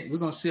 man. We're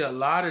going to see a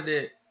lot of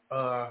that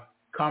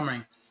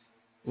coming.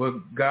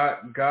 Well,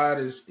 God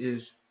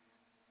is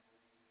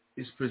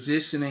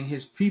positioning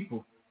his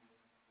people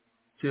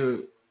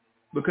to,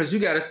 because you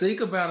got to think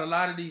about, a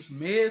lot of these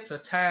meds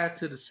are tied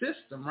to the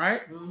system,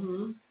 right?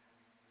 Mm-hmm.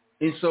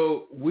 And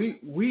so we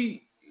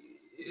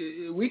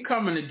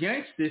coming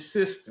against this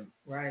system,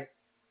 right?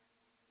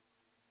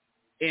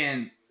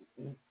 And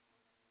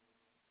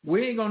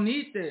we ain't gonna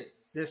need that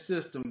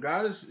system.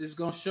 God is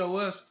gonna show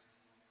us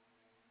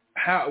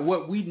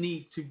what we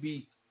need to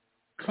be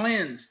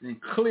cleansed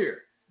and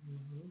clear,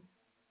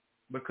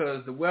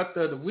 because the wealth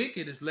of the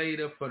wicked is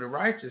laid up for the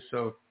righteous.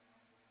 So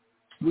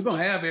we're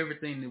going to have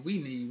everything that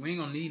we need. We ain't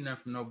going to need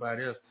nothing from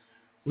nobody else.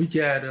 We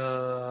got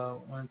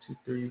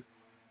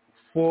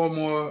 4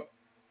 more.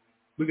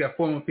 We got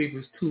 4 more people.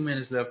 It's 2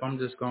 minutes left. I'm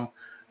just going to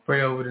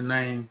pray over the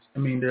names.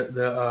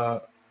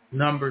 The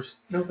numbers.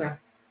 Okay.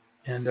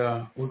 And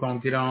we're going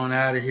to get on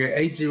out of here.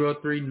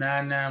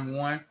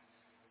 803-991.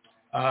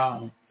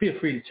 Feel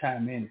free to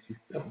chime in if you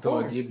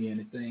don't give you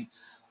anything.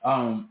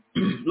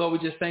 Lord, we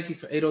just thank you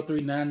for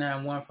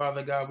 803-991.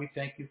 Father God, we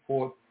thank you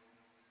for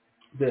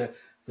the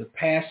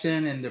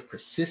passion and the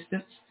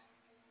persistence,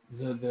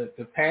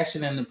 the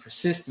passion and the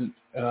persistence,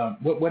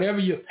 whatever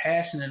you're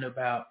passionate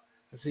about.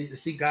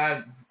 See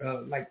God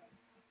like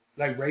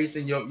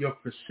raising your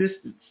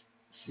persistence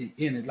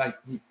in it. Like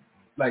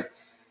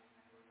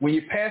when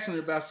you're passionate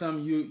about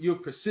something, you're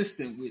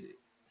persistent with it.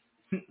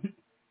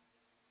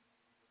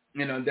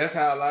 That's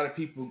how a lot of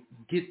people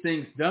get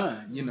things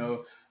done.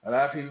 A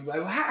lot of people like,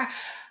 well,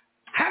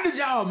 how did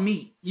y'all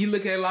meet? You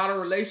look at a lot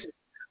of relationships.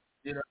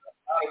 A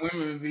lot of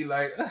women would be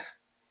like,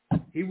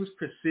 he was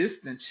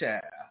persistent,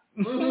 child.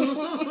 He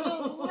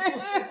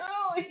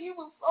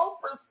was so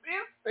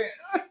persistent.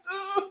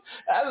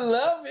 I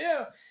love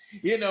him.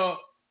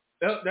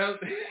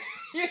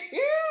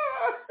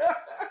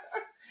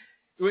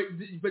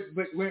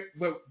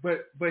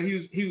 But he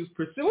was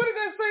persistent. What did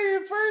I say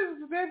at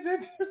first?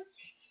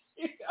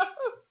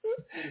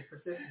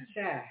 Persistent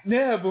child.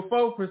 Yeah,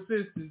 before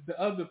persistence, the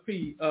other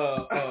P.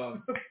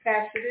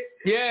 Passionate.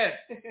 Yeah,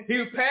 he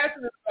was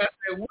passionate about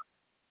that.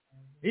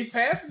 He's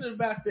passionate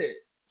about that.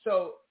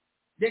 So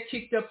that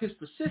kicked up his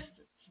persistence,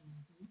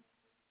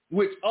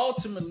 which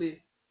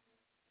ultimately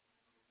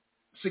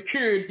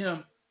secured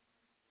him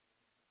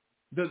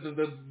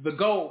the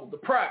goal, the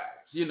prize,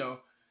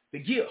 the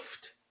gift.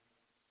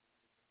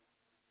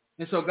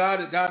 And so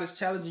God is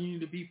challenging you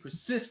to be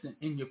persistent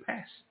in your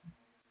passion.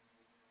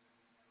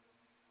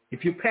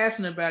 If you're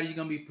passionate about it, you're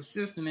going to be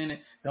persistent in it.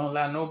 Don't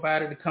allow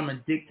nobody to come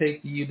and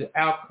dictate to you the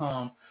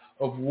outcome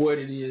of what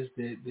it is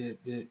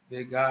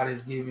that God has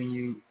given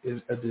you is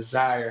a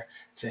desire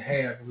to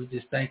have. We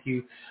just thank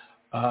you.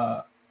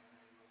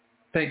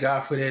 Thank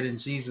God for that in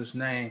Jesus'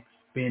 name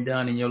being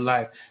done in your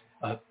life.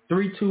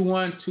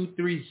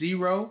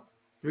 321-230.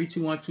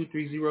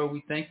 321-230.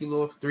 We thank you,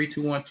 Lord, for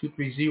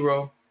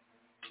 321-230.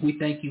 We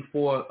thank you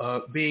for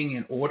being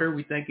in order.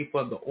 We thank you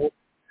for the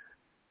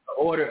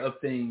order of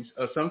things.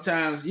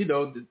 Sometimes,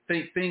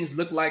 things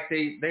look like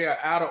they are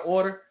out of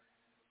order,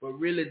 but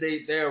really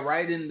they're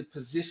right in the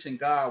position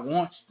God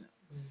wants them.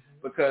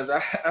 Mm-hmm. Because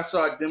I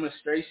saw a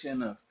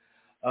demonstration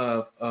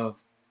of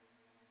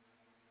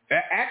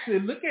actually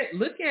look at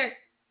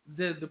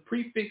the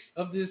prefix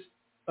of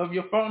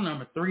your phone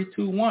number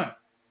 321.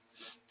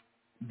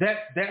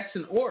 That's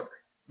an order,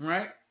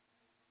 right?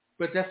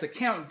 But that's a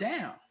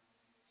countdown.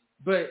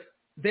 But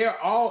they're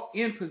all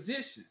in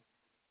position.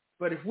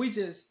 But if we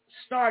just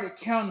started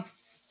counting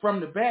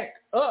from the back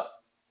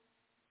up,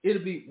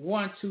 it'll be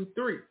 1, 2,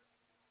 3.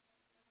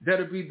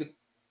 That'll be the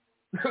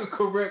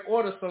correct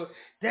order. So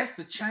that's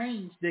the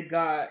change that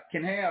God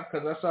can have,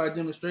 because I saw a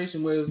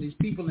demonstration where it was these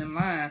people in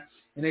line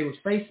and they was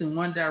facing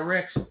one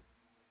direction.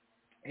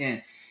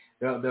 And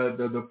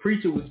the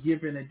preacher was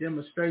giving a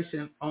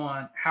demonstration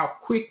on how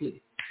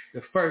quickly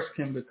the first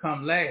can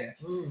become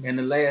last and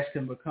the last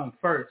can become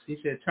first. He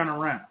said, turn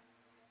around.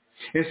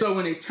 And so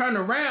when they turned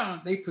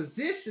around, their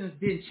positions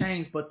didn't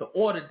change, but the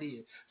order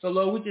did. So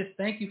Lord, we just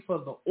thank you for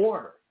the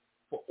order,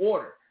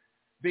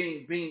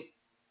 being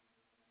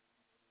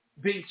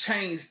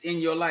changed in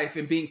your life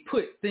and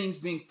things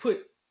being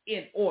put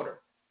in order,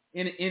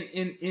 in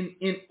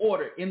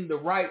order, in the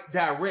right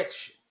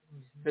direction.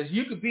 Because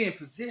you could be in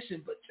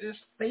position, but just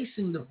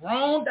facing the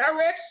wrong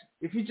direction.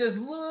 If you just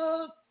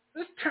look,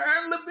 just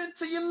turn a little bit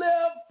to your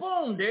left,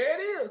 boom, there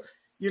it is.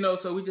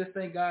 So we just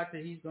thank God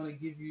that he's going to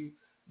give you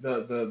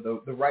the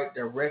right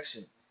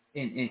direction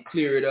and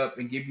clear it up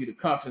and give you the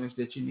confidence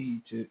that you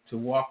need to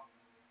walk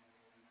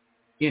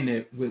in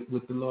it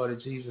with the Lord in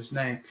Jesus'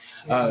 name.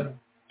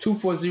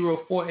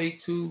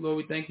 240-482, Lord,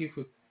 we thank you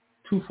for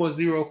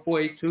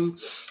 240-482.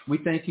 We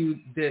thank you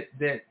that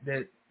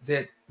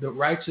the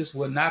righteous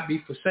will not be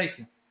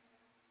forsaken.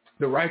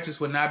 The righteous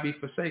will not be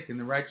forsaken.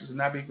 The righteous will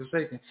not be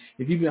forsaken.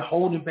 If you've been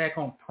holding back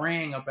on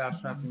praying about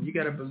something, you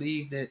got to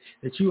believe that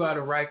you are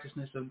the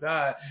righteousness of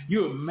God.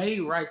 You are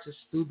made righteous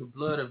through the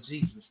blood of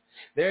Jesus.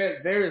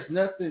 There is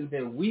nothing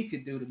that we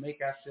could do to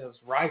make ourselves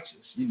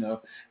righteous.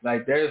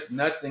 Like there's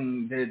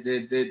nothing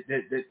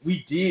that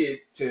we did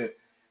to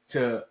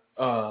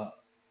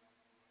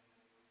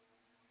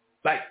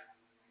like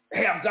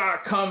have God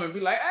come and be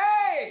like,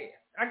 hey,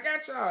 I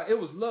got y'all. It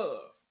was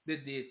love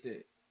that did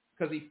that,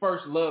 because he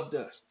first loved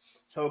us.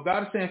 So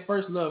God is saying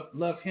first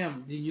love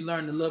him, then you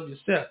learn to love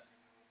yourself.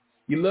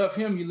 You love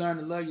him, you learn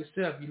to love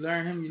yourself. You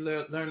learn him, you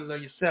learn to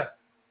love yourself.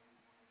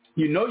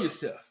 You know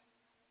yourself,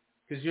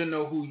 because you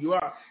know who you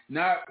are,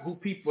 not who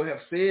people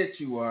have said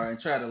you are and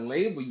try to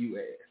label you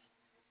as.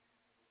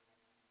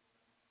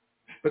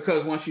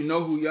 Because once you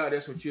know who you are,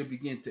 that's what you'll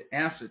begin to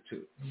answer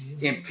to.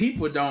 Mm-hmm. And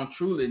people don't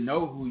truly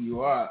know who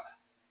you are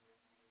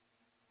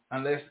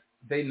unless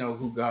they know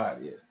who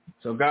God is.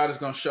 So God is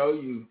going to show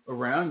you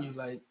around you,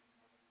 like,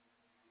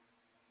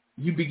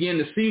 you begin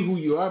to see who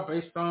you are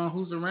based on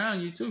who's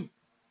around you too.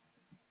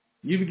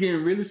 You begin to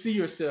really see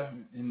yourself,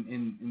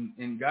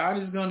 and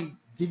God is going to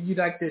give you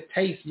like that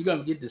taste. You're going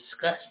to get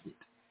disgusted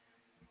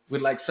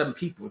with like some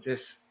people.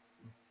 Just,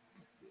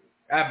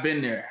 I've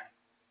been there,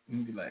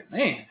 and be like,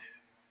 man,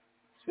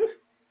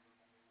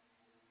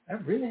 I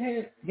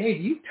really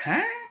gave you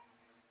time.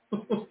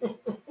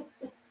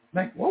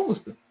 Like, what was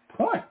the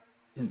point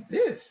in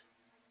this?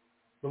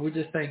 But we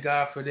just thank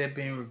God for that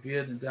being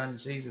revealed and done in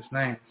Jesus'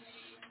 name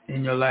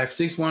in your life.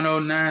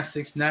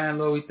 610-969,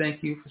 Lord, we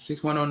thank you for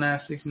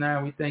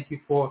 610-969. We thank you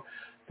for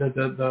the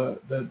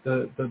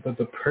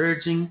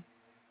purging,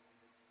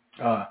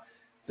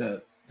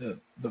 the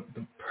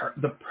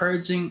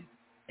purging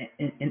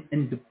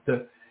and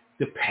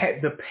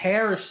the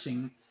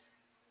perishing,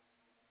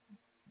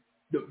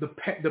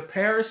 the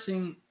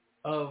perishing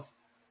of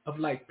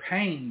like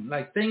pain,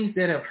 like things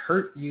that have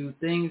hurt you,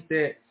 things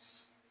that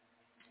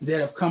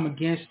have come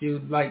against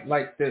you, like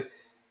the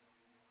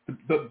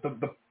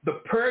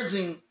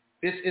purging.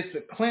 It's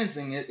a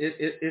cleansing.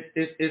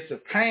 It's a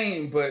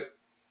pain, but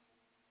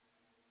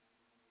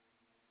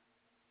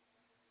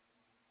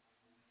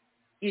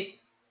it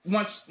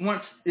once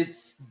it's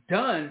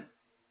done,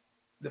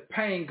 the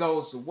pain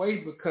goes away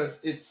because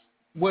it's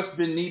what's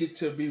been needed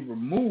to be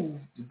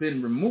removed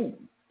been removed.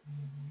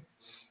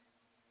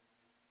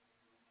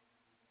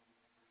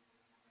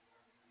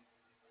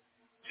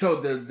 So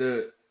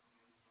the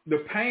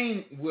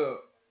pain will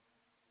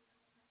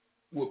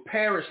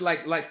perish,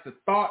 like the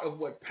thought of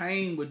what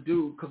pain would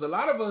do, because a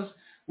lot of us,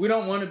 we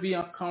don't want to be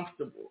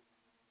uncomfortable.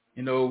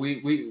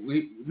 Nobody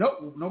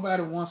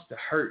wants to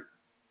hurt.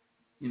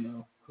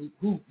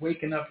 Who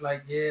waking up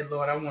like, yeah,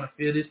 Lord, I want to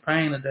feel this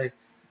pain today.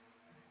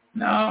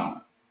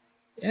 No,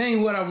 it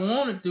ain't what I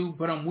want to do,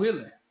 but I'm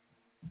willing.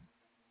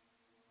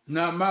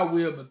 Not my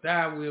will, but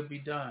thy will be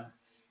done.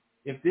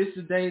 If this is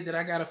the day that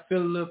I got to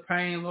feel a little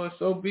pain, Lord,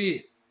 so be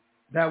it.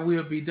 That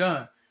will be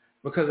done.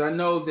 Because I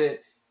know that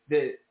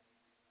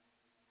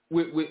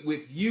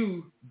with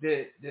you,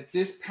 that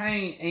this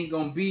pain ain't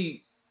going to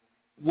be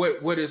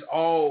what is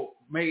all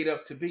made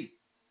up to be.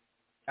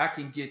 I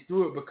can get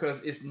through it because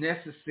it's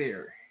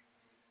necessary.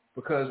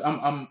 Because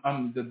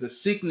the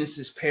sickness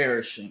is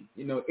perishing.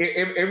 You know,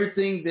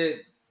 everything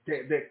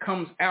that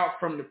comes out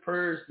from the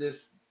purge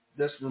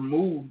that's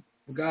removed,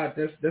 God,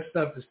 that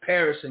stuff is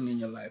perishing in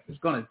your life. It's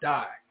gonna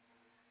die.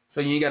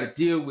 So you ain't got to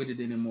deal with it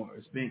anymore.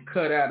 It's been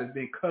cut out. It's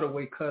been cut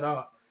away, cut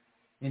off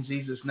in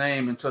Jesus'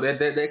 name. And so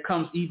that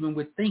comes even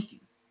with thinking,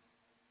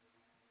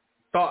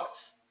 thoughts,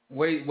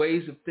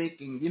 ways of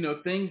thinking. You know,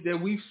 things that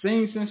we've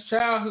seen since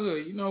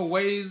childhood. You know,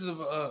 ways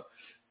of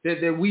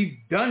that we've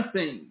done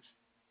things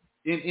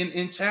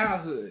in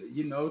childhood,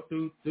 you know,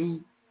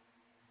 through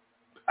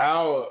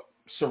our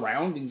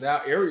surroundings,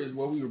 our areas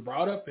where we were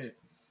brought up in.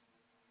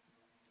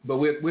 But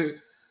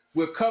we're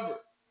covered.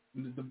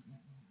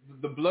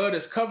 The blood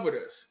has covered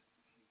us.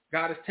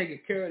 God has taken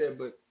care of that,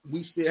 but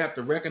we still have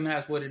to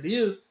recognize what it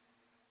is,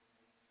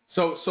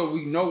 so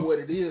we know what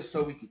it is,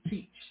 so we can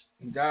teach.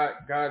 And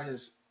God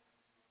is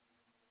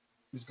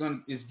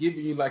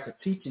giving you like a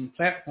teaching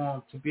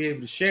platform to be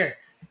able to share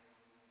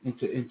and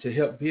to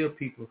help build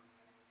people.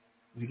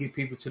 To get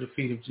people to the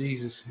feet of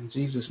Jesus. In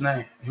Jesus'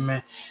 name.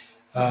 Amen.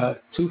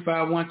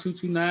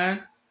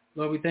 251-229.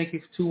 Lord, we thank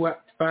you for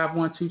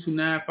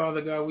 251-229.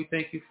 Father God, we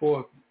thank you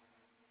for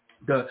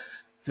the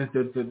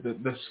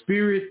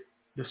spirit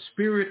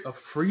of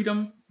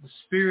freedom, the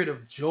spirit of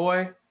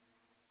joy,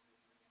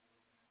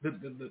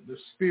 the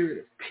spirit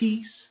of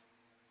peace.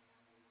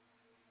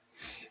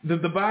 The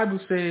Bible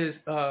says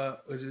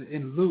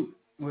in Luke,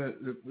 where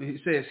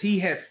it says,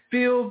 he has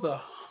filled the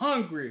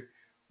hungry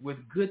with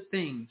good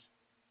things,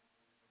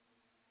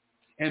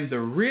 and the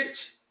rich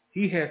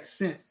he hath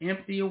sent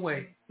empty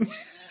away. Come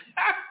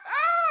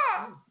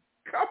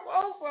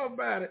on,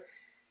 somebody.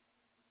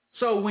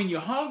 So when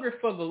you're hungry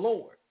for the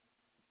Lord,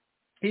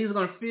 he's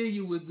going to fill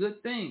you with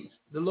good things.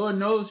 The Lord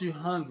knows you're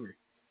hungry,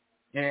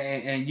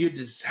 and you're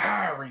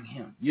desiring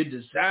him. You're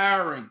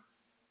desiring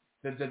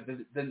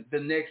the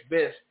next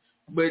best.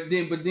 But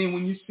then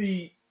when you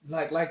see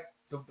like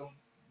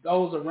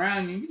those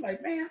around you, you're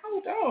like, man,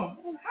 hold on.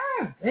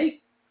 How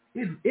it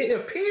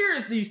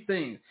appears these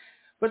things.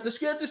 But the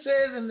scripture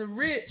says, and the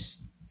rich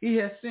he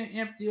has sent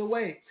empty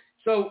away.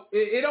 So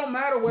it don't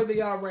matter where they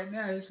are right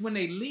now. It's when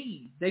they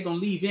leave, they're going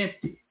to leave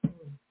empty.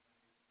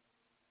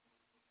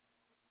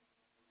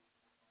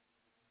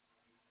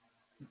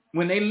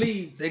 When they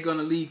leave, they're going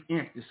to leave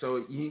empty.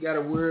 So you ain't got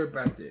to worry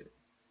about that.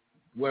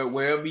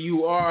 Wherever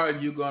you are,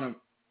 you're going to,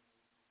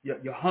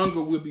 your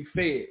hunger will be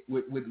fed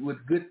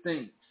with good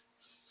things.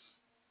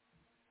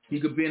 You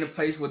could be in a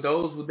place where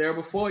those were there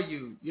before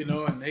you, you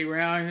know, and they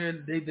around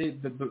here,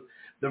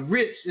 the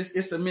rich,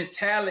 it's a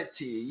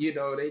mentality, you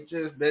know,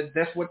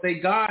 that's what they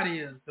God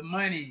is, the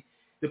money,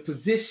 the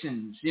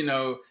positions, you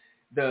know,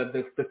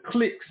 the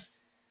clicks,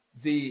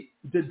 the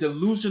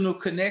delusional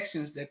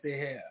connections that they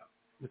have.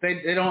 But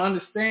they don't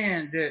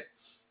understand that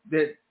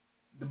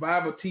the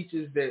Bible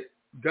teaches that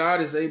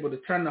God is able to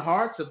turn the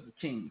hearts of the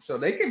king. So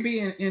they can be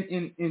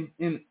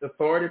in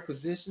authority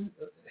positions,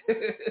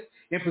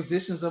 in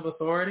positions of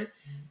authority.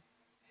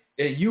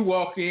 And you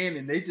walk in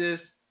and they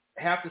just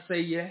have to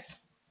say yes.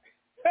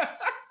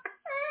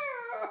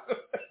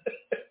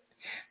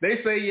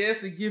 They say yes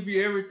and give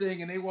you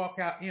everything, and they walk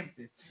out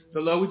empty. So,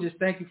 Lord, we just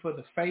thank you for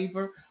the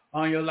favor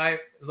on your life.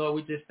 Lord,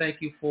 we just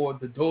thank you for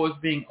the doors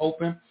being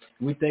open.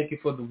 We thank you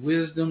for the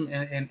wisdom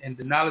and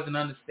the knowledge and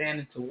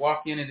understanding to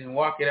walk in it and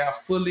walk it out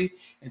fully,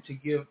 and to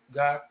give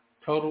God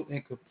total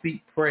and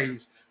complete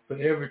praise for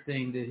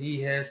everything that he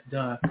has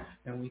done.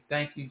 And we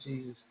thank you,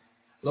 Jesus.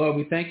 Lord,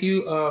 we thank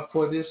you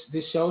for this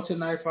show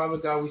tonight, Father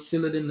God. We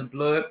seal it in the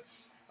blood.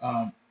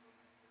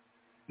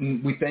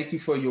 We thank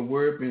you for your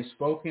word being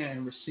spoken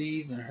and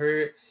received and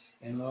heard.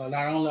 And Lord,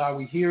 not only are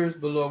we hearers,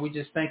 but Lord, we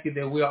just thank you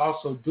that we are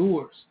also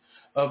doers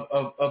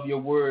of your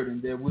word,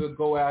 and that we'll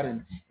go out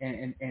and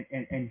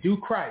do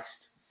Christ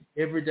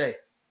every day.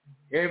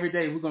 Every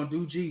day we're going to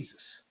do Jesus.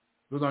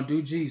 We're going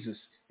to do Jesus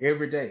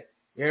every day.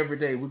 Every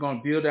day we're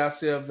going to build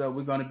ourselves up.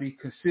 We're going to be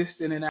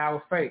consistent in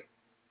our faith.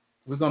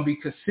 We're going to be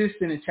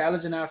consistent in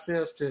challenging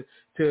ourselves to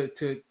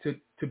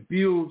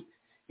build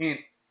in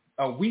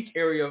a weak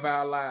area of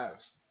our lives,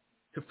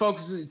 to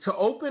focus, to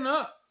open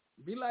up,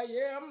 be like,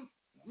 yeah, I'm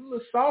a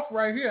little soft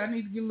right here. I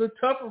need to get a little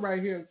tougher right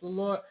here. So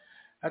Lord,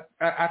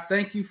 I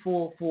thank you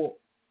for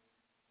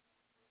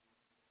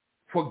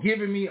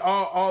giving me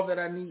all that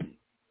I need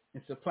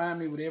and supplying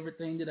me with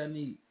everything that I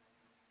need.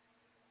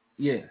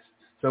 Yes.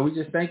 So we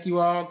just thank you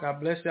all.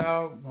 God bless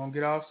y'all. We're going to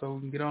get off so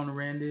we can get on to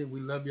Randy. We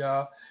love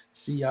y'all.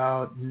 See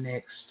y'all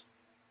next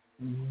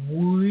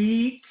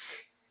week.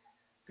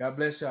 God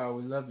bless y'all.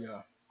 We love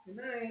y'all. Good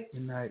night.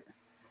 Good night.